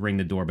door, ring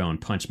the doorbell,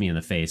 and punch me in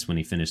the face when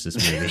he finished this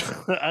movie.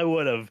 I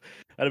would have.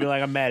 I'd have been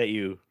like, I'm mad at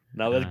you.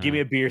 Now give me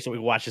a beer so we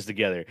can watch this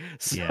together.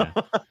 So, yeah.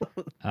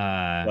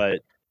 But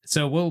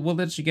so we'll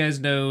let you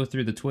guys know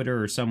through the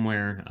Twitter or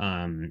somewhere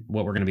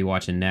what we're going to be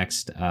watching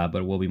next. But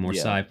it will be more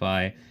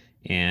sci-fi,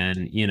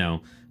 and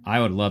I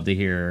would love to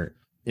hear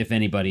if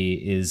anybody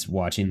is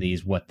watching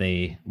these what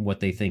they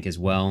think as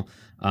well.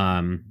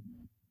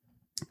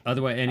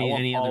 Otherwise,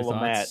 any other Paul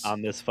thoughts LeMatt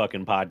on this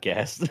fucking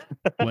podcast?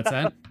 What's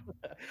that?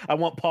 I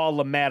want Paul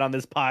LeMatt on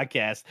this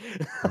podcast.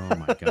 Oh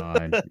my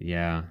god!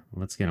 Yeah,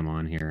 let's get him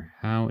on here.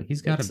 How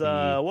he's got to be.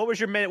 What was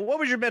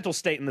your mental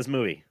state in this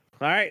movie?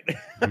 All right.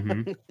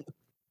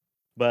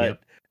 But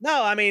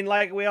no, I mean,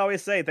 like we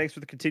always say, thanks for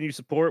the continued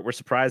support. We're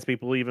surprised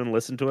people even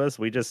listen to us.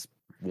 We just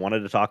wanted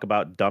to talk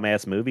about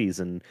dumbass movies,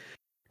 and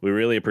we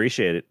really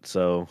appreciate it.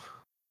 So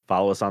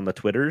follow us on the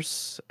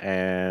Twitters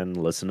and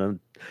listen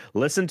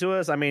to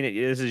us. I mean,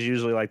 this is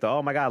usually like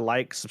oh my god,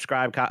 like,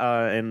 subscribe,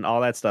 and all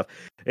that stuff.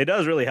 It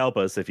does really help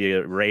us if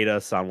you rate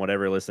us on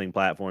whatever listening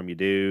platform you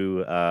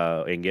do,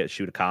 and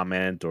shoot a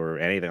comment or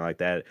anything like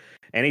that.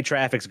 Any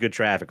traffic's good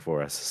traffic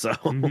for us. So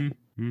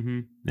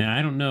Now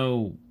I don't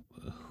know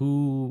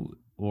who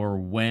or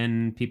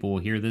when people will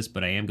hear this,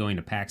 but I am going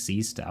to PAX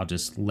East. I'll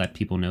just let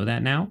people know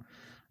that now.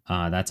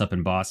 That's up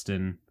in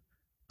Boston.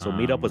 So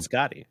meet up with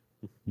Scotty.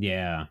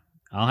 Yeah.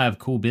 I'll have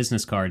cool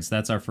business cards.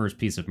 That's our first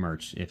piece of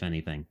merch, if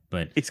anything.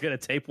 But he's gonna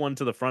tape one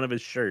to the front of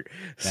his shirt.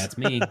 That's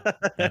me.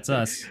 That's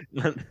us.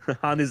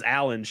 On his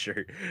Allen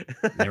shirt.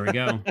 There we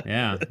go.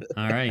 Yeah.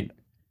 All right.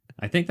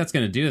 I think that's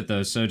gonna do it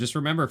though. So just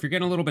remember, if you're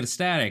getting a little bit of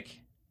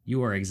static,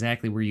 you are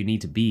exactly where you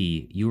need to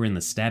be. You are in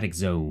the static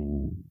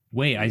zone.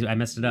 Wait, I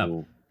messed it up.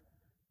 Ooh.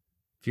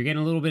 If you're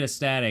getting a little bit of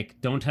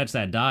static, don't touch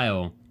that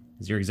dial,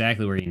 because you're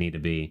exactly where you need to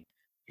be.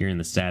 You're in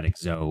the static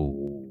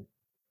zone.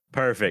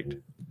 Perfect.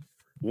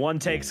 One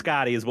take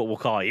Scotty is what we'll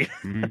call you.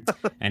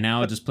 And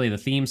now I'll just play the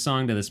theme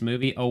song to this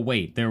movie. Oh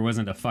wait, there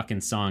wasn't a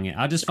fucking song.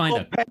 I'll just find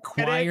a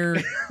choir,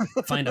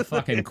 find a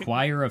fucking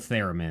choir of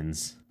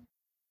theremins.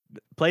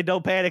 Play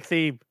Don't Panic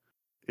theme.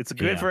 It's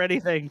good for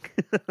anything.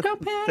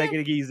 Don't panic. Take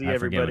it easy,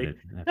 everybody.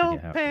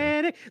 Don't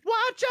panic.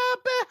 Watch out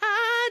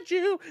behind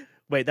you.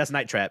 Wait, that's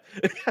Night Trap.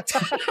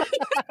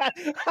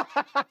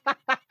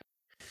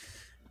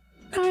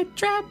 Night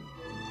Trap.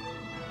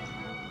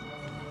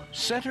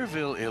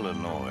 Centerville,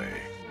 Illinois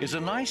is a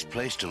nice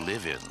place to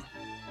live in.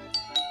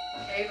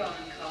 Avon,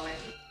 Colin.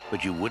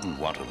 But you wouldn't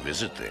want to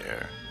visit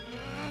there.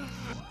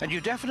 And you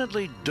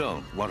definitely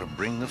don't want to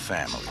bring the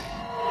family.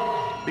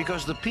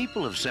 Because the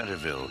people of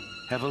Centerville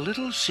have a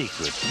little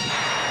secret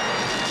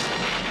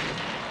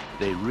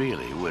they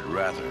really would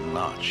rather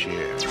not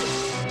share.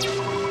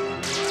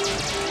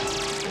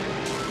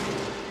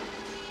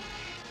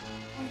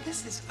 Well,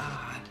 this is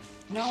odd.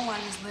 No one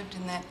has lived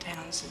in that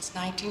town since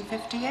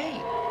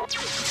 1958.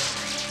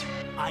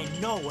 I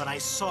know what I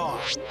saw.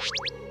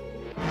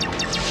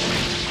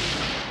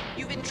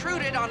 You've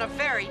intruded on a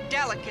very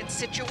delicate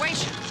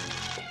situation.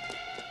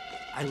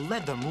 I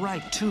led them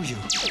right to you.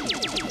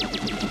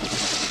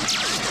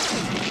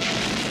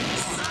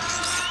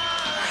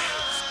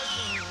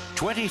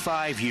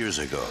 25 years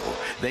ago,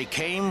 they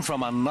came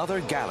from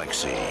another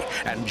galaxy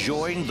and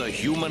joined the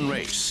human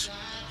race.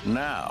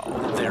 Now,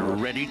 they're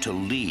ready to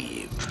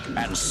leave,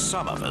 and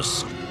some of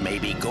us may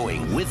be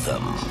going with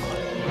them.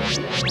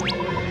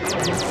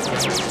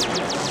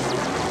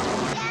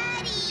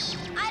 Daddy,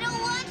 I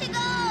don't want to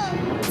go.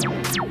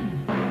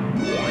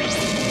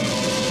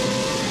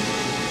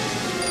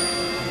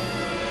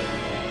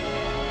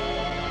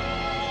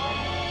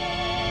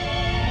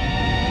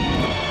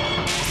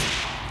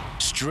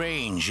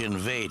 Strange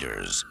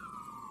invaders.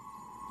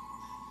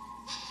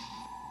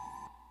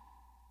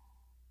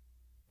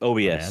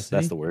 OBS,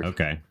 that's the word.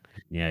 Okay.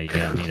 Yeah, you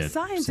got me to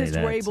Scientists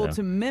were able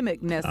to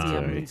mimic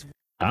Nessium's.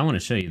 I want to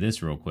show you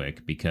this real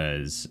quick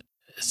because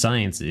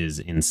science is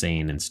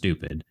insane and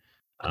stupid.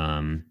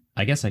 I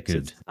guess I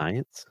could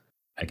science.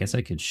 I guess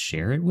I could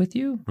share it with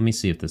you. Let me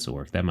see if this will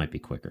work. That might be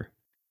quicker,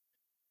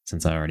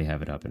 since I already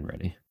have it up and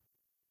ready.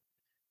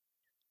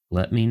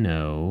 Let me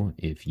know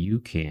if you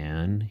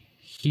can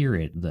hear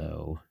it,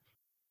 though.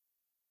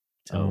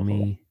 Tell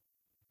me.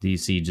 Do you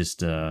see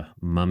just a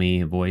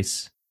mummy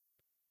voice?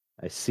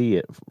 I see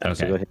it. Okay.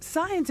 So go ahead.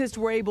 Scientists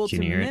were able to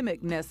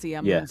mimic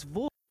Nessium's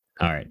voice.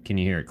 All right. Can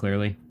you hear it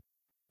clearly?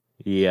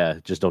 Yeah,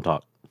 just don't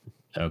talk.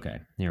 Okay.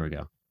 Here we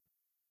go.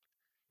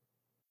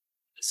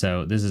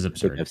 So this is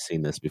absurd. I've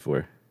seen this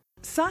before.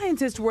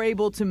 Scientists were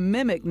able to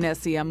mimic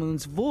Nessie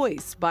Amun's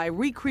voice by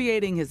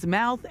recreating his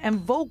mouth and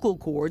vocal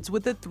cords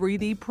with a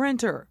 3D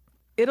printer.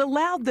 It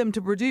allowed them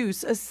to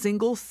produce a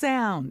single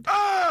sound.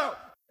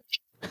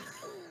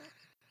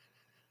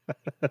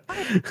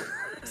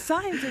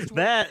 Scientists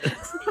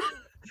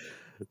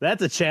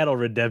That's a channel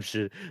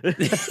redemption.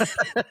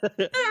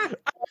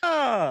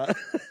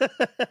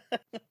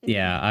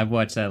 Yeah, I've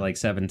watched that like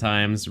 7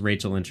 times.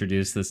 Rachel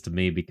introduced this to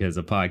me because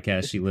a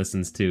podcast she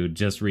listens to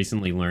just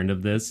recently learned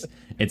of this.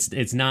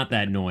 It's not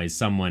that noise.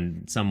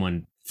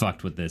 Someone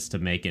fucked with this to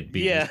make it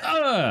be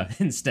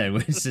instead,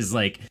 which is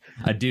like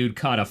a dude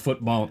caught a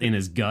football in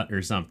his gut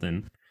or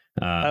something.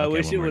 I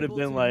wish it would have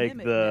been like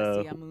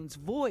Nessie Amun's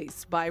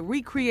voice by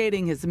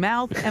recreating his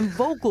mouth and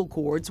vocal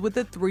cords with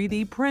a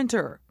 3D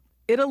printer.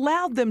 It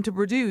allowed them to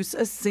produce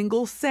a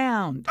single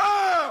sound.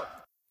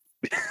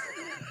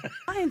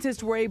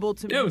 Scientists were able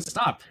to... No,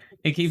 stop.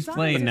 It keeps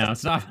playing now.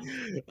 Stop.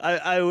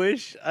 I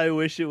wish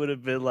it would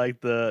have been like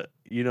the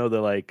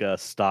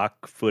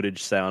stock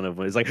footage sound of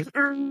when it's like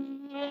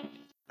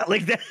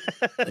that.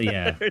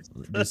 Yeah,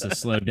 just a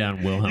slowed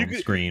down Wilhelm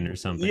screen or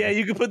something. Yeah,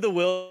 you could put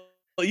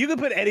you could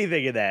put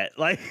anything in that.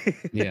 Like,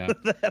 yeah.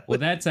 Well,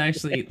 that's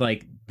actually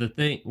like the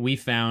thing. We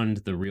found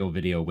the real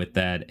video with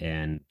that,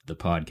 and the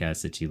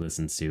podcast that she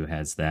listens to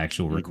has the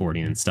actual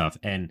recording and stuff.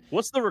 And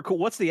what's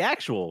the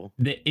actual?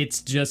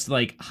 It's just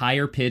like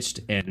higher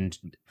pitched and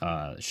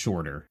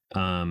shorter.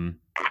 Yeah,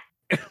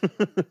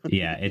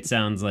 it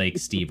sounds like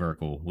Steve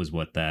Urkel was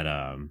what that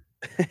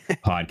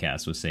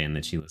podcast was saying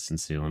that she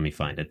listens to. Let me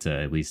find it to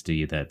at least do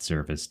you that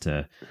service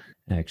to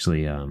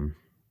actually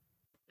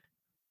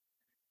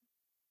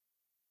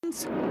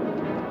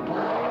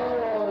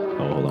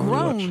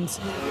groans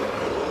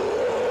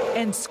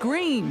and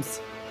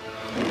screams.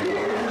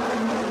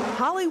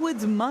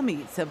 Hollywood's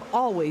mummies have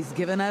always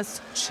given us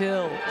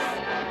chills.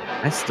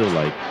 I still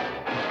like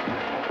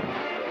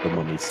the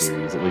Mummy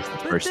series, at least the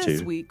first two.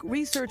 This week,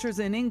 researchers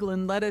in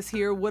England let us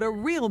hear what a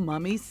real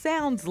mummy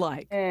sounds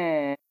like.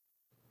 That's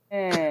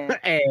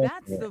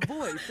the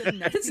voice of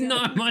Nessie It's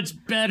not much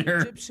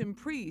better. Egyptian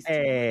priest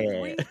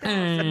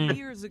 3,000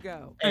 years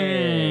ago.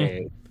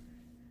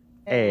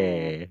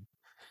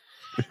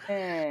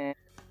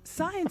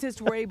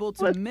 Scientists were able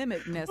to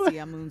mimic Nessie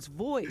Amun's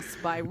voice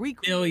by recreating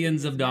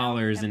billions of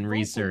dollars in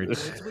research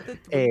with a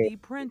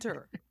 3D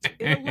printer.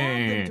 It allowed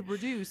them to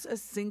produce a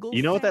single.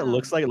 You know what that sound.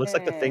 looks like? It looks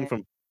like the thing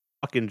from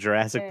fucking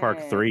Jurassic Park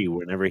 3,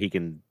 whenever he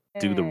can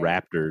do the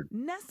raptor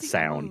Nessie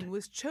sound. Amun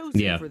was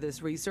chosen for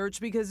this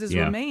research because his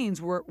remains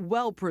were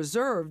well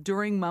preserved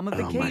during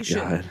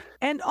mummification,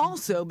 and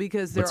also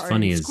because there are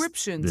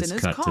inscriptions in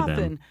his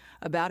coffin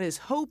about his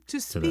hope to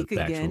speak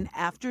again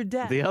after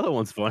death. The other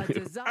one's funny. A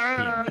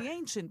desire in the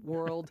ancient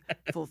world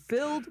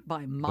fulfilled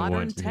by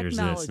modern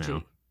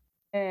technology.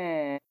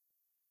 That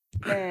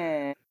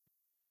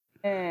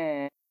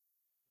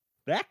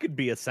could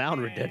be a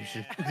sound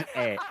redemption.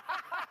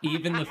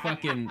 Even the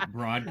fucking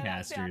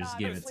broadcasters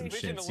give it some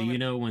shit. So you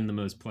know when the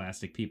most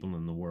plastic people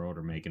in the world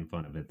are making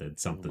fun of it that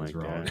something's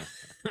wrong.